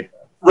curiosity.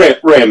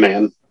 Ram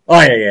Man.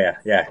 Oh yeah.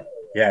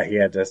 He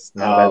had this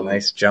that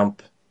nice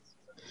jump.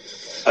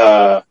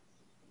 I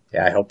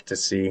hope to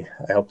see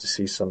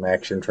some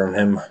action from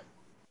him.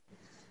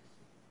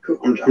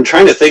 I'm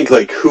trying to think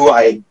like who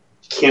I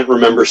can't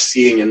remember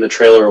seeing in the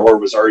trailer or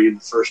was already in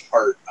the first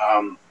part.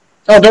 Oh,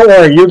 don't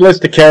worry. You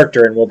list the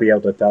character and we'll be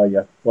able to tell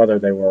you whether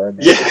they were or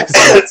not. Yeah.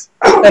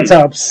 That's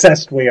how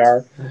obsessed we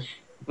are.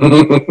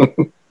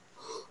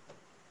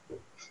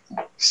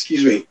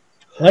 Excuse me.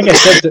 Like I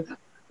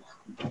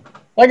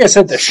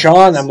said to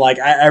Sean, I'm like,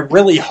 I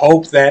really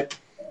hope that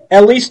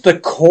at least the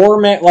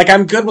core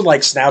I'm good with like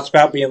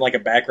Snoutspout being like a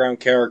background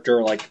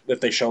character, like if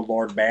they show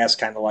Lord Mask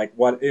kind of like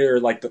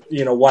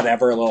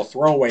whatever, a little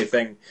throwaway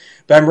thing.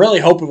 But I'm really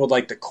hoping with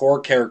like the core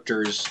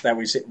characters that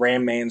we see,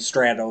 Ram Man,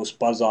 Stratos,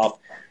 Buzz-Off,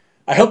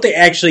 I hope they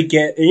actually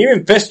get,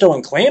 even Fisto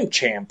and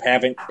Clamchamp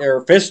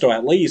or Fisto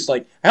at least,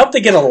 like I hope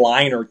they get a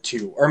line or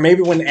two, or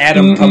maybe when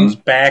Adam comes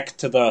back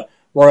to the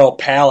Royal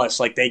Palace,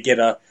 like they get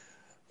a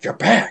 "you're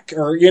back,"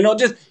 or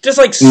just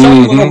like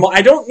some little.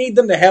 I don't need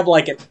them to have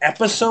like an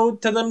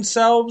episode to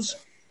themselves,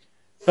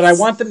 but I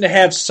want them to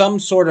have some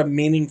sort of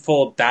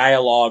meaningful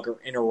dialogue or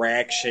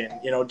interaction.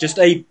 Just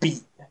a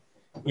beat.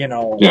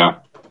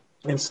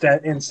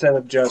 Instead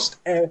of just,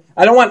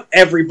 I don't want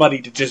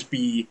everybody to just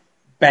be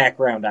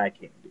background eye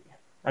candy.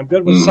 I'm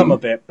good with some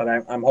of it, but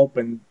I'm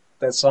hoping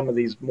that some of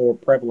these more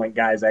prevalent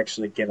guys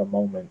actually get a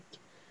moment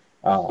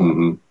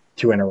to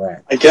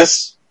interact. I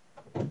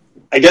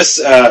guess,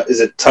 is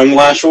it Tongue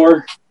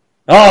Lashor?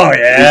 Oh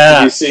yeah,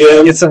 did you see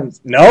him? Get some?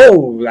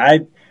 No,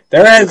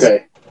 there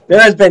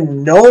has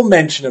been no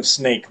mention of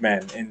Snake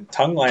Men, and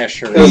Tongue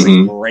Lashor is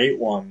a great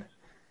one.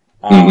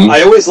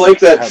 I always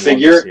liked that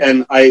figure,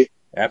 and I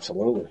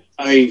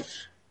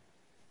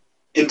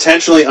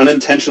intentionally,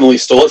 unintentionally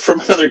stole it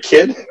from another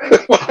kid.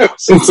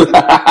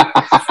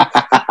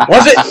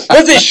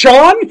 Was it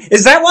Sean?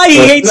 Is that why he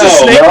hates the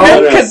Snake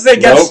Men? Because they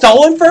got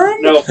stolen from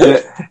him? No,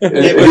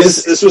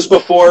 this was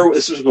before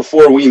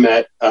we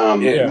met.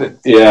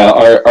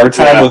 Our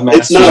time with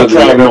Masters of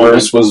the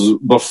Universe was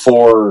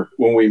before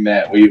when we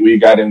met. We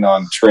got in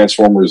on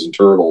Transformers and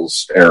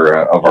Turtles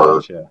era of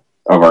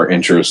our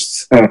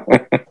interests.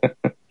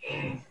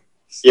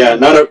 Yeah,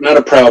 not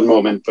a proud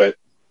moment, but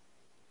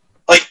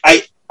like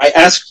I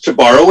asked to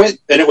borrow it,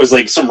 and it was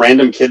like some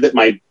random kid that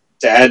my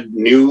dad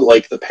knew,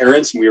 like the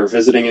parents, and we were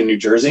visiting in New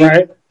Jersey.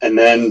 Right. And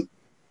then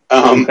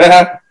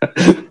I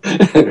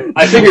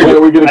figured, when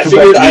are we going to come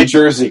back to New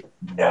Jersey?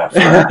 Yeah.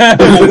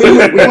 we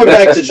went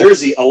back to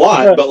Jersey a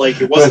lot, but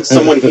like it wasn't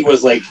someone he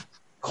was like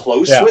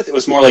close with. It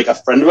was more like a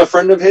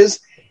friend of his,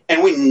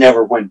 and we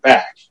never went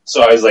back.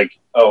 So I was like,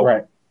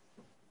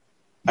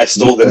 I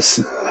stole this.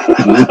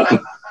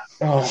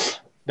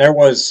 There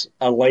was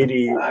a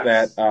lady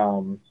that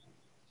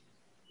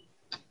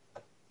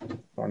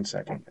 1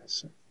 second.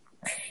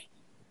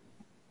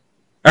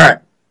 All right.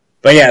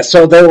 But yeah,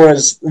 so there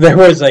was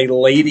a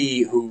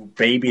lady who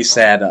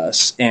babysat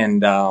us,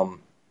 and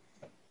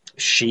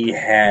she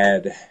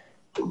had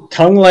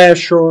Tongue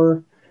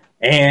Lashor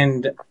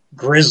and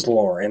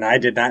Grizzlor, and I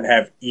did not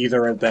have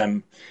either of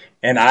them.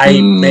 And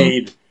I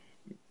made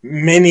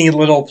many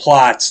little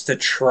plots to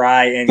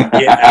try and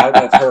get out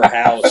of her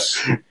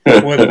house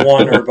with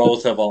one or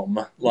both of them.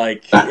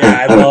 Like,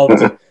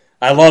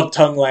 I loved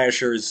Tongue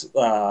Lashor's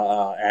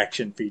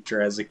action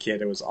feature as a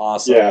kid. It was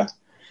awesome. Yeah.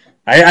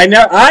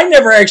 I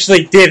never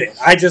actually did it.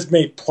 I just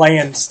made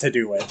plans to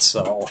do it,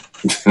 so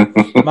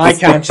my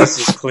conscience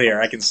is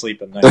clear. I can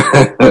sleep at night.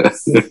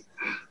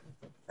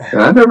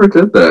 I never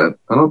did that.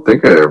 I don't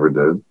think I ever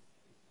did.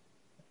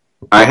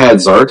 I had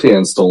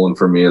Zartan stolen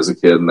from me as a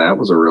kid, and that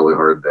was a really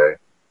hard day.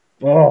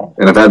 Oh.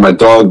 And I've had my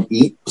dog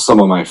eat some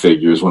of my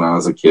figures when I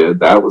was a kid.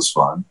 That was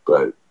fun,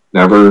 but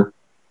never.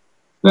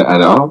 I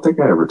don't think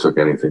I ever took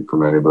anything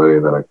from anybody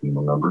that I can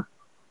remember.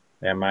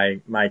 Yeah,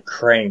 my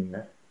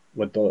crane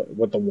with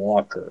the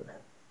walker.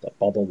 the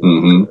bubble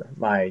walker,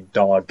 my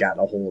dog got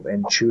a hold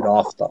and chewed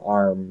off the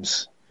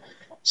arms.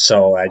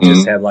 So I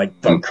just had like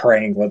the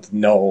Krang with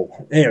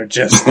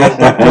just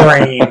the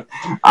brain.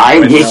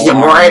 I get the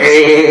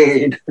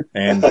brain.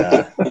 And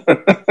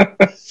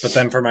but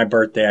then for my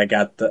birthday, I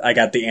got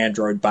the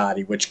android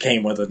body, which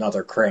came with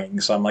another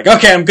Krang. So I'm like,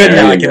 okay, I'm good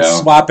now. I can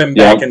swap him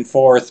back and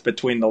forth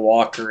between the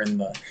walker and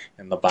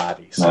the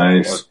body. So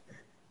nice.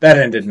 That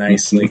ended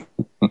nicely.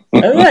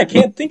 I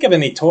can't think of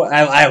any toy.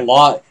 I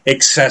lost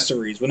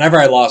accessories. Whenever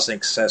I lost an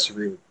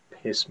accessory, it would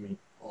piss me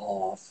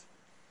off.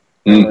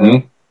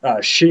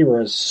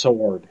 She-Ra's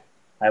sword.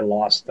 I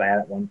lost that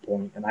at one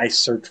point, and I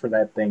searched for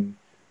that thing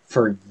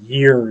for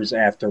years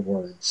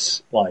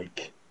afterwards.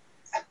 Like,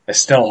 I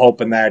still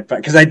hoping that,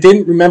 because I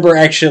didn't remember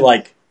actually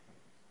like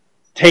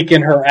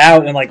taking her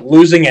out and like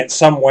losing it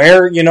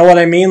somewhere. You know what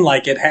I mean?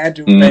 Like, it had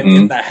to have been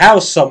in the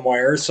house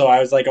somewhere. So I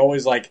was like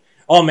always like,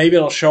 oh, maybe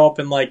it'll show up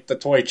in like the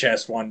toy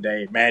chest one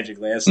day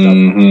magically. That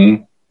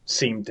stuff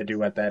seemed to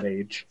do at that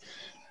age.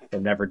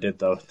 It never did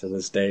though to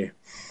this day.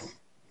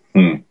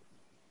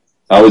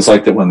 I always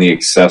liked it when the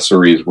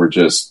accessories were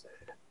just,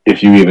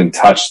 if you even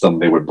touched them,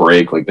 they would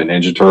break, like the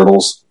Ninja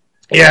Turtles.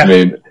 Yeah. I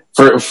mean,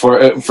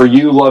 for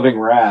you loving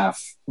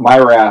Raph, my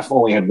Raph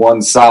only had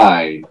one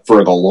side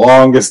for the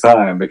longest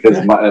time because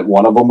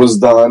one of them was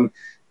done.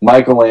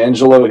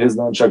 Michelangelo, his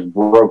nunchucks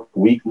broke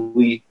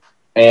weekly,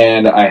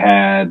 and I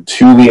had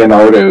 2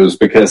 Leonardos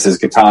because his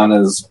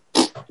katanas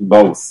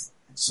both.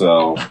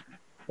 So,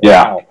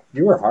 yeah. Wow.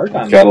 You were hard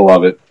on Gotta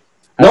love it.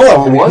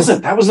 No, I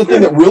wasn't. That was the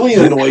thing that really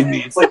annoyed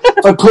me. It's like,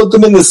 if I put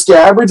them in the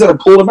scabbards and I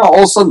pulled them out, all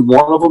of a sudden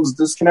one of them's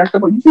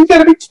disconnected. I'm like, you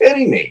gotta be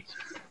kidding me.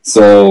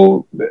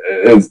 So,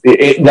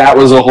 that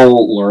was a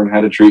whole learn how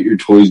to treat your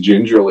toys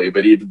gingerly,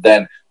 but even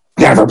then,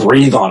 never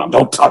breathe on them.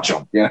 Don't touch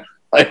them. Yeah.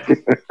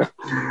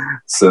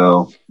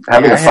 So,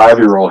 having a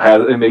 5-year-old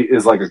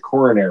is like a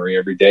coronary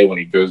every day when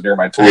he goes near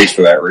my toys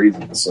for that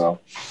reason. So,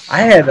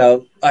 I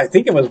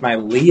think it was my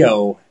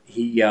Leo.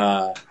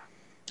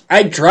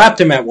 I dropped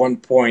him at one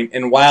point,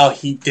 and while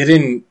he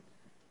didn't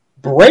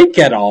break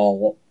at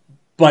all,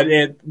 but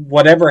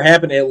whatever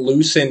happened, it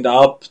loosened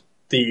up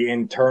the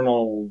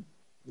internal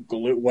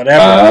glue,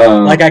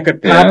 whatever. Like I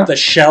could pop the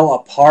shell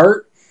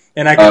apart,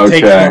 and I could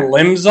take the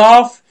limbs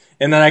off,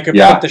 and then I could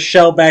put the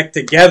shell back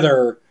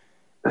together,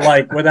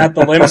 like without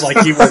the limbs, like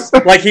he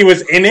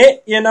was in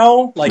it,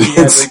 like he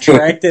had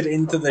retracted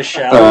into the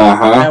shell.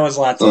 That was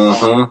lots of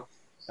fun.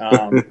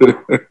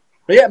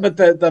 But yeah, but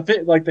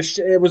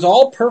it was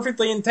all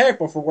perfectly intact,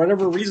 but for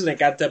whatever reason, it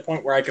got to that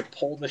point where I could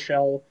pull the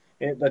shell,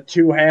 the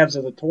 2 halves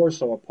of the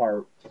torso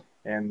apart,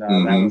 and that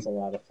was a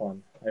lot of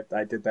fun.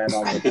 I did that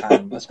all the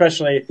time,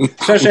 especially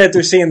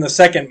after seeing the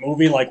second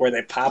movie, like where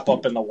they pop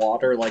up in the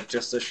water, like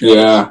just to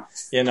show,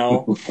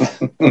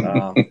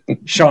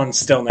 Sean's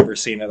still never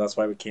seen it. That's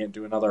why we can't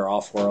do another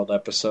Off-World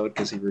episode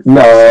because he refused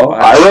to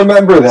watch I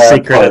remember that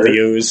Secret part. of the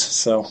Ooze.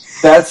 So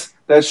that's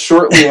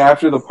shortly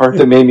after the part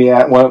that made me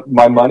want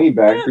my money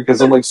back because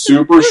I'm like,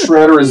 Super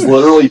Shredder is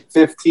literally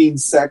 15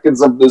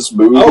 seconds of this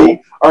movie. Oh.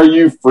 Are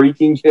you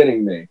freaking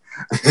kidding me?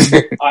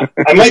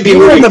 I might be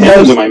moving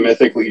him to my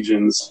Mythic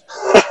Legions.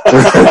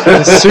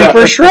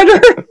 Super Shredder?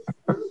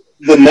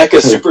 The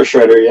NECA Super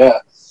Shredder,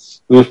 yeah.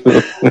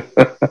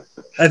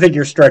 I think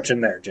you're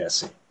stretching there,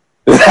 Jesse.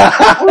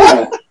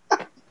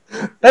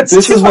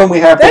 This is when we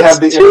have to have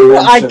the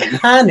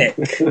iconic.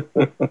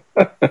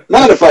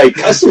 Not if I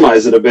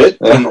customize it a bit.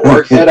 An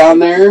orc head on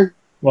there.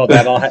 Well,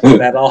 that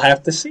I'll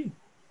have to see.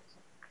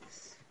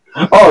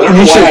 Oh,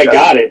 that's why I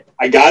got it.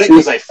 I got it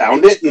because I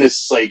found it, and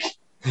it's like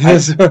I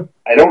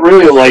don't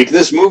really like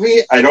this movie.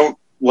 I don't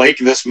like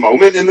this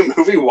moment in the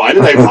movie. Why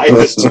did I buy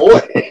this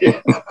toy?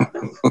 It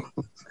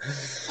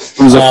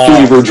was a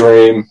fever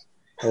dream.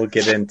 We'll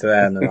get into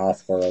that in an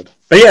Off-World.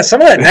 But yeah,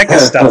 some of that NECA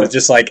stuff is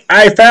just like,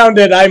 I found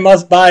it, I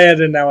must buy it,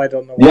 and now I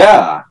don't know what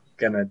I'm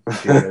going to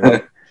do with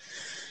it.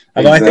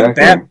 Although I think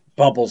that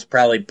bubble's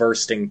probably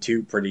bursting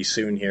too pretty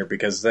soon here,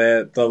 because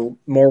the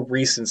more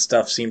recent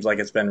stuff seems like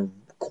it's been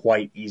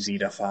quite easy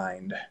to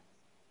find.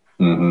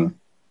 Mm-hmm.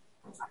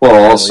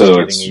 Well,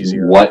 also, it's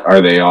what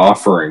are they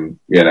offering?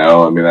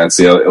 I mean, that's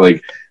the other,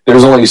 like,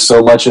 there's only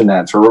so much in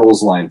that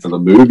Turtles line for the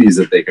movies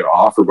that they could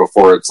offer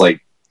before it's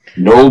like,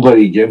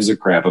 nobody gives a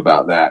crap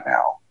about that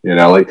now.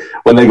 Like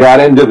when they got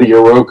into the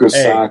Yoroku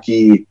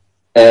Saki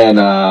and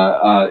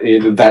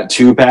that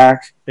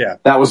 2-pack,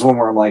 that was one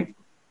where I'm like,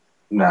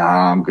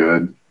 nah, I'm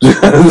good.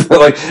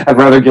 Like I'd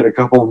rather get a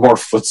couple more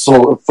foot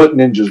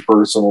ninjas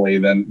personally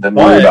than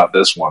worry about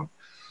this one.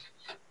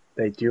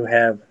 They do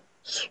have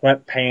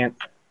Sweatpant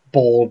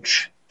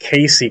Bulge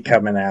Casey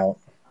coming out.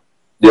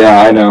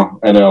 Yeah, I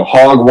know.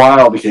 Hog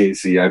Wild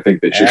Casey, I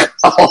think they should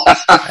call.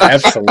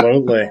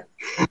 Absolutely.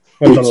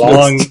 With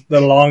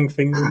the long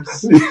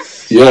fingers.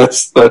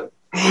 Yes,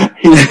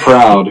 he's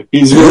proud.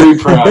 He's very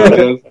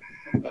proud.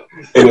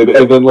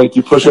 And then, like,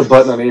 you push a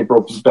button on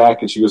April's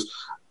back, and she goes,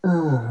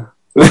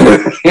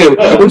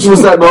 which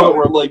was that moment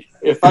where I'm like,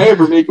 if I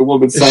ever make a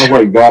woman sound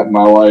like that in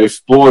my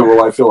life, boy,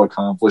 will I feel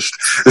accomplished.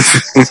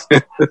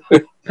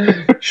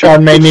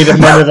 Sean may need a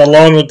minute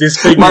alone with these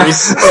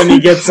figures when he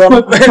gets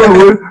up.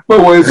 My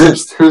wife's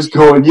upstairs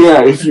going,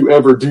 yeah, if you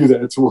ever do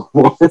that to a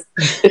woman.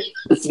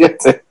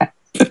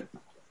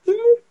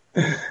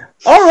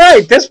 All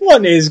right, this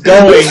one is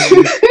going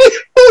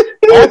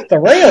off the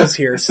rails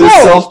here. So, the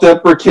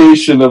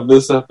self-deprecation of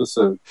this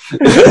episode.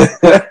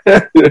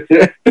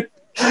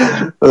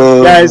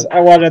 Guys,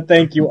 I want to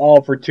thank you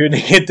all for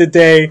tuning in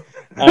today.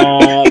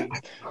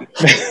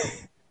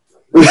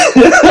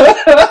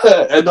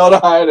 And on a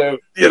high note,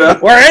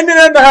 we're ending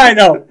on the high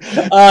note.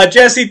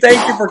 Jesse,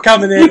 thank you for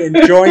coming in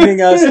and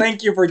joining us.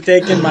 Thank you for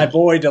taking my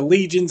boy to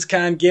Legion's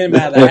Con, get him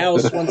out of the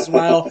house once in a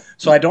while,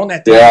 so I don't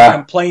have to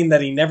complain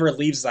that he never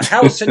leaves the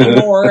house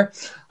anymore.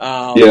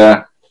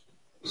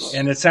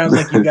 And it sounds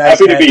like you guys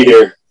happy to be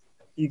here.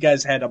 You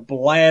guys had a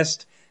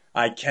blast.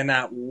 I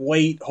cannot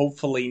wait.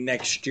 Hopefully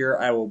next year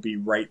I will be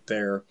right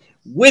there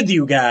with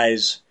you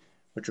guys,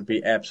 which would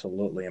be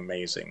absolutely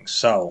amazing.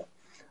 So,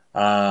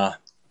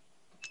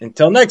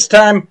 until next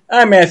time,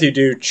 I'm Matthew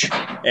Dooch,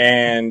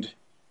 and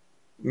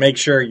make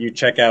sure you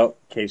check out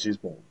Casey's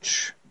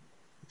Bulge.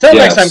 Until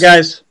next time,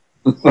 guys.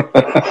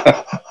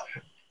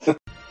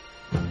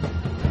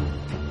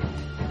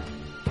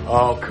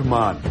 Oh, come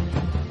on.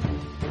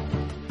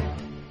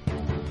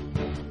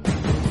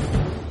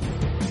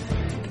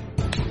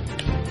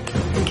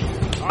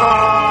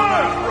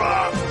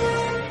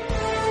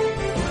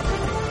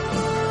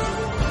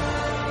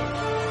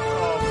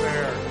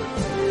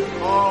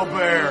 Oh,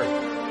 bear.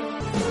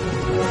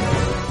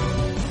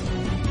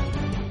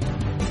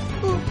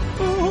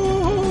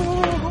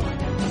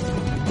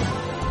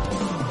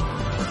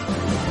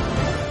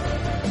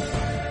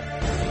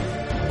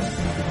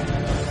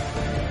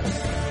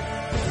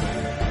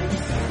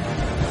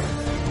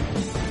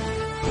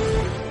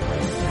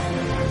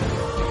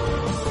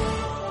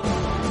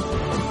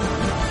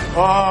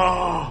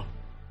 Oh.